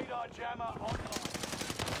 Allied radar jammer online.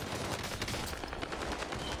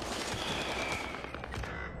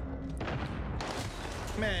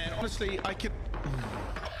 Man, honestly, I could.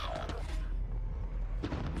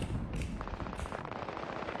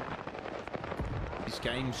 These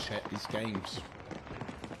games, chat. These games.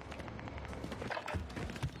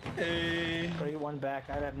 Hey. Bring one back.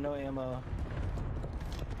 I have no ammo.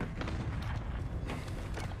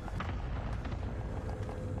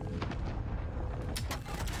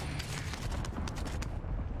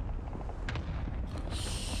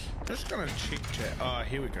 Just gonna check chat. Ah,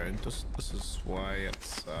 here we go. This is why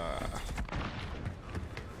it's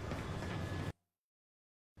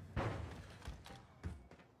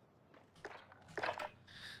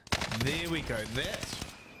there we go. That's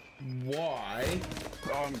why.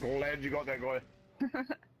 Oh, I'm glad you got that guy.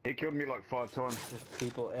 He killed me like 5 times. There's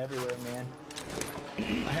people everywhere, man.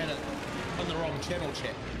 I had it on the wrong channel,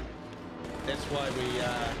 chat. That's why we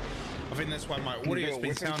I think that's why my audio's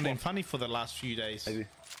been sounding funny for the last few days. Maybe.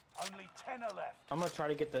 Only 10 are left. I'm gonna try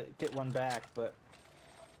to get one back, but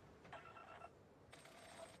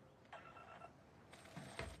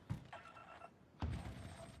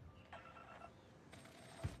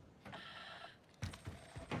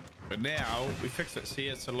now we fixed it. See,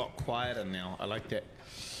 it's a lot quieter now. I like that.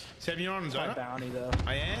 Sam, you're on my donut? bounty though.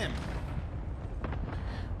 I am.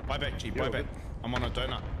 Buy back, G. Buy back. I'm on a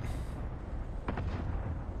donut.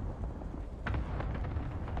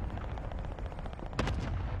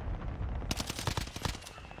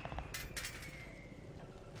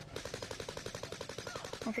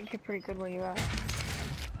 I think you're pretty good where you are.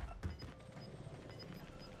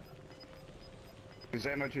 There's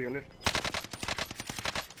ammo to your left.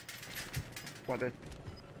 Right there.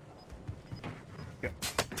 Yep.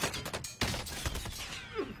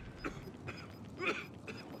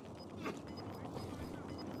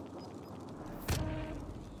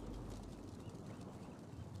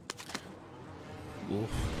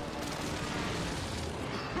 Oof.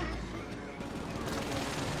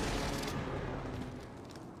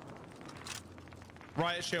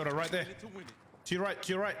 Riot shielder, right there. To your right,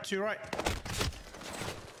 to your right, to your right.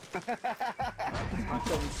 I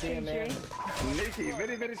couldn't see him, man. Sneaky,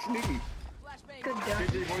 very, very sneaky. Good job.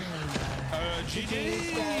 GG, boys.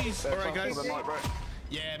 GG's. Alright, guys. For the night, bro.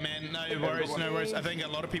 Yeah, man, no worries, no worries. I think a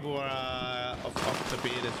lot of people are off the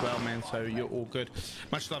bed as well, man, so you're all good.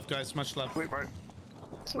 Much love, guys, much love. Sweet, bro.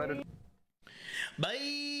 Later.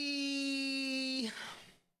 Bye.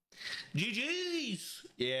 GG's.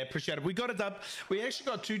 Yeah, appreciate it. We got a dub. We actually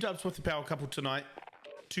got 2 dubs with the power couple tonight.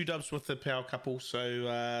 2 dubs with the power couple.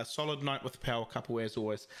 So solid night with the power couple as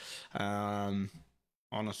always.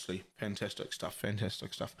 Honestly, fantastic stuff.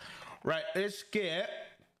 Fantastic stuff. Right, let's get.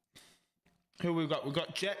 Who we got? We've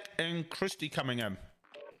got Jack and Christy coming in.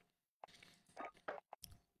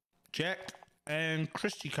 Jack and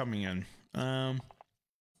Christy coming in.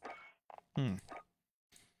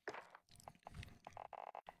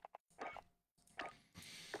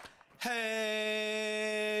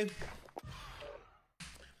 Hey,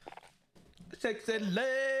 sexy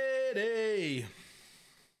lady.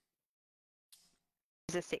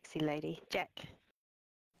 She's a sexy lady, Jack.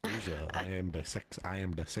 I am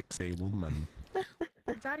the sexy woman.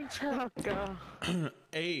 Daddy, chill. Oh, God.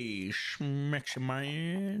 Hey, smash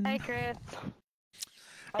man. Hey, Chris.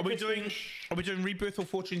 Are we doing Rebirth or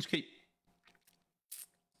Fortune's Keep?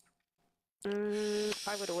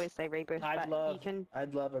 I would always say Rebirth. I'd love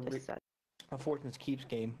a Fortune's Keeps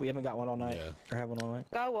game. We haven't got one all night. Yeah. Or have one all night.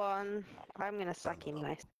 Go on. I'm gonna suck him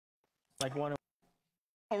nice. Like one.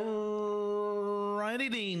 Alrighty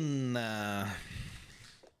then.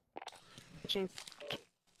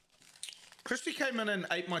 Christy came in and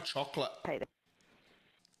ate my chocolate.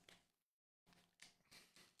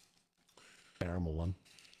 Caramel one.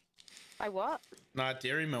 I what? Nah,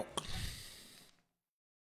 dairy milk.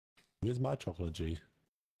 Where's my chocolate, G?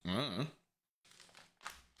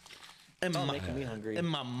 Making me hungry. In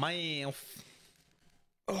my mouth.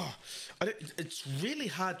 Oh, it's really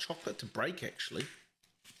hard chocolate to break, actually.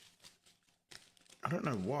 I don't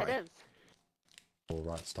know why. It is. All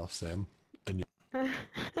right stuff, Sam. And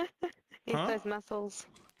Eat those muscles.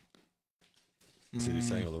 So you're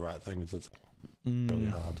saying all the right things. It's really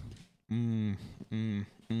hard.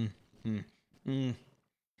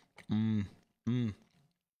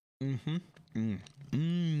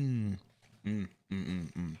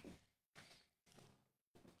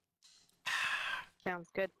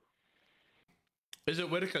 Sounds good. Is it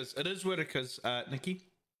Whitaker's? It is Whitaker's, Nikki.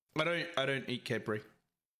 I don't eat Cadbury.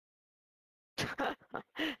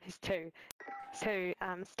 He's too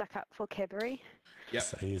stuck up for Cadbury. Yep.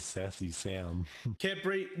 Say sassy Sam.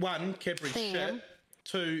 Cadbury, 1, Cadbury Sam. shit.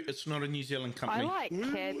 2, it's not a New Zealand company. I like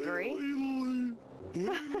Cadbury.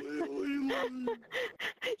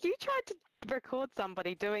 You tried to record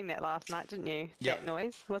somebody doing that last night, didn't you? Yep. That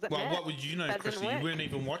noise. Was it Well, Matt? what would you know, That Christy? didn't You work. weren't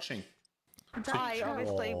even watching. I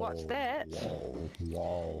obviously watched that.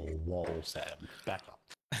 Whoa, Sam. Back up.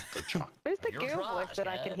 Who's the girl voice that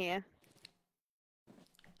I can hear?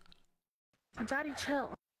 Daddy,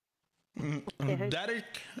 chill. Daddy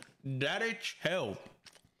chill.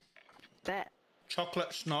 That.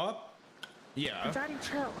 Chocolate snob? Yeah. Daddy,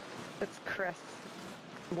 chill. It's Chris.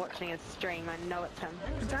 Watching his stream, I know it's him.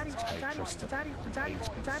 Daddy,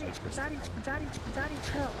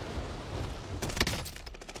 chill.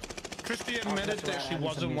 Christy admitted that she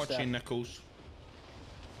wasn't watching Nichols.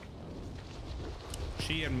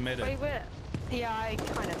 She admitted. We were. Yeah, I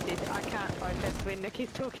kind of did. I can't focus when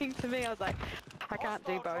Nikki's talking to me. I was like, I can't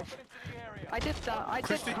do both. I did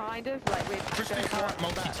kind of like with. Christy can't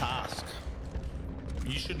multitask.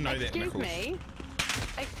 You should know that, Nichols.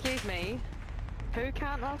 Excuse me. Who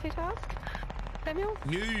can't multitask? Samuel?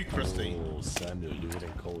 You, Christy. Oh, Samuel, you're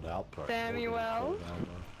getting called out, bro. Samuel?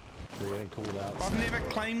 You're getting called out. I've never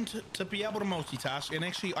claimed to be able to multitask, and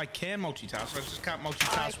actually I can multitask. I just can't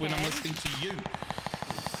multitask when I'm listening to you.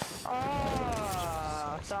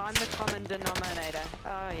 Oh, so I'm the common denominator.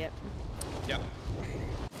 Oh, yep. Yep.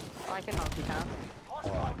 I can multitask.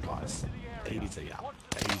 Alright, guys. Easy up.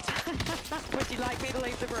 Would you like me to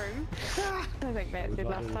leave the room? I think Matt said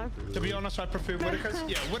last time. To be honest, I prefer Whitaker's.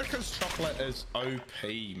 Yeah, Whitaker's chocolate is OP,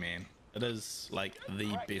 man. It is like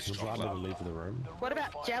the best chocolate. To leave the room. What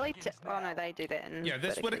about jelly tip? Oh no, they do that in. Yeah,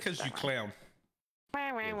 that's Whitaker's, you clown.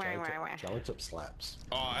 Jelly tip slaps.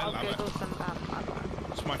 Oh, I love Google it. some other ones.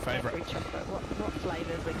 It's my favourite. What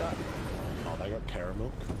flavours we got? Oh, they got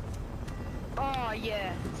caramel. Oh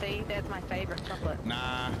yeah, see, that's my favourite chocolate.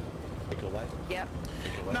 Nah. Yep.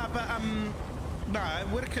 Nah, but nah,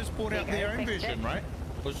 Whitaker's brought out their own version, right?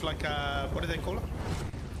 It was like what do they call it?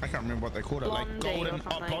 I can't remember what they called it. Blondie like golden,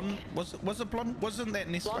 or blonde. Was it blonde? Wasn't that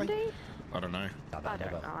Nestle? Blondie? I don't know. I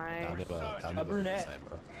don't know. A brunette.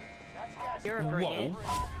 You're a brunette.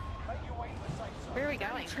 Whoa. Where are we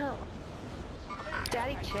going? Chill.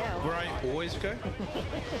 Daddy, chill. Where I always go.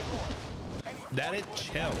 Daddy,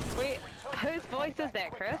 chill. Wait, whose voice is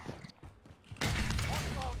that, Chris?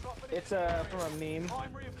 It's from a meme.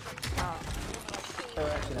 Oh.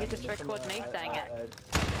 You just record me saying it.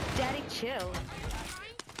 Daddy, chill.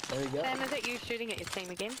 There you go. Sam, is it you shooting at your team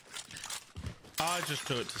again? I just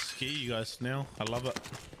do it to scare you guys now. I love it.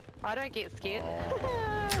 I don't get scared.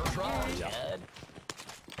 You're trash, kid.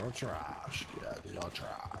 You're trash, kid. You're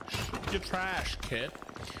trash. You're trash, kid.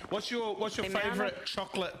 What's your favorite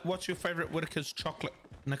chocolate? What's your favorite Whittaker's chocolate,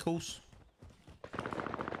 Nichols?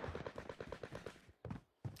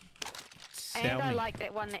 And I like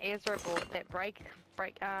that one that Ezra bought, that break,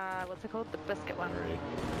 what's it called? The biscuit one.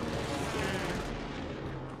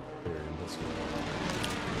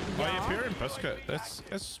 Oh yeah, beer and biscuit.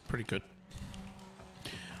 That's pretty good.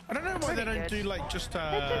 I don't know why they don't do like just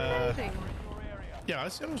That's amazing. Yeah,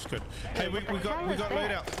 that was good. Hey, we got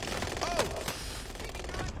loadout. Oh!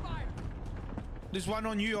 There's one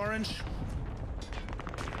on you, Orange.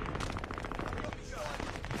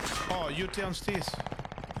 Oh, you're downstairs.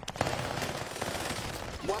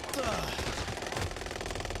 What the?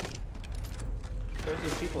 There's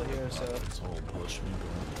these people here, so. This whole push me,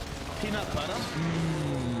 Peanut butter?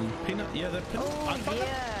 Peanut, yeah, the peanut. Oh,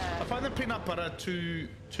 I find the peanut butter too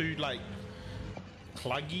like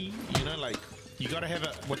cluggy. You know, like you gotta have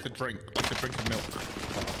it with the drink, like a drink of milk.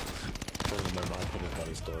 Probably my mind for the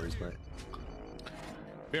funny stories, mate.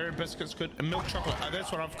 Berry biscuits good, and milk chocolate. Oh,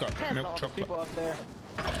 that's what I've got. Milk chocolate. People up there.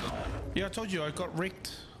 Yeah, I told you I got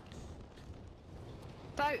wrecked.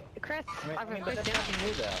 So, Chris, I've but requested. that's nothing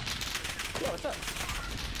new though. Yeah, what's up?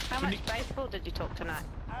 How much baseball did you talk tonight?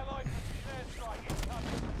 Allied precision airstrike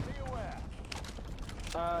incoming. Be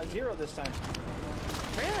aware. 0 this time.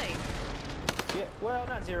 Really? Yeah, well,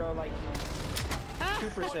 not 0, like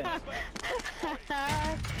 2%.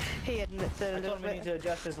 He admits it a I little told him he needs bit. to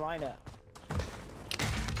adjust his lineup.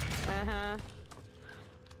 Uh-huh.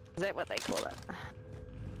 Is that what they call it?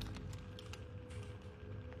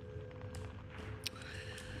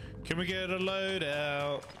 Can we get a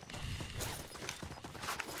loadout?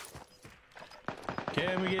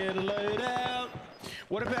 Can we get a loadout?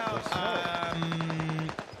 What about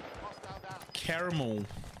caramel,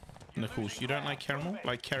 Nichols? You don't like caramel?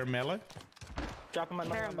 Like caramello? Dropping my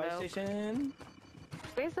money on buy station.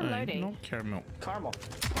 Where's the loading? Not caramel. Caramel.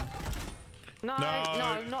 No,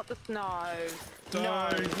 No. not the snow.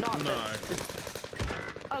 Don't. not No.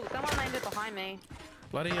 Oh, someone landed behind me.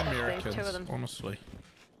 Bloody There's Americans, two of them. honestly.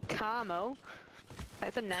 Carmel.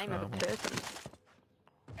 That's the name of a person.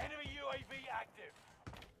 Enemy UAV active.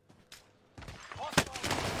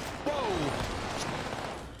 Whoa!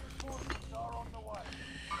 Forces are on the way.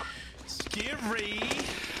 Scary!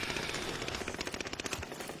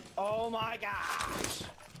 Oh my gosh!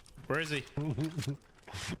 Where is he?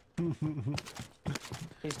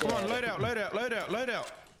 He's Come on, dead. load out, load out, load out, load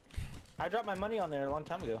out. I dropped my money on there a long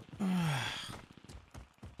time ago.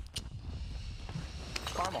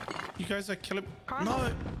 Caramel. You guys are killing. Caramel.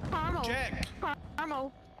 No, Carmel. Jack.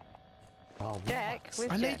 Carmel. Oh, Jack,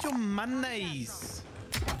 where's I Jack? need your monies.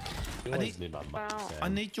 you I always need- need my money, Wow. Sam. I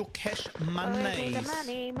need your cash I need monies. the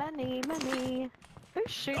money, money, money.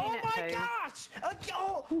 Who's shooting Oh at my who? gosh!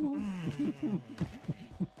 Oh!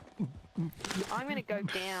 I'm gonna go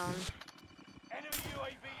down. Enemy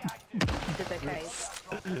UAV active. Did they case?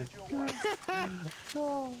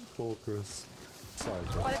 Poor Chris. Sorry,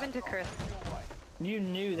 What Jack. happened to Chris? You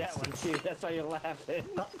knew that one too. That's why you're laughing.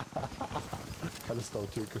 I just stole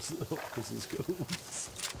two Chris's skills.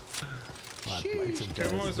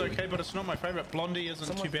 Caramel is okay, but it's not my favorite. Blondie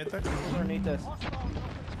isn't too bad though. Someone's underneath us.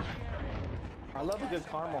 I love a good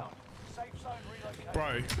caramel. Safe zone relocated.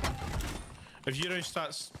 Bro, if you don't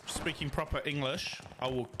start speaking proper English, I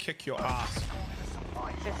will kick your ass.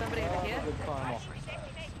 There's somebody over here. Good caramel.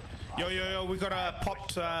 Yo, we got a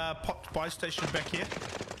popped buy station back here.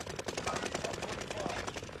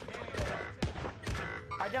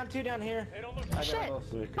 I down 2 down here. I got Shit. both.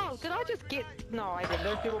 Oh, did I just get... No, I didn't.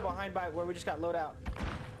 There's people behind by where we just got load out.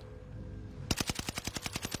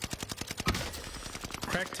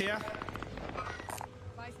 Cracked here.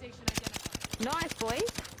 Buy station identified. Nice,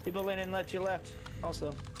 boys. People in and left you left.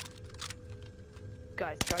 Also,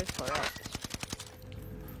 Guys, go for it.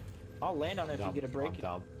 I'll land on it if you get a break.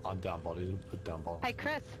 I'm down body. Down body. Hey,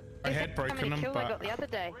 Chris. I guess had how broken many them, kills I but- got the other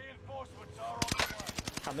day? Reinforcements are on the way.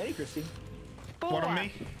 How many, Christy? 4. What on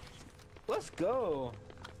me? Let's go.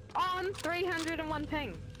 On 301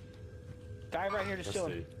 ping. Guy right here just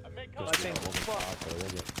chilling. I think. I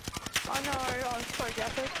know, I was so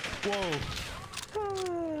gathered.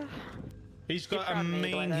 Whoa. He's got a proud of me,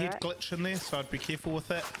 mean by the head way. glitch in there, so I'd be careful with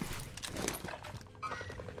that.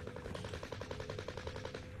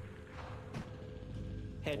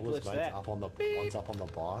 Head All his glitch mates that. up on the one's up on the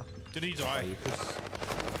bar. Did he die?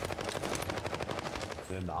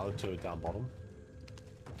 Then the other two are down bottom.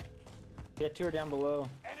 Yeah, 2 are down below.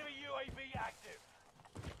 Enemy UAV active.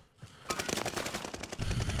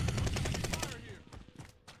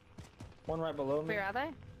 One right below me. Where are they?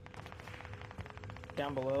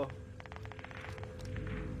 Down below.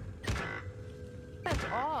 That's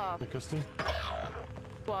off. Hey, Christy,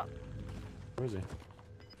 What? where is he?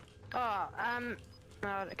 Oh,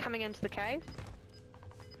 coming into the cave.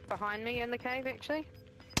 Behind me in the cave, actually.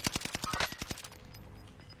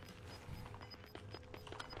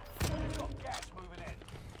 We've got gas moving in.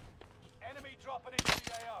 Enemy dropping into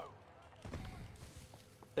the AO.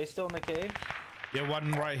 They still in the cave? Yeah,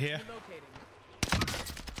 one right here.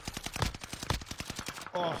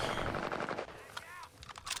 Oh.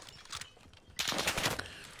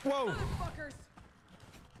 Whoa. Motherfuckers!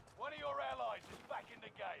 One of your allies is back in the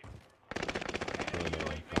game.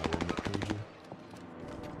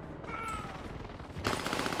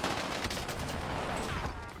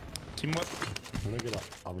 Team what? I'm gonna get up.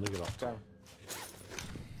 I'm gonna get up. Sorry.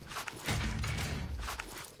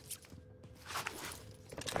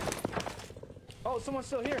 Oh, someone's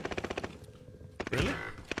still here. Really?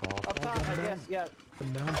 Up top, I guess. Yeah.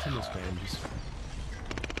 I'm down from this game. Just...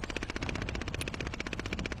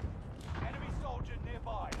 Enemy soldier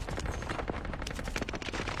nearby.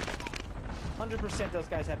 100% those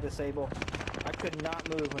guys have disable. I could not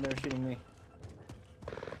move when they were shooting me.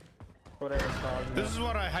 Whatever it's called. This is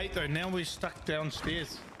what I hate though. Now we're stuck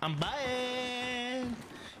downstairs. I'm back.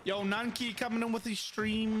 Yo, Nanki coming in with his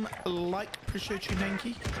stream. Like, appreciate you,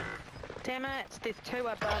 Nanki. Damn it, there's two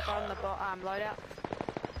above on the loadout.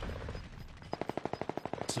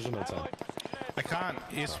 Precision outside. I can't.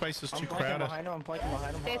 Airspace is too I'm flanking crowded. behind him. I'm flanking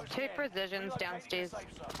behind him. There's two precisions downstairs. One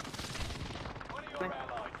of your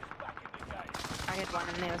allies is back in the game. I had one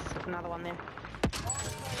and there was another one there.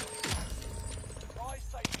 Buy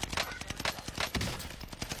station.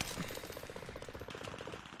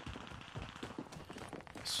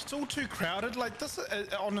 It's still too crowded. Like this,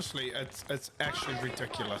 honestly, it's actually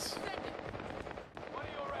ridiculous. One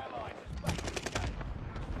of your allies is back in the game.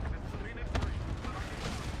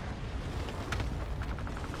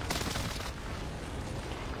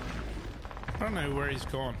 I don't know where he's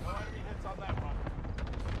gone. No enemy hits on that one.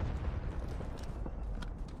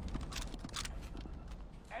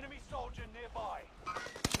 Enemy soldier nearby.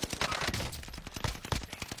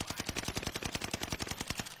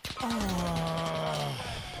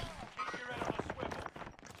 Keep your head on a swivel.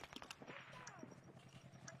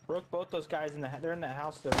 Broke both those guys in the. They're in that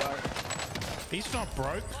house to the right. He's not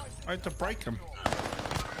broke. I had to break him.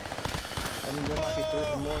 I mean, there might be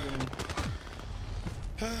three more than.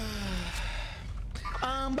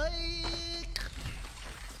 I'm back.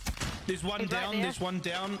 There's one He's right down. there. There's one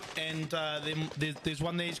down, and then there's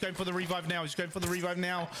one there. He's going for the revive now. He's going for the revive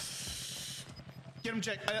now. Get him,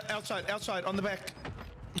 Jack. Outside, on the back.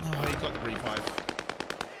 Oh, he got the revive.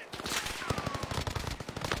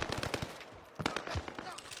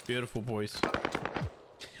 Beautiful, boys.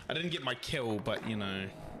 I didn't get my kill, but you know.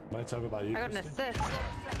 Might talk about you. I got an Christy. assist.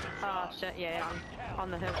 Oh shit, yeah, I'm on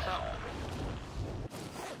the hilltop.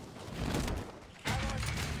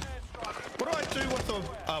 What do I do with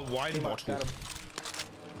a wine bottle? Got him.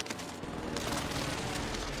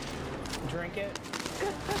 Drink it.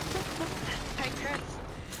 Hey Chris,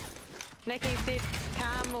 Nikki said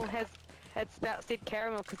caramel has, it's about said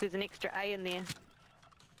caramel because there's an extra A in there.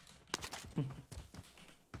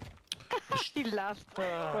 He laughed.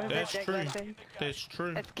 That's true. That's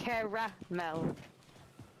true. It's caramel.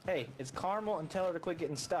 Hey, it's caramel and tell her to quit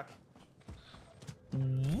getting stuck.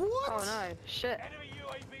 What? Oh no, shit. Enemy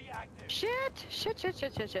UAV active. Shit.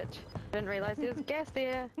 Didn't realize there was gas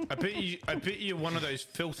there. I bet you're one of those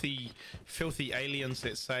filthy aliens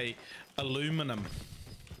that say aluminum.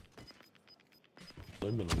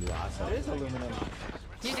 Aluminum, you asshole. It is aluminum.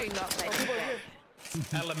 You do not say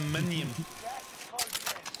that. Aluminium.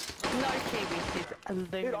 No Kiwi says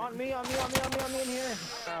aluminum. Dude, on me in here.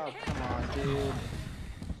 Oh, come on, dude.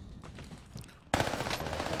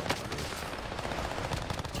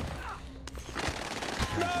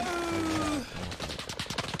 No!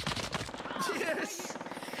 Yes!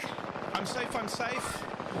 I'm safe.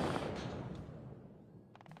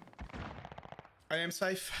 I am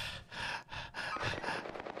safe.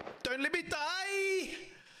 Don't let me die!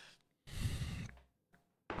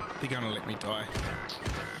 They're gonna let me die.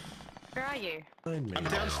 Where are you? I'm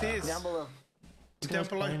downstairs. Down below. Down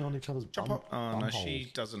below. Playing on each other's Jump bum, up. Oh bum no, holes.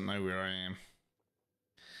 she doesn't know where I am.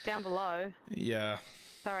 Down below. Yeah.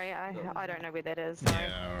 Sorry, I don't know where that is. Sorry.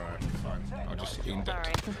 Yeah, alright, fine. I'll just end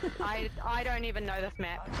Sorry. I don't even know this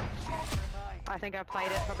map. I think I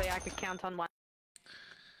played it, probably I could count on one.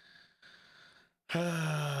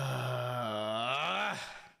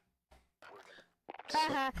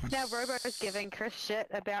 Haha, now Robo's giving Chris shit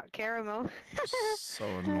about caramel. So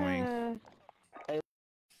annoying.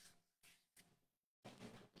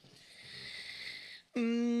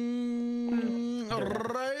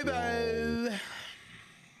 Robo.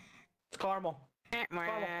 It's caramel.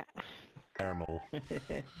 Caramel.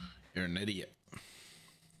 You're an idiot.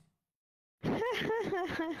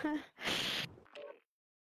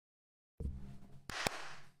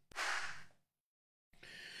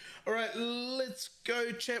 All right, let's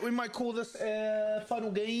go, chat. We might call this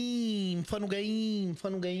final game. Final game.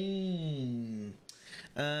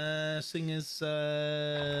 Seeing as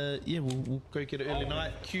yeah, we'll go get it early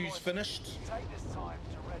night. Queue's finished,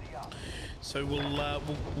 so we'll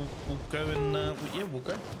go and yeah, we'll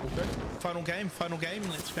go. Final game.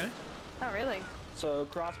 Let's go. Oh really? So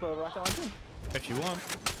crossbow rocket launcher. If you want.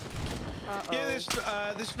 Yeah,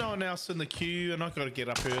 there's no one else in the queue, and I've got to get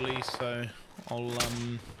up early, so I'll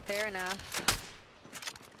Fair enough.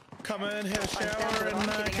 come in, have a shower, and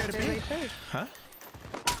go to bed. Huh?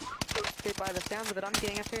 By the sounds of it, I'm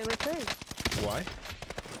getting up early too. Why?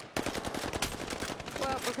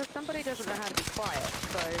 Well, because somebody doesn't know how to be quiet,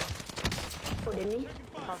 so...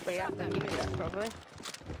 Probably out there, you that probably.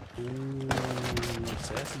 Ooh,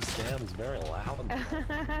 Sassy Sam is very loud.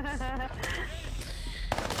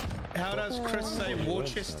 How does Chris say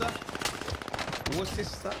Worcester?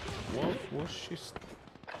 Worcester? Worcester?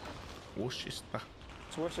 Worcester.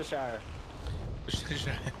 It's Worcestershire.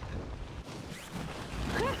 Worcestershire.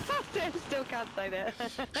 Sam still can't say that.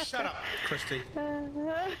 Shut up, Christy.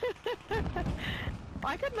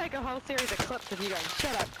 I could make a whole series of clips of you going,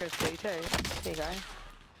 shut up, Christy, too. There you go.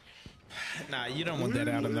 Nah, you don't want that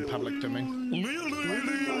out in the public domain.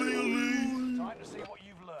 Time to see what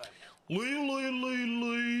you've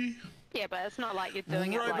learned. Yeah, but it's not like you're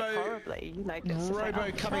doing it like horribly. You know, just Robo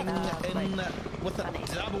like, coming in with a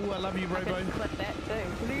double. I love you, Robo. I clip that too.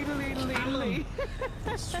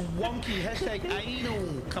 Swanky hashtag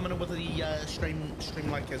anal coming in with the stream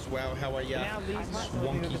like as well. How are ya? Now these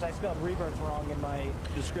Swanky, because I spelled rebirth wrong in my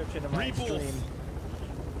description of my stream.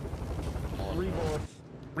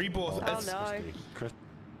 Rebirth. Oh no.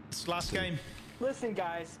 It's last game. Listen,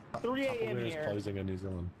 guys. 3 a.m. here. Closing in New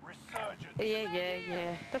Zealand.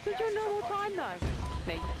 Yeah. This is your normal time though.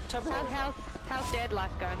 Me. How's dad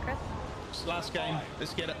life going, Chris? It's last game.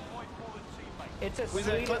 Let's get it. It's as sweet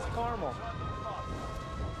as caramel.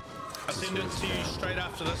 I'll send it to you straight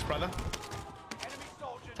after this, brother.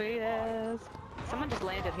 Sweet as. Someone just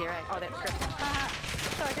landed here, eh? Oh, that's Chris.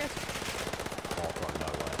 Sorry, Chris.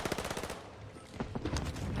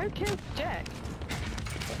 Who killed Jack?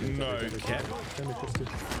 No, Cap.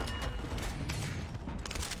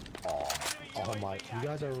 Oh my, you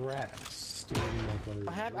guys are rats.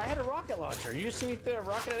 I had a rocket launcher. You just see me throw a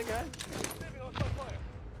rocket at a guy?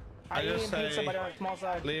 I just say somebody on a small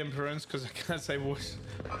side. Liam Perrins because I can't say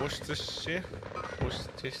Worcestershire.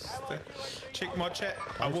 Worcester. Check my chat.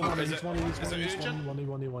 I will. Is it urgent?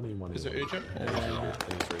 Is it urgent?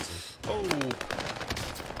 Oh.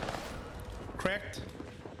 Cracked.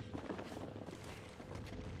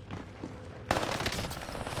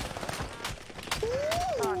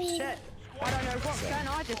 Oh shit. I don't know what gun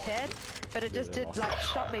I just had, but it just did like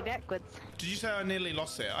shot me backwards. Did you say I nearly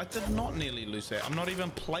lost that? I did not nearly lose that. I'm not even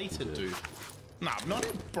plated, dude. Nah, I'm not,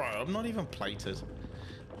 bro. I'm not even plated.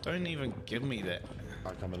 Don't even give me that.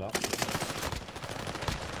 Are coming up.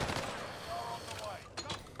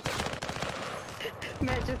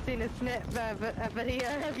 Matt just seen a snap a video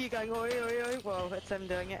of you going oi oi oi. Well, that's him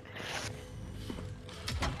doing it.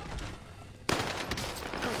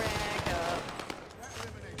 Crack up.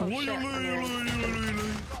 Oh shit,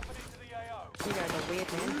 you guys are weird,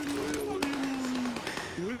 man.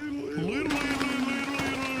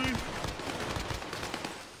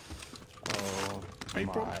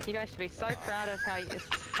 You guys should be so proud of how you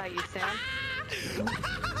sound.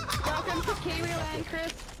 Welcome to Kiwiland,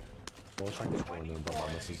 Chris. Well, if I can phone in, but my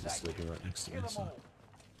missus is sleeping right next to me, so...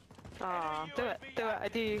 Aw, do it, I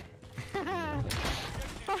do.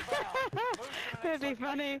 That'd be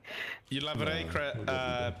funny. You love it, eh,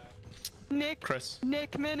 Chris?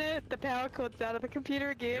 Nick minute, the power cord's out of the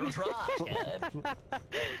computer again. You're trash, kid.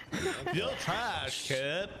 You're trash,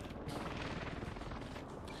 kid.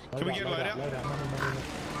 Can we get load out?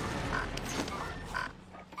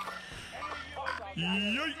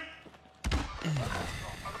 Yeet.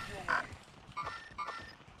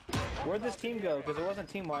 Where'd this team go? Because it wasn't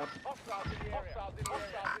team wide.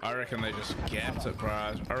 I reckon they just gapped it, bro.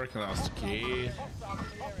 I reckon they were scared.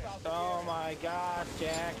 Oh my gosh,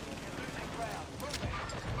 Jack.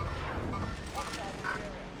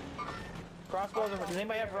 Crossbows, does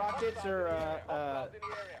anybody have rockets or,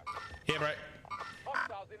 Here, bro.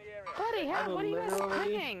 Bloody hell, what are you guys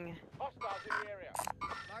pinging?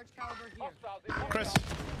 Large caliber here. Chris.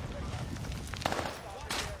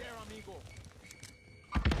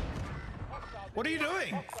 What are you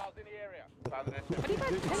doing? What are you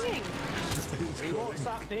guys pinging? We won't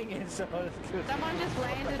stop pinging, so it's good. Someone just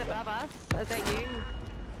landed above us. Is that you?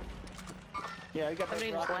 Yeah, we got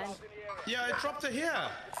Somebody just landed. Yeah, I dropped it here.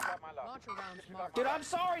 Dude, I'm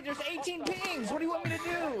sorry, there's 18 pings! What do you want me to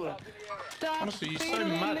do? Stop. Honestly, you're so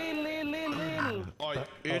mad. Oh,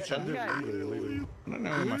 urgent. I don't know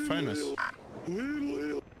where my phone is.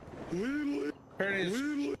 Here it is.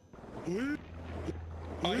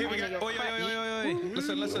 Oh, here we go. Oi, oi, oi, oi, oi.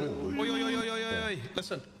 Listen, listen. Oi, oi, oi, oi, oi, oi.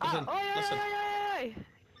 Listen, listen, listen.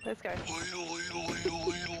 Let's go.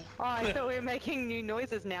 Oh, I thought we were making new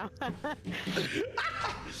noises now.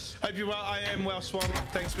 Hope you're well. I am well, Swan.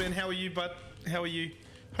 Thanks, man. How are you, bud? How are you?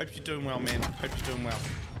 Hope you're doing well, man. Hope you're doing well.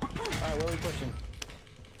 Alright, where are we pushing?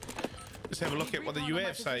 Let's have a look at what the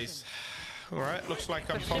UAV says. Alright, looks like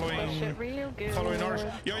I'm following Orange.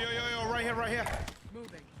 Yo, yo, yo, yo, right here, right here.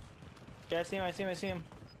 Moving. Yeah, I see him, I see him, I see him.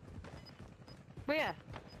 Where?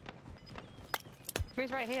 Who's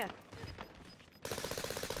right here?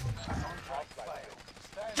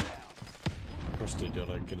 Rusty, do you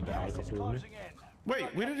want to get in the helicopter with me?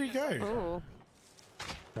 Wait, where did he go? Ooh.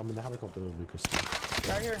 Come in the helicopter with me, Christy.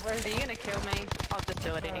 Right here, right Are here. you gonna kill me? I'll just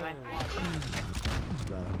do it anyway.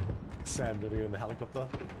 No. Sam, did you go in the helicopter?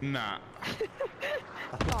 Nah.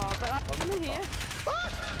 Oh, but I'm here.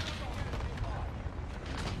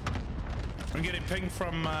 I'm getting pinged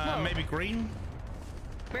from maybe green.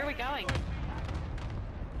 Where are we going?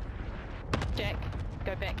 Jack,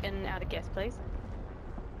 go back in and out of gas, please.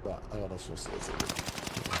 Right, I got us just No,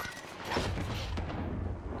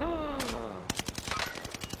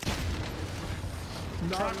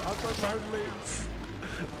 I've got no leads.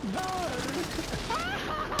 No!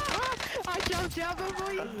 I jumped out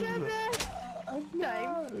before you said that.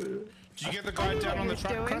 No. Did you get the guy down on the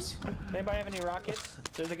truck, Chris? Anybody have any rockets?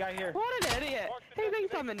 There's a guy here. What an idiot. He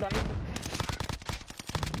thinks I'm a noob.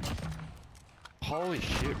 Holy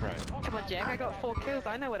shit, bro. Come on, Jack, I got 4 kills.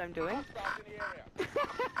 I know what I'm doing.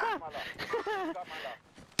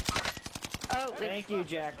 Oh, thank you,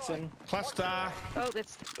 Jackson. Cluster. Oh,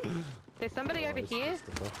 there's somebody over here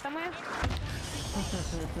somewhere.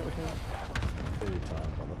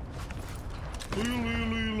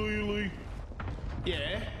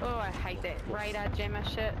 Yeah. Oh, I hate that radar jammer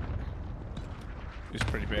shit. It's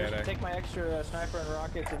pretty bad, eh? Take my extra sniper and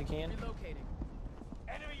rockets if you can. Relocating.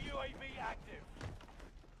 Enemy UAV active.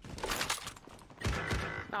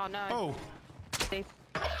 Oh no. Oh. These.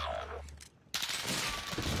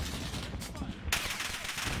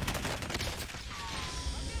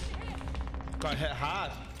 Got hit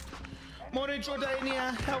hard. Morning,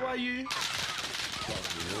 Jordania. How are you?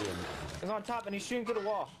 He's on top and he's shooting through the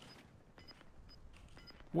wall.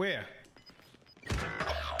 Where?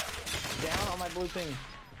 Down on my blue thing.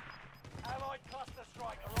 Allied cluster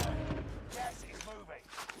strike arrived. Gas is moving.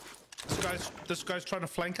 This guy's trying to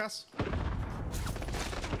flank us.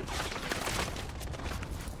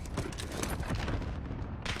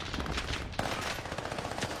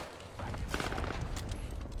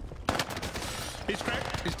 He's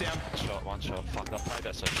cracked. He's down. One shot. Fuck, I played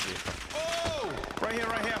that so shit. Oh! Right here,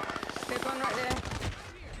 right here. There's one right there.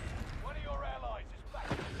 One of your allies is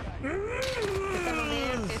back in the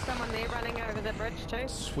game. There's someone there running over the bridge too.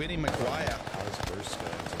 Sweaty McGuire. I was first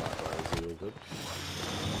going to that, but is he all good?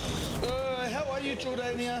 How are you,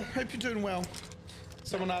 Jordania? Hope you're doing well.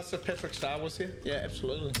 Someone asked if Patrick Star was here. Yeah,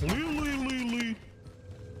 absolutely. Lee.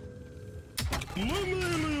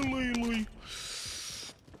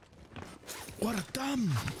 What a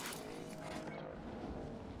dumb.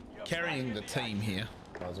 Carrying the team here.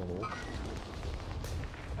 Guys on the wall.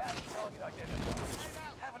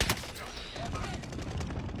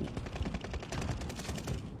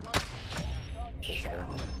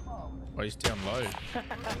 Oh, he's down low.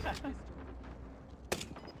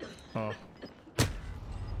 Oh.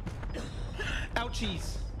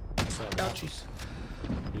 Ouchies. Ouchies.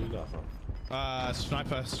 You got from?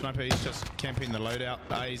 Sniper, he's just camping the loadout.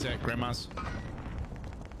 He's at Grandma's.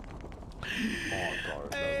 Oh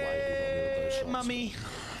god, no way. Hey, mummy.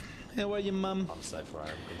 How are you, mum? I'm safe for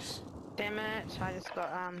him because Damn it, I just got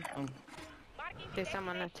there's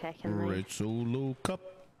someone attacking me. Red Solo Cup.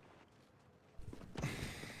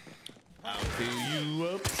 I'll fill you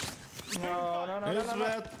up. No. Let's have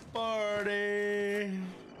a party.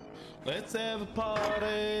 Let's have a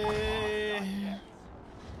party.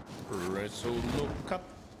 Red Solo Cup.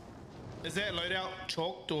 Is that loadout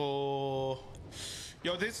chalked or?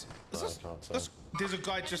 Yo, there's a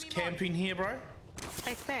guy just camping here, bro.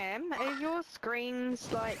 Hey Sam, are your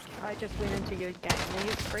screens like I just went into your game? Are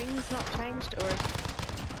your screens not changed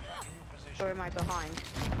or am I behind?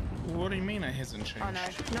 What do you mean it hasn't changed? Oh no,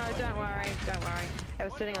 no, don't worry, don't worry. It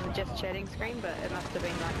was sitting on the just chatting screen, but it must have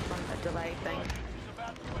been like some delay thing.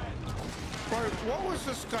 Bro, what was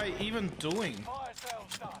this guy even doing? Fire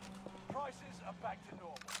sales done. Prices are back to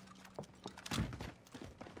normal.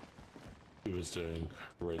 He was doing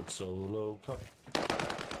Red Solo Cup.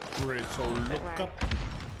 Red Solo Cup.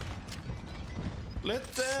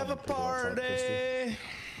 Let's have a party.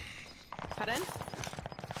 Pardon?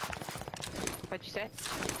 What'd you say?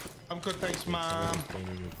 I'm good, thanks, Mom.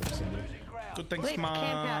 Good, thanks, Let's Mom.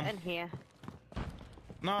 camp out in here.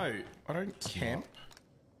 No, I don't camp.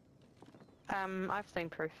 I've seen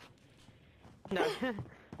proof. No.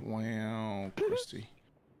 Wow, Christy.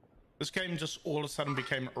 This game just all of a sudden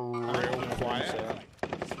became real quiet.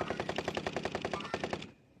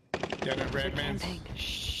 Yeah, no, Radman.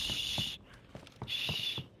 Shh.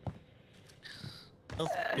 Shh. It's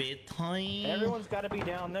bedtime. Everyone's got to be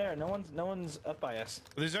down there. No one's up by us.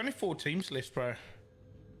 There's only 4 teams left, bro.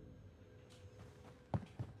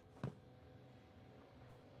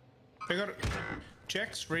 They got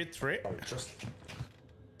Jack's red threat. Oh, just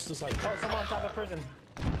like Oh, someone on top of prison.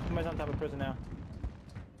 Somebody's on top of prison now.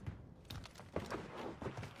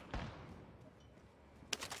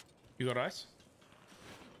 You got ice?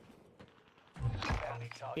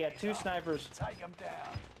 He had 2 snipers. Take them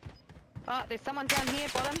down. Oh, there's someone down here,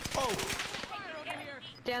 bottom. Oh!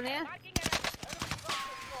 Down there.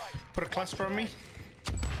 Put a cluster on me.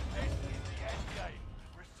 This is the end game.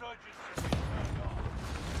 Resurgence has been turned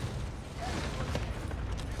on.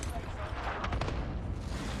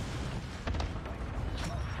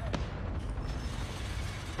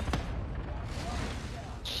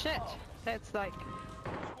 Shit. That's like,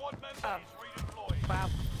 Squad member Oh. is redeployed. wow.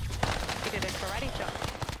 He did a karate chop.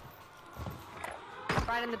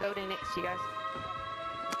 Right in the building next to you guys.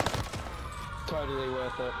 Totally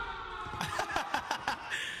worth it.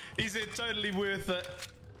 He said totally worth it.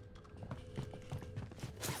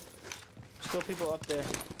 Still people up there.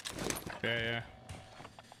 Yeah.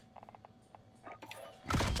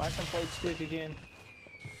 Buy some plates too if you can.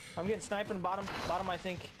 I'm getting sniped in bottom, I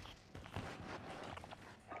think.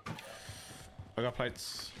 I got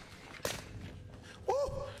plates.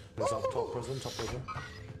 there's up top prison,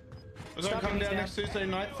 Was I coming down next Tuesday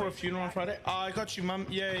night for a funeral on Friday? Oh, I got you, Mum.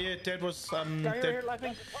 Yeah. Dad was Down Dad here,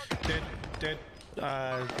 laughing. Dad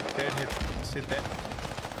had said that.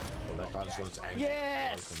 Well, that guy's got his ankle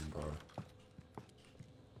Yes! broken, bro.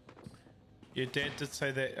 Yeah, Dad did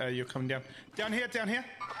say that you're coming down. Down here.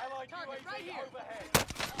 Allied UAV right here. overhead.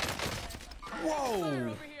 Whoa!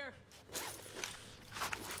 Over here.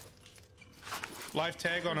 Live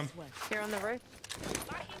tag on him. Here on the roof.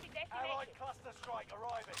 Allied cluster strike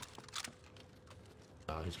arriving.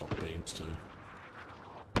 He's got beams too.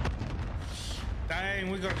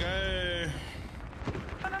 Dang, we gotta go.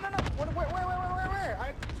 No.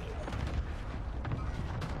 Where?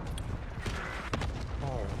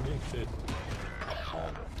 Oh, me fit.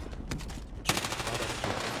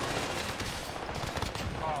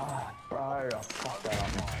 Bro, fuck that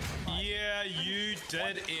up. Yeah, you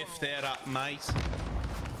did F that up, mate.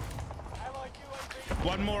 Allied UAV.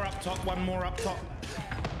 One more up top.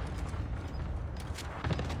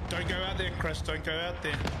 Don't go out there, Chris. Don't go out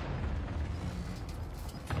there.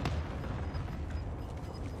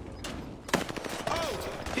 Oh,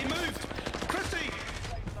 he moved. Chrissy,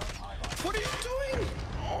 what are you doing?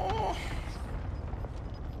 Oh.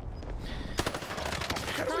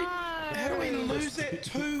 How do we lose it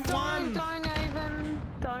 2-1? Don't even.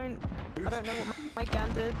 Don't. I don't know what my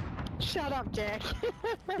gun did. Shut up, Jack.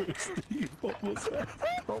 What was that?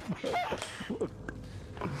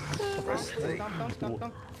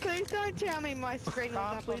 Come. Please don't tell me my screen was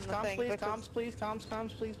up on the thing. Comms, please. Calms.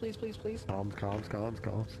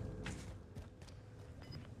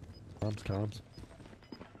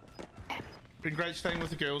 Been great staying with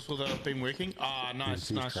the girls while they've been working. Ah,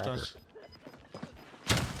 nice.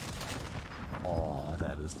 Oh,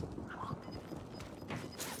 that is the...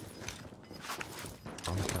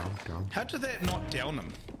 Calm. How did that not down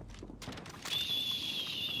him?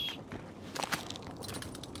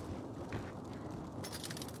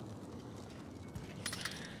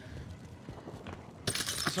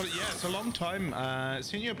 So yeah, it's a long time.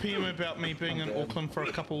 Sent you a PM about me being in Auckland for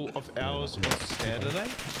a couple of hours on Saturday.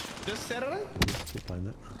 This Saturday? Keep playing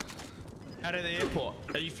that. Out of the airport.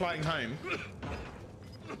 Are you flying home?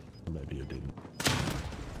 Maybe you didn't.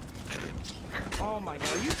 Oh my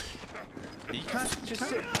god, You can't just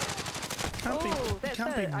sit. Can't Oh, be, that's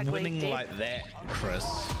can't it. be I winning blinked it. like that, Chris.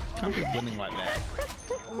 Can't be winning like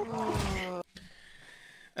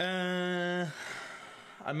that.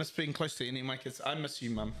 I miss being close to any of my kids. I miss you,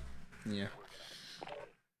 Mum. Yeah.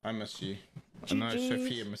 I miss you. I know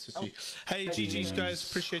Sophia misses you. Hey, GG's guys,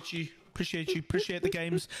 appreciate you. Appreciate the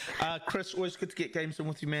games. Chris, always good to get games in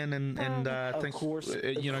with you, man. And thanks.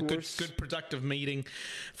 You know, good productive meeting.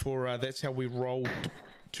 For that's how we roll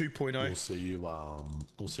 2.0. We'll see you.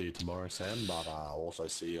 We'll see you tomorrow, Sam. But also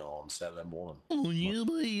see you on Saturday morning. Oh, yeah,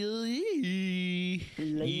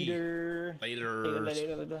 Later.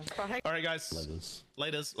 All right, guys.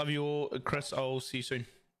 Laters. Love you all. Chris, I'll see you soon.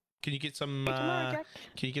 Can you get some? Can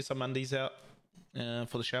you get some undies out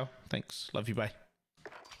for the show? Thanks. Love you. Bye.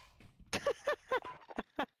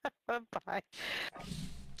 Bye.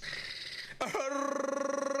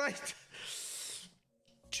 Alright.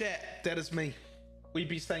 Chat, that is me. Will you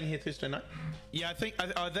be staying here Thursday night? Yeah, I think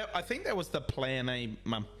that was the plan,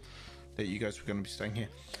 Mum. That you guys were going to be staying here.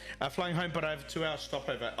 Flying home, but I have a 2-hour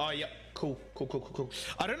stopover. Oh, yeah. Cool.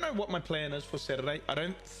 I don't know what my plan is for Saturday. I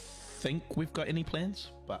don't think we've got any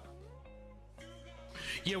plans, but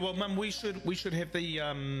yeah, well, Mum, we should have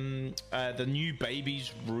the new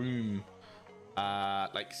baby's room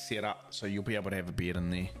like set up, so you'll be able to have a bed in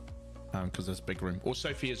there, because there's a big room. Or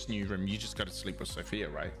Sophia's new room. You just got to sleep with Sophia,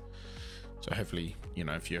 right? So hopefully, you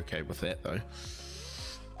know, if you're okay with that, though,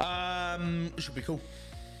 it should be cool.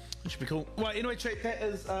 It should be cool. Well, anyway, chat,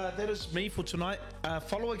 that is me for tonight.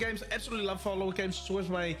 Follower games, absolutely love follower games. It's always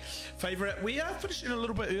my favorite. We are finishing a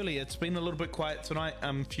little bit early. It's been a little bit quiet tonight.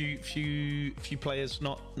 Few players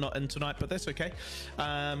not in tonight, but that's okay.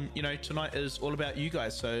 You know, tonight is all about you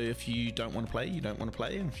guys. So if you don't want to play, you don't want to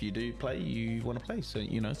play, and if you do play, you want to play. So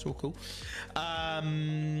you know, it's all cool. But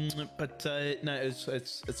no,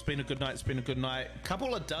 it's been a good night. It's been a good night.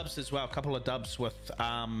 Couple of dubs as well. Couple of dubs with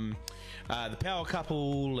the Power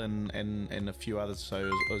Couple and a few others.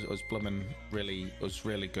 So it was blimmin' really, it was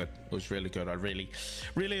really good. It was really good. I really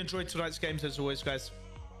enjoyed tonight's games as always, guys.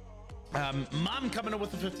 Mum coming up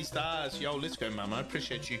with the 50 stars. Yo, let's go, Mum. I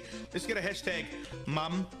appreciate you. Let's get a hashtag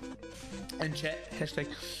Mum in chat. Hashtag.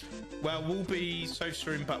 Well, we'll be so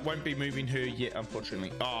soon, but won't be moving her yet,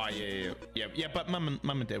 unfortunately. Oh yeah. But Mum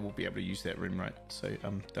and Dad will be able to use that room, right? So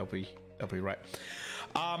they'll be right.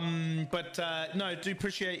 But no, do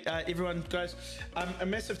appreciate everyone, guys. A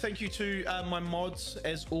massive thank you to my mods,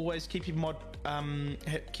 as always, keeping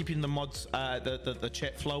the mods, the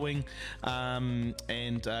chat flowing,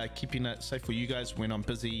 and keeping it safe for you guys when I'm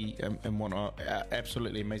busy and whatnot.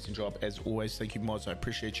 Absolutely amazing job as always. Thank you, mods. I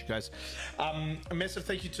appreciate you guys. A massive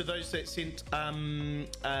thank you to those that sent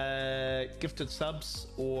gifted subs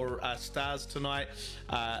or stars tonight.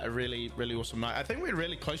 A really awesome night. I think we're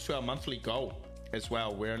really close to our monthly goal as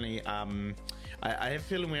well. We're only I have a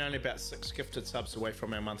feeling we're only about 6 gifted subs away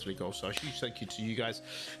from our monthly goal, so a huge thank you to you guys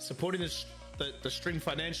supporting the stream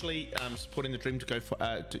financially, supporting the dream to go for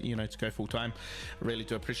to go full time. I really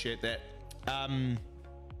do appreciate that.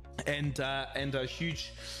 And a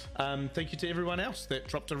huge thank you to everyone else that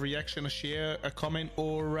dropped a reaction, a share, a comment,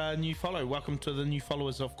 or a new follow. Welcome to the new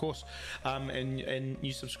followers, of course, and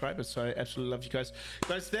new subscribers. So I absolutely love you guys.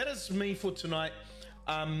 That is me for tonight.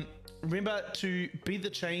 Remember to be the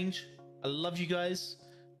change. I love you guys.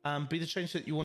 Be the change that you want.